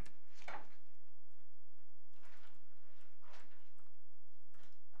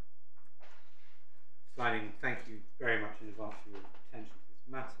 Signing, thank you very much in advance for your attention to this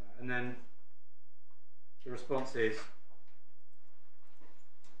matter. And then the response is,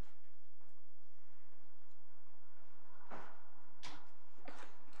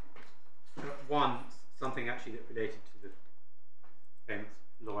 one, something actually that related to the claimant's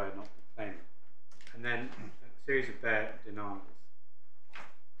lawyer, not the claimant. And then a series of bare denials.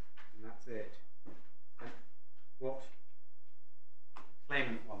 And that's it. And what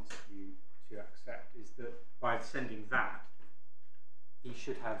claimant wants you to accept is that by sending that, he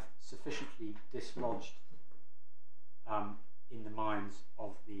should have sufficiently dislodged in the minds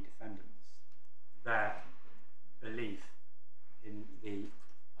of the defendants their belief in the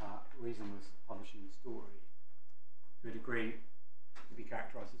reasonableness of publishing the story to a degree to be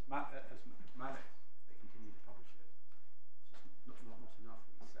characterised as malice. They continue to publish it. It's just not enough,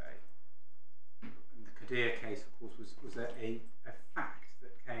 we say. And the Kadir case, of course, was a fact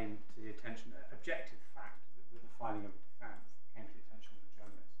that came to the attention, an objective fact, that the filing of a defence came to the attention of the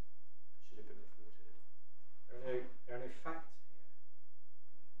journalist. It should have been reported. There are no facts here.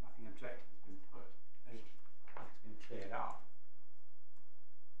 Nothing objective has been put. It's been cleared up.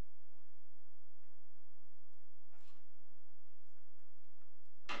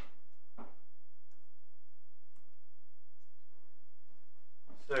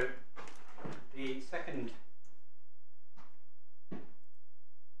 So the second,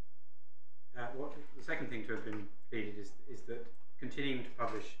 the second thing to have been pleaded is that continuing to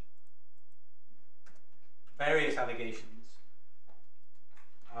publish various allegations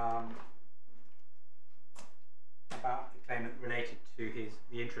about the claimant related to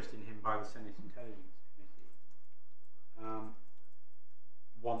the interest in him by the Senate Intelligence Committee,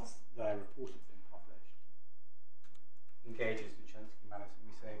 once their report has been published, engages Luchansky malice, and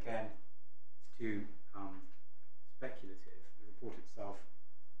we say again it's too speculative. The report itself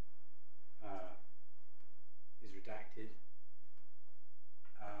is redacted,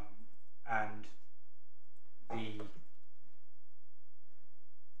 and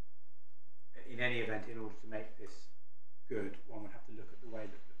any event, in order to make this good, one would have to look at the way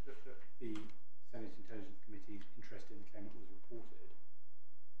that the Senate Intelligence Committee's interest in the claimant was reported.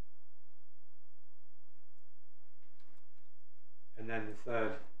 And then the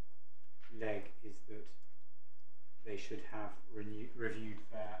third leg is that they should have reviewed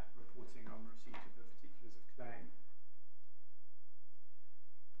their reporting on receipt of the particulars of claim.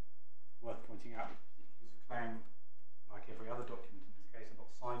 Worth pointing out that the particulars of claim, like every other document in this case, are not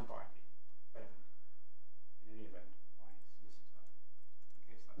signed by the defendant in any event by his solicitor, in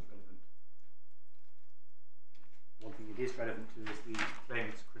case that's relevant. One thing it is relevant to is the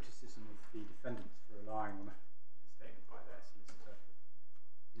claimant's criticism of the defendants for relying on a statement by their solicitor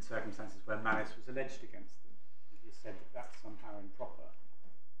in circumstances where malice was alleged against them. It is said that that's somehow improper.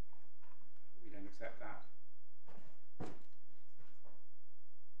 We don't accept that.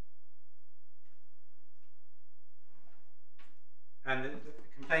 And the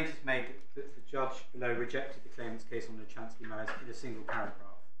complaint is made that the judge below rejected the claimant's case on the Chancery malice in a single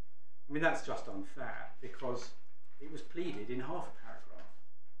paragraph. I mean, that's just unfair, because it was pleaded in half a paragraph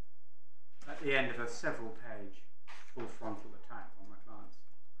at the end of a several-page, full frontal attack on my client's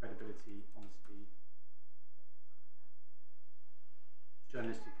credibility, honesty,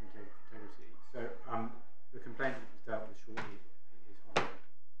 journalistic integrity. So the complaint that was dealt with shortly is horrible.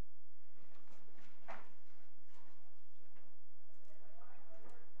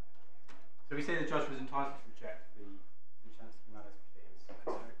 So we say the judge was entitled to reject the Chancery malice plea as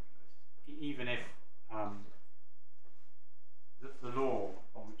ridiculous, even if the law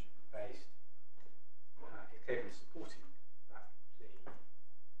on which it was based is capable of supporting that plea.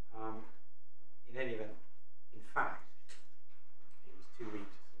 In any event, in fact, it was too weak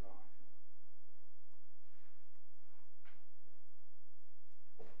to survive.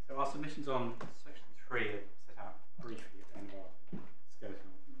 So our submissions on section 3 are set out briefly at the end of our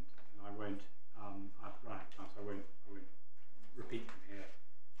skeleton argument, and I won't. I've run out of time, so I won't repeat them here.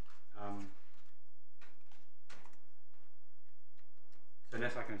 So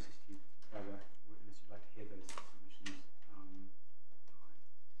unless I can assist you further, unless you'd like to hear those submissions, those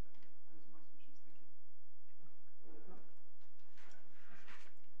are my submissions. Thank you.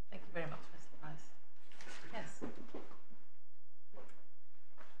 Thank you very much, Mr. Price. Yes.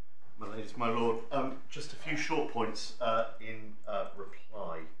 My ladies, my lord, just a few short points in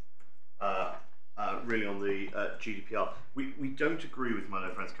reply, really on the GDPR. We don't agree with my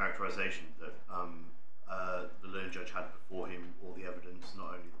friend's characterisation that the learned judge had before him all the evidence, not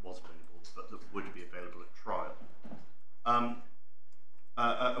only that was available, but that would be available at trial.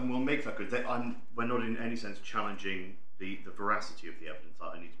 And we'll make that good. We're not in any sense challenging the veracity of the evidence.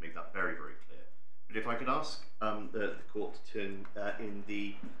 I need to make that very, very clear. But if I could ask the court to turn in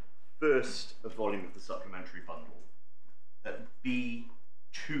the first volume of the supplementary bundle,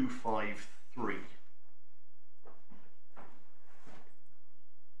 B253.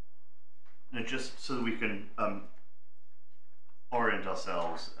 Now, just so that we can orient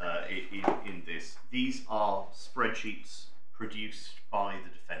ourselves in this, these are spreadsheets produced by the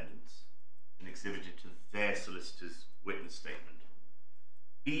defendants and exhibited to their solicitor's witness statement.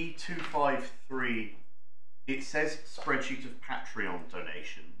 B253, it says spreadsheet of Patreon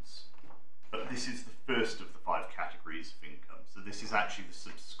donations, but this is the first of the 5 categories of income. So this is actually the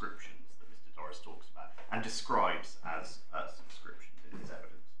subscriptions that Mr. Doris talks about and describes as subscriptions in his evidence.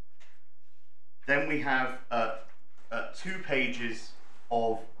 Then we have 2 pages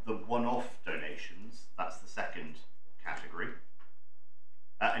of the one-off donations. That's the second category.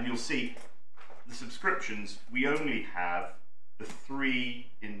 And you'll see the subscriptions, we only have the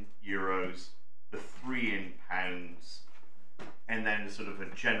 3 in euros, the 3 in pounds, and then sort of a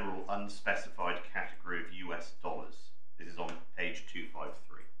general unspecified category of US dollars. This is on page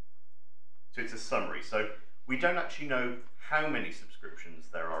 253. So it's a summary. So we don't actually know how many subscriptions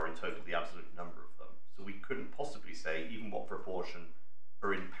there are in total, the absolute number of them. So we couldn't possibly say even what proportion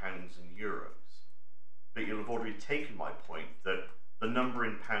are in pounds and euros. But you'll have already taken my point that the number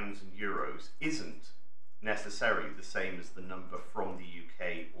in pounds and euros isn't necessarily the same as the number from the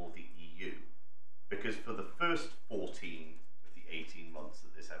UK or the EU. Because for the first 14 of the 18 months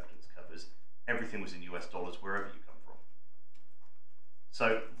that this evidence covers, everything was in US dollars wherever you come from.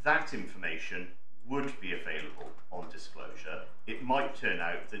 So that information would be available on disclosure. It might turn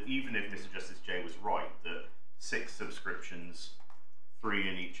out that even if Mr. Justice J was right, that 6 subscriptions, 3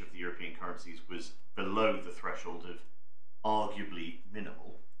 in each of the European currencies, was below the threshold of arguably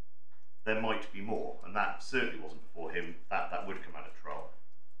minimal, there might be more, and that certainly wasn't before him. That would come out of trial.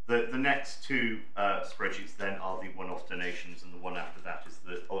 The next 2 spreadsheets then are the one-off donations, and the one after that is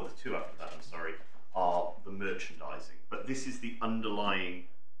the 2 after that, I'm sorry, are the merchandising. But this is the underlying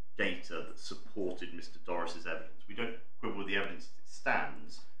data that supported Mr. Doris's evidence. We don't quibble with the evidence as it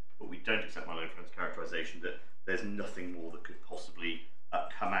stands, but we don't accept my own friend's characterisation that there's nothing more that could possibly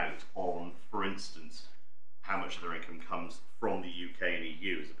come out on, for instance, how much of their income comes from the UK and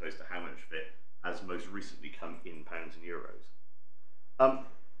EU as opposed to how much of it has most recently come in pounds and euros.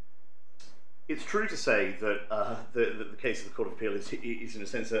 It's true to say that the case of the Court of Appeal is in a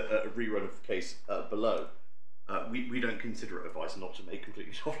sense a rerun of the case below. We don't consider it advice not to make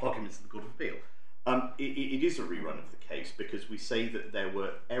completely soft arguments in the Court of Appeal. It is a rerun of the case because we say that there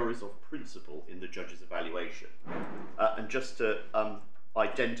were errors of principle in the judge's evaluation. And just to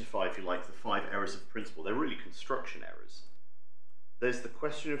identify, if you like, the 5 errors of principle, they're really construction errors. There's the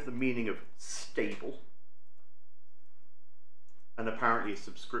question of the meaning of stable, and apparently a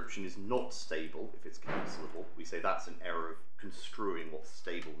subscription is not stable if it's cancelable. We say that's an error of construing what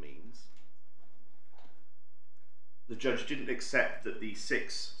stable means. The judge didn't accept that the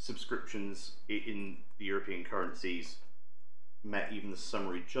 6 subscriptions in the European currencies met even the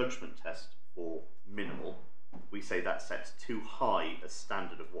summary judgment test for minimal. We say that sets too high a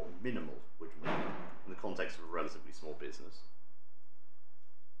standard of what minimal would mean in the context of a relatively small business.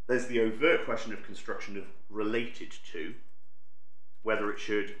 There's the overt question of construction of related to, whether it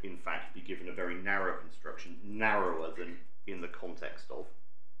should in fact be given a very narrow construction, narrower than in the context of.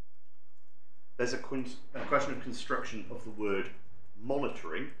 There's a question of construction of the word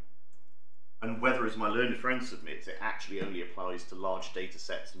monitoring, and whether, as my learned friend submits, it actually only applies to large data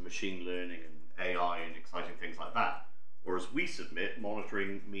sets and machine learning and AI and exciting things like that. Or as we submit,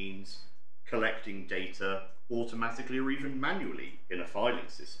 monitoring means collecting data automatically or even manually in a filing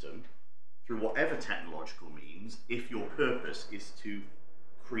system through whatever technological means, if your purpose is to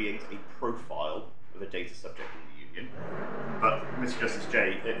create a profile of a data subject in the Union. But Mr. Justice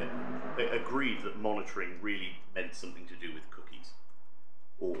J agreed that monitoring really meant something to do with cookies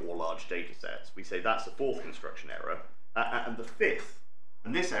or large data sets. We say that's the 4th construction error. And the 5th,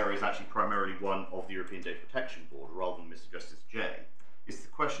 and this error is actually primarily one of the European Data Protection Board rather than Mr. Justice J, is the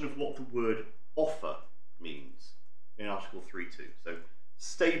question of what the word offer means in Article 3.2. So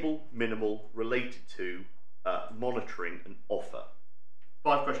stable, minimal, related to, monitoring, and offer.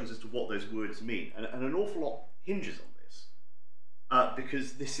 5 questions as to what those words mean, and an awful lot hinges on this,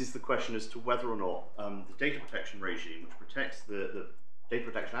 because this is the question as to whether or not the data protection regime, which protects the data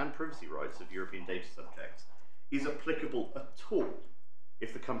protection and privacy rights of European data subjects, is applicable at all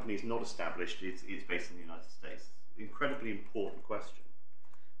if the company is not established, it's based in the United States. Incredibly important question.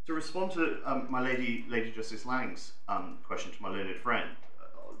 To respond to my Lady Justice Lang's question to my learned friend,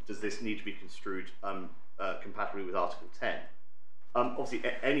 does this need to be construed compatibly with Article 10? Obviously,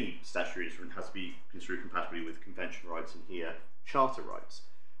 any statutory instrument has to be construed compatibly with convention rights and here charter rights.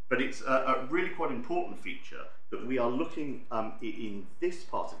 But it's a really quite important feature that we are looking in this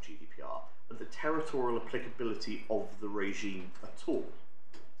part of GDPR at the territorial applicability of the regime at all.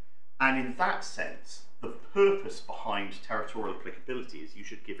 And in that sense, the purpose behind territorial applicability is you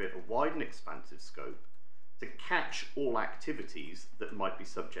should give it a wide and expansive scope to catch all activities that might be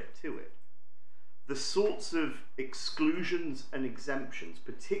subject to it. The sorts of exclusions and exemptions,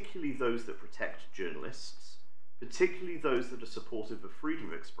 particularly those that protect journalists, particularly those that are supportive of freedom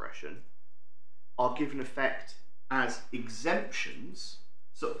of expression, are given effect as exemptions.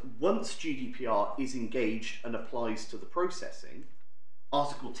 So once GDPR is engaged and applies to the processing,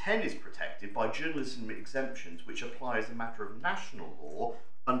 Article 10 is protected by journalism exemptions which apply as a matter of national law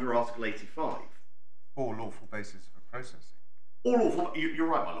under Article 85. Or lawful basis for processing. Or lawful, you're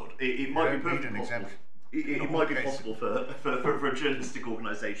right, my lord. It might be perfectly possible. It might be possible for a journalistic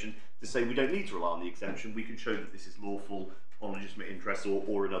organisation to say we don't need to rely on the exemption, we can show that this is lawful on legitimate interest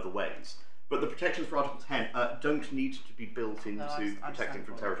or in other ways. But the protections for Article 10 don't need to be built into protecting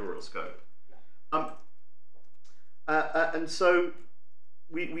from territorial scope. And so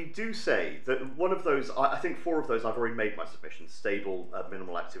we do say that one of those, I think 4 of those I've already made my submissions, stable,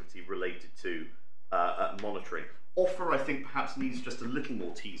 minimal activity related to monitoring. Offer, I think, perhaps needs just a little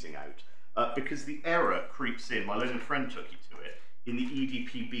more teasing out, because the error creeps in, my learned friend took you to it, in the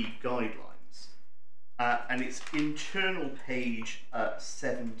EDPB guidelines. And it's internal page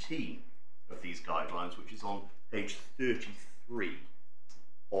 17 of these guidelines, which is on page 33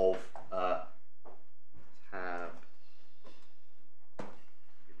 of tab.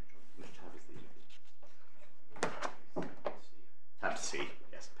 Which tab is the tab C,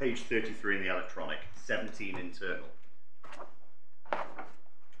 yes, page 33 in the electronic, 17 internal.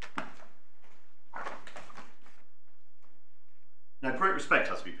 Now, great respect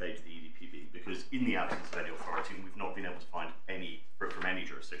has to be paid to the EDPB because, in the absence of any authority, we've not been able to find any from any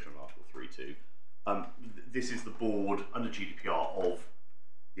jurisdiction on Article 3.2. This is the board under GDPR of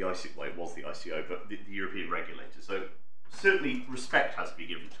the ICO, well, it was the ICO, but the European regulator. So certainly respect has to be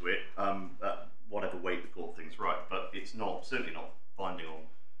given to it, whatever way the court thinks right, but it's not, certainly not binding on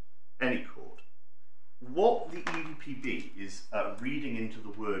any court. What the EDPB is reading into the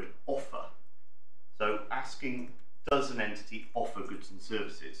word offer, so asking, does an entity offer goods and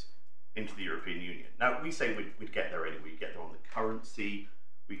services into the European Union? Now, we say we'd get there anyway. We get there on the currency,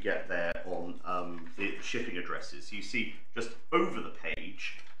 we get there on the shipping addresses. You see, just over the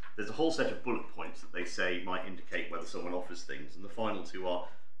page, there's a whole set of bullet points that they say might indicate whether someone offers things, and the final two are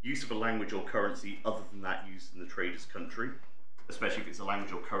use of a language or currency other than that used in the trader's country, especially if it's a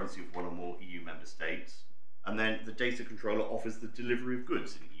language or currency of one or more EU member states, and then the data controller offers the delivery of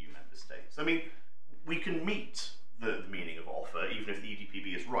goods in EU member states. I mean, we can meet the meaning of offer, even if the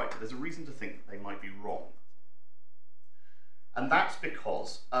EDPB is right, but there's a reason to think that they might be wrong. And that's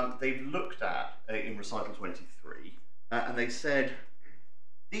because they've looked at, in recital 23, and they said,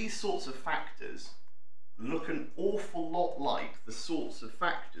 these sorts of factors look an awful lot like the sorts of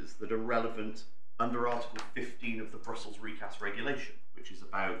factors that are relevant under Article 15 of the Brussels Recast Regulation, which is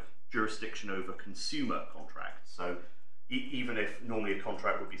about jurisdiction over consumer contracts. So even if normally a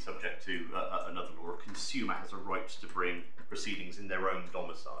contract would be subject to another law, a consumer has a right to bring proceedings in their own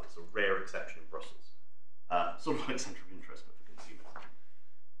domicile. It's a rare exception in Brussels. Sort of like centre of interest, but for consumers.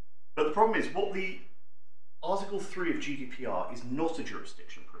 But the problem is, what the Article 3 of GDPR is not a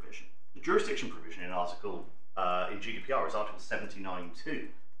jurisdiction provision. The jurisdiction provision in GDPR is Article 79.2.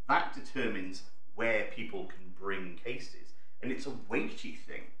 That determines where people can bring cases, and it's a weighty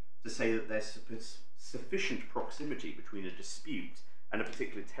thing to say that there's sufficient proximity between a dispute and a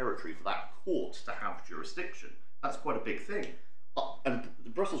particular territory for that court to have jurisdiction. That's quite a big thing. And the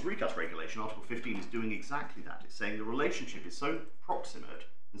Brussels Recast Regulation, Article 15, is doing exactly that. It's saying the relationship is so proximate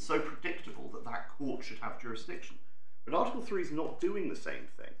and so predictable that that court should have jurisdiction. But Article 3 is not doing the same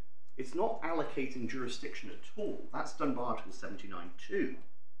thing. It's not allocating jurisdiction at all. That's done by Article 79.2.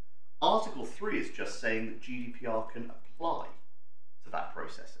 Article 3 is just saying that GDPR can apply to that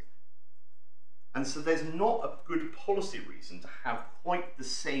processing. And so there's not a good policy reason to have quite the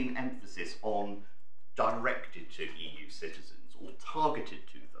same emphasis on directed to EU citizens or targeted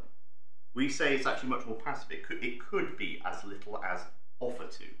to them. We say it's actually much more passive. It could be as little as offer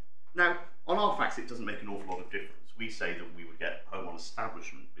to. Now, on our facts, it doesn't make an awful lot of difference. We say that we would get home on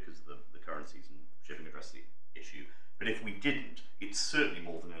establishment because of the currencies and shipping address issue. But if we didn't, it's certainly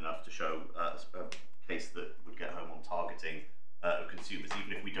more than enough to show a case that would get home on targeting of consumers,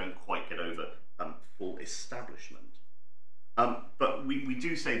 even if we don't quite get over full establishment. But we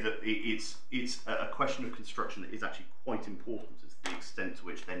do say that it's a question of construction that is actually quite important as to the extent to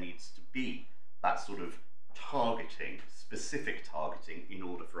which there needs to be that sort of targeting, specific targeting, in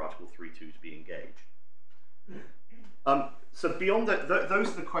order for Article 3.2 to be engaged. So beyond that, those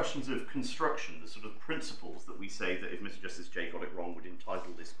are the questions of construction, the sort of principles that we say that if Mr. Justice Jay got it wrong would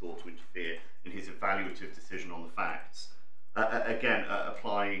entitle this court to interfere in his evaluative decision on the facts. Again,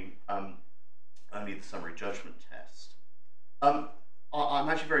 applying only the summary judgment test. I'm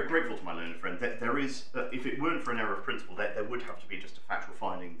actually very grateful to my learned friend that there is, if it weren't for an error of principle, there would have to be just a factual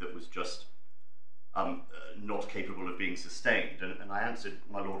finding that was just not capable of being sustained. And I answered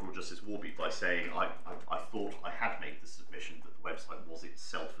my Lord Justice Warby by saying I thought I had made the submission that the website was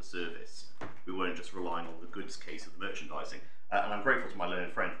itself a service. We weren't just relying on the goods case of the merchandising. And I'm grateful to my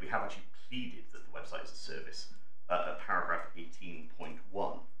learned friend. We have actually pleaded that the website is a service at paragraph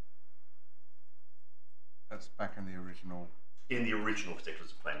 18.1. That's back in the original. In the original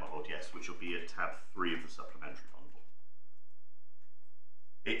particulars of claim, my Lord, yes, which will be at tab 3 of the supplementary bundle.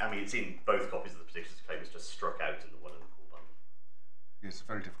 I mean, it's in both copies of the particulars of claim, it's just struck out in the one in the core bundle. Yes, it's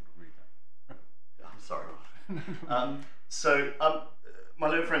very difficult to read that. I'm sorry. My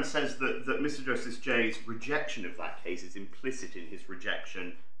learned friend says that Mr. Justice Jay's rejection of that case is implicit in his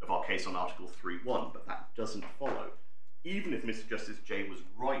rejection of our case on Article 3.1, but that doesn't follow. Even if Mr. Justice Jay was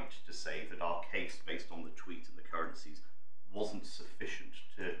right to say that our case, based on the tweet and the currencies, wasn't sufficient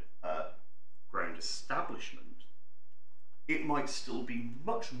to ground establishment, it might still be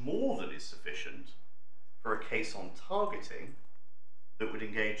much more than is sufficient for a case on targeting that would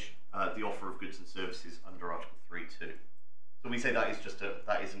engage the offer of goods and services under Article 3.2. So we say that is just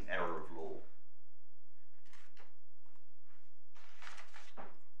that is an error of law.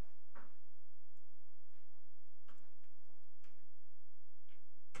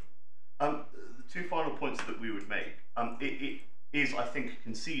 The two final points that we would make, it is, I think,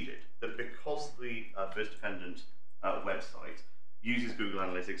 conceded that because the first defendant website uses Google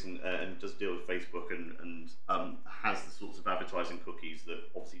Analytics and does deal with Facebook and has the sorts of advertising cookies that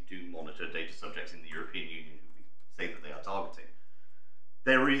obviously do monitor data subjects in the European Union who we say that they are targeting,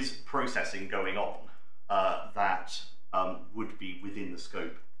 there is processing going on that would be within the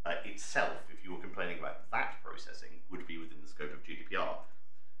scope itself, if you were complaining about that processing, would be within the scope of GDPR.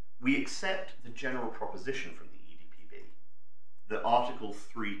 We accept the general proposition from the EDPB that Article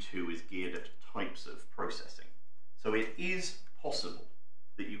 3.2 is geared at types of processing. So it is possible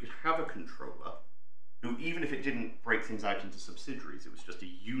that you could have a controller who, even if it didn't break things out into subsidiaries, it was just a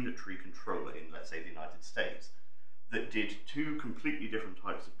unitary controller in, let's say, the United States, that did two completely different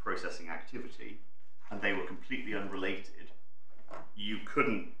types of processing activity, and they were completely unrelated. You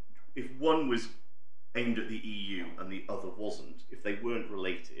couldn't, if one was aimed at the EU and the other wasn't, if they weren't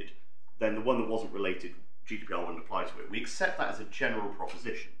related, then the one that wasn't related, GDPR wouldn't apply to it. We accept that as a general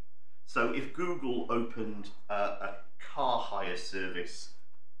proposition. So if Google opened a car hire service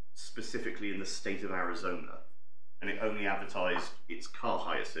specifically in the state of Arizona, and it only advertised its car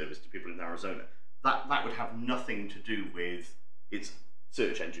hire service to people in Arizona, that would have nothing to do with its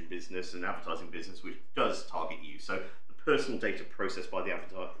search engine business and advertising business, which does target you. So the personal data processed by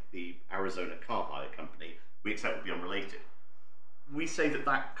the Arizona car hire company, we accept would be unrelated. We say that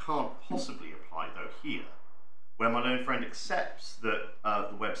that can't possibly apply, though, here, where my learned friend accepts that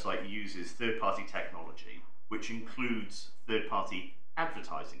the website uses third-party technology, which includes third-party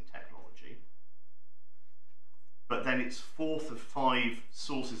advertising technology, but then its fourth of 5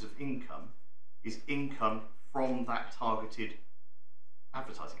 sources of income is income from that targeted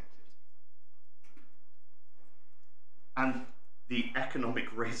advertising activity. And the economic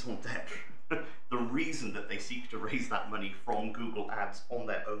raison d'etre, the reason that they seek to raise that money from Google Ads on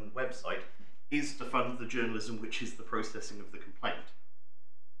their own website, is to fund the journalism, which is the processing of the complaint.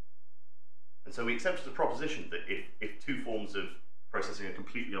 And so we accept the proposition that if two forms of processing are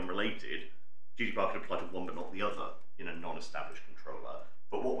completely unrelated, GDPR could apply to one but not the other in a non-established controller.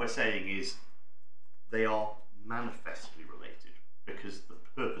 But what we're saying is they are manifestly related, because the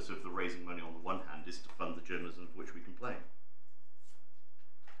purpose of the raising money on the one hand is to fund the journalism of which we complain.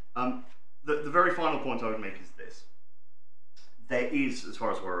 The very final point I would make is this. There is, as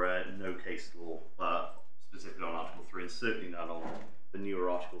far as we're aware, no case law specifically on Article 3, and certainly none on the newer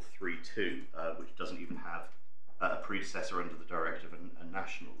Article 3.2, which doesn't even have a predecessor under the directive and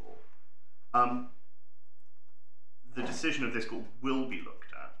national law. The decision of this court will be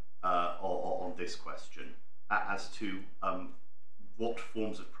looked at on this question as to what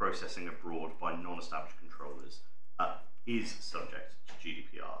forms of processing abroad by non-established controllers is subject to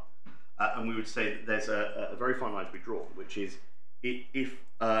GDPR. And we would say that there's a very fine line to be drawn, which is if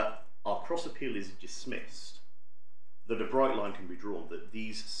our cross-appeal is dismissed, that a bright line can be drawn that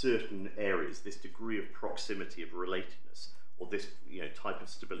these certain areas, this degree of proximity of relatedness, or this type of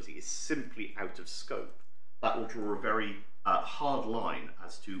stability is simply out of scope. That will draw a very hard line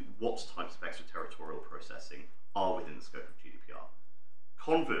as to what types of extraterritorial processing are within the scope of GDPR.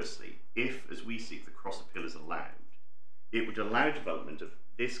 Conversely, if, as we seek, the cross-appeal is allowed, it would allow development of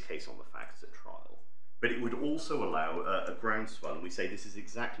this case on the facts at trial, but it would also allow a groundswell, and we say this is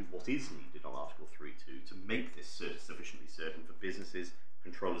exactly what is needed on Article 3.2 to make this sufficiently certain for businesses,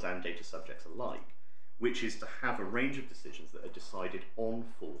 controllers and data subjects alike, which is to have a range of decisions that are decided on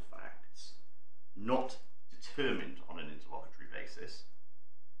full facts, not determined on an interlocutory basis,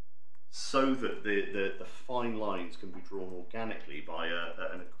 so that the fine lines can be drawn organically by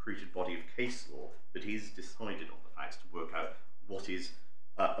an accreted body of case law that is decided on the facts to work out what is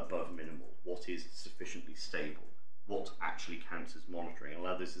above minimal, what is sufficiently stable, what actually counts as monitoring,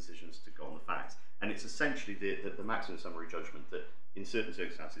 allow those decisions to go on the facts. And it's essentially the maximum summary judgment that in certain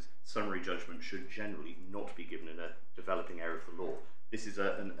circumstances, summary judgment should generally not be given in a developing area of the law. This is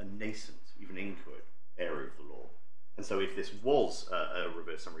a nascent, even inchoate area of the law. And so if this was a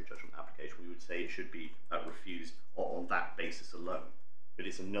reverse summary judgment application, we would say it should be refused on that basis alone. But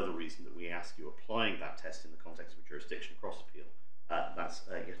it's another reason that we ask you, applying that test in the context of a jurisdiction cross-appeal, that's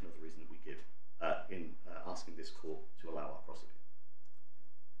yet another reason that we give in asking this court to allow our cross-appeal.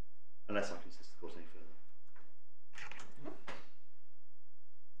 Unless I can assist the court any further.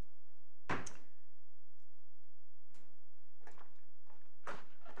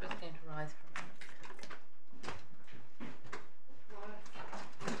 I'm just going to rise for a minute.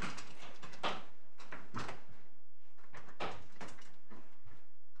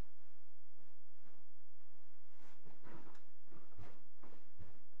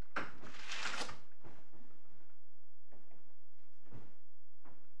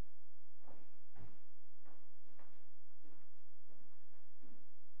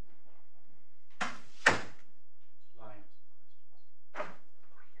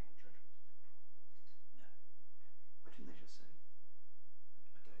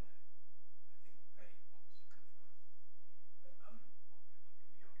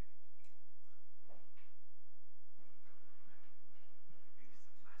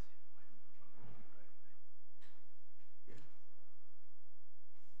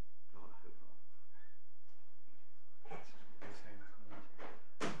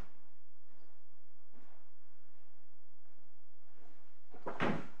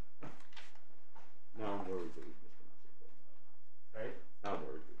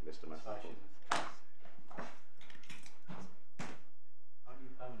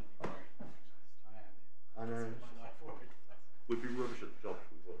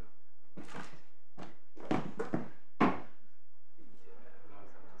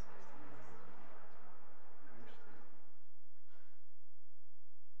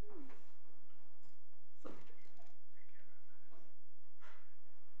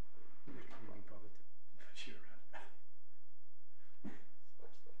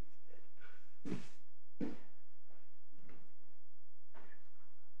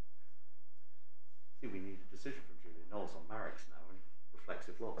 decision from Julian Knowles on Marix now and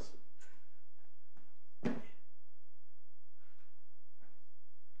reflexive loss.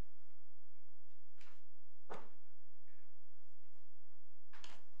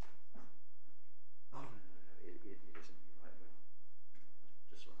 Oh, no, it isn't. You're right.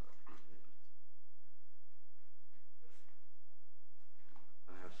 Just run out of it.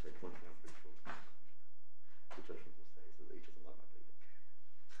 I have to say, pointing out principle. The judgment will say is that he doesn't like my bleeding.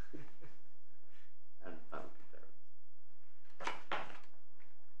 And that would be fair.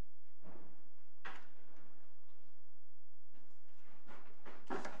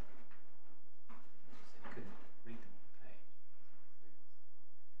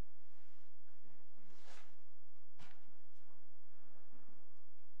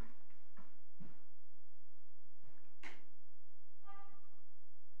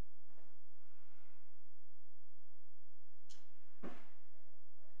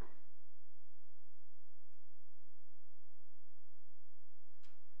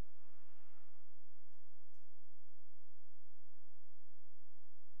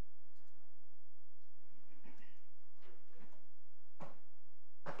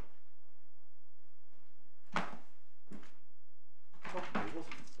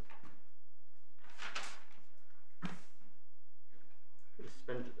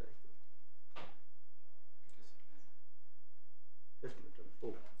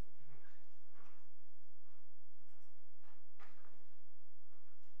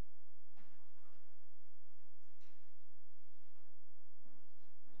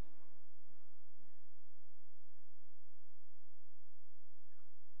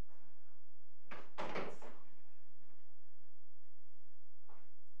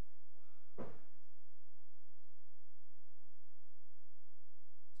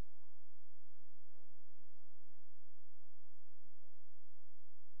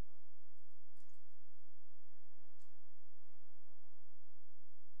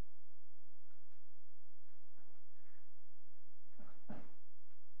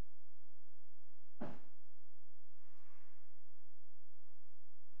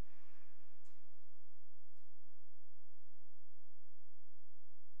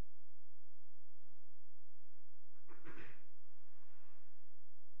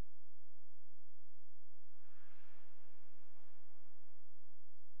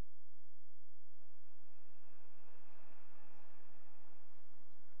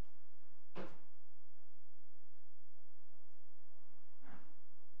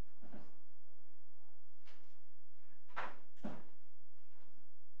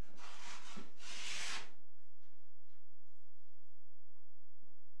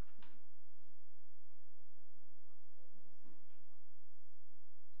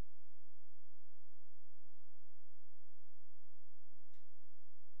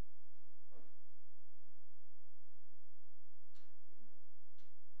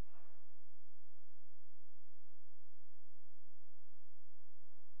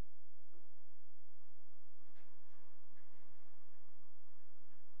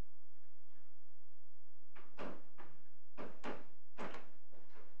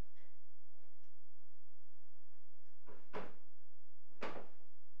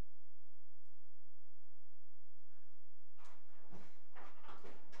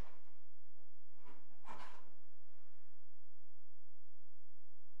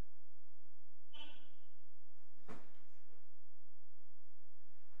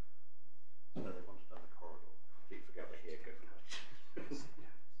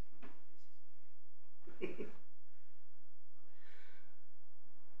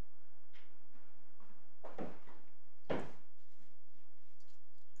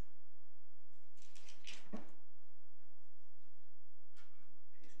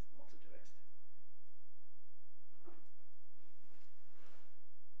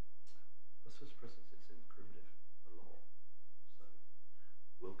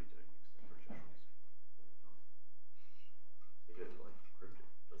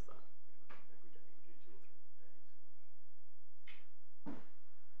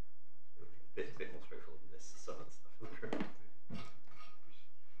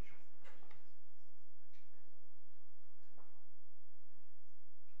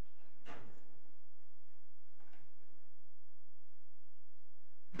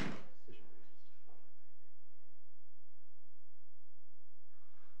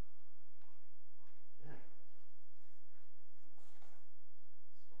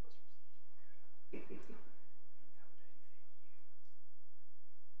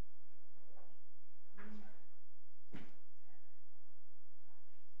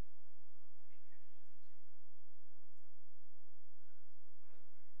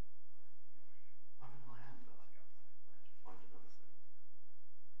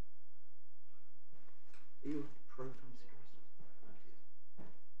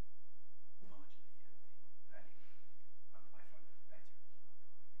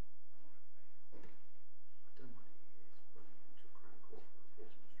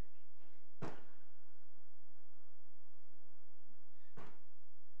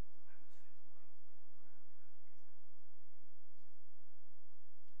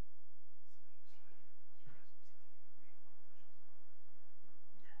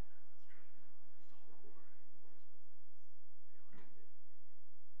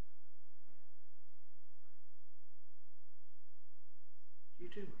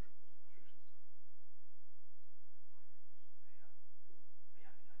 do much?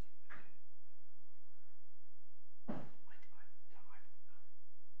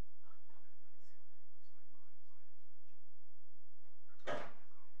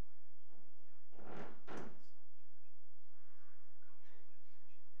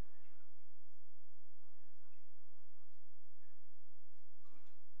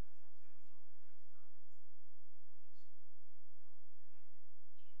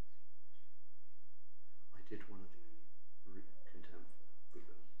 I did one of the contempt with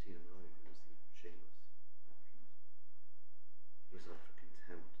Tina Malone, who was the shameless actress. It was up for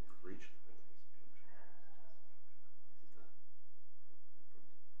contempt on the breach of the Federalist Injunction. I did that in front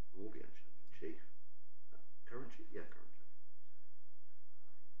of Warby, actually, the chief. Current chief? Yeah, current chief.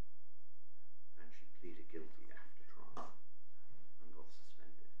 And she pleaded guilty after trial and got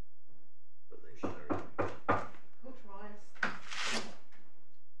suspended. But they were very Who tries?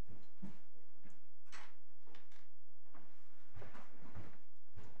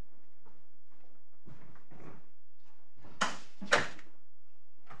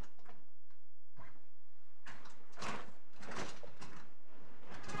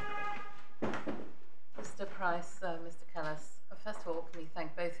 Mr. Price, Mr. Callis, first of all, can we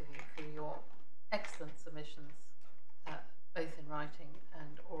thank both of you for your excellent submissions, both in writing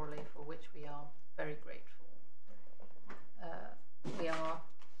and orally, for which we are very grateful. We are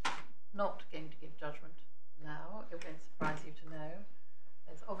not going to give judgment now. It won't surprise you to know.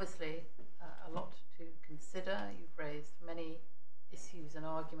 There's obviously a lot to consider. You've raised many issues and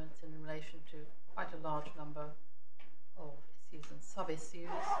arguments in relation to quite a large number of issues and sub-issues.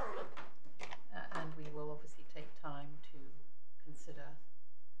 And we will obviously take time to consider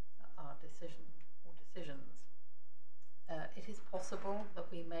our decisions. It is possible that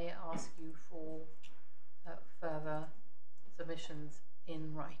we may ask you for further submissions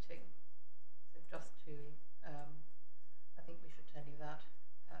in writing. So just to, I think we should tell you that,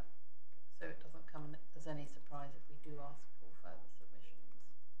 so it doesn't come as any surprise if we do ask for further submissions.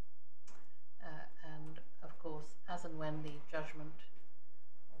 And of course, as and when the judgments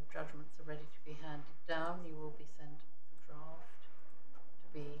are ready to be handed down, you will be sent a draft to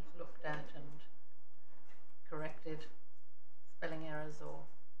be looked at and corrected. Spelling errors or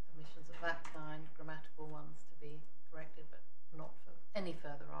omissions of that kind, grammatical ones to be corrected, but not for any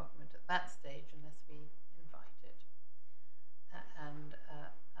further argument at that stage unless we invite it. And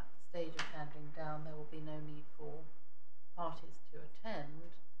at the stage of handing down, there will be no need for parties to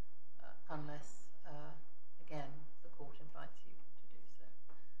attend unless, again, the court invites you to do so.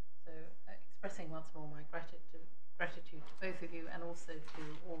 So expressing once more my gratitude to both of you, and also to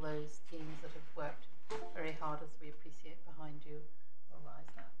all those teams that have worked very hard, as we appreciate behind you. We'll rise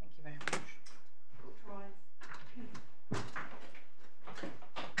now. Thank you very much. Who tries?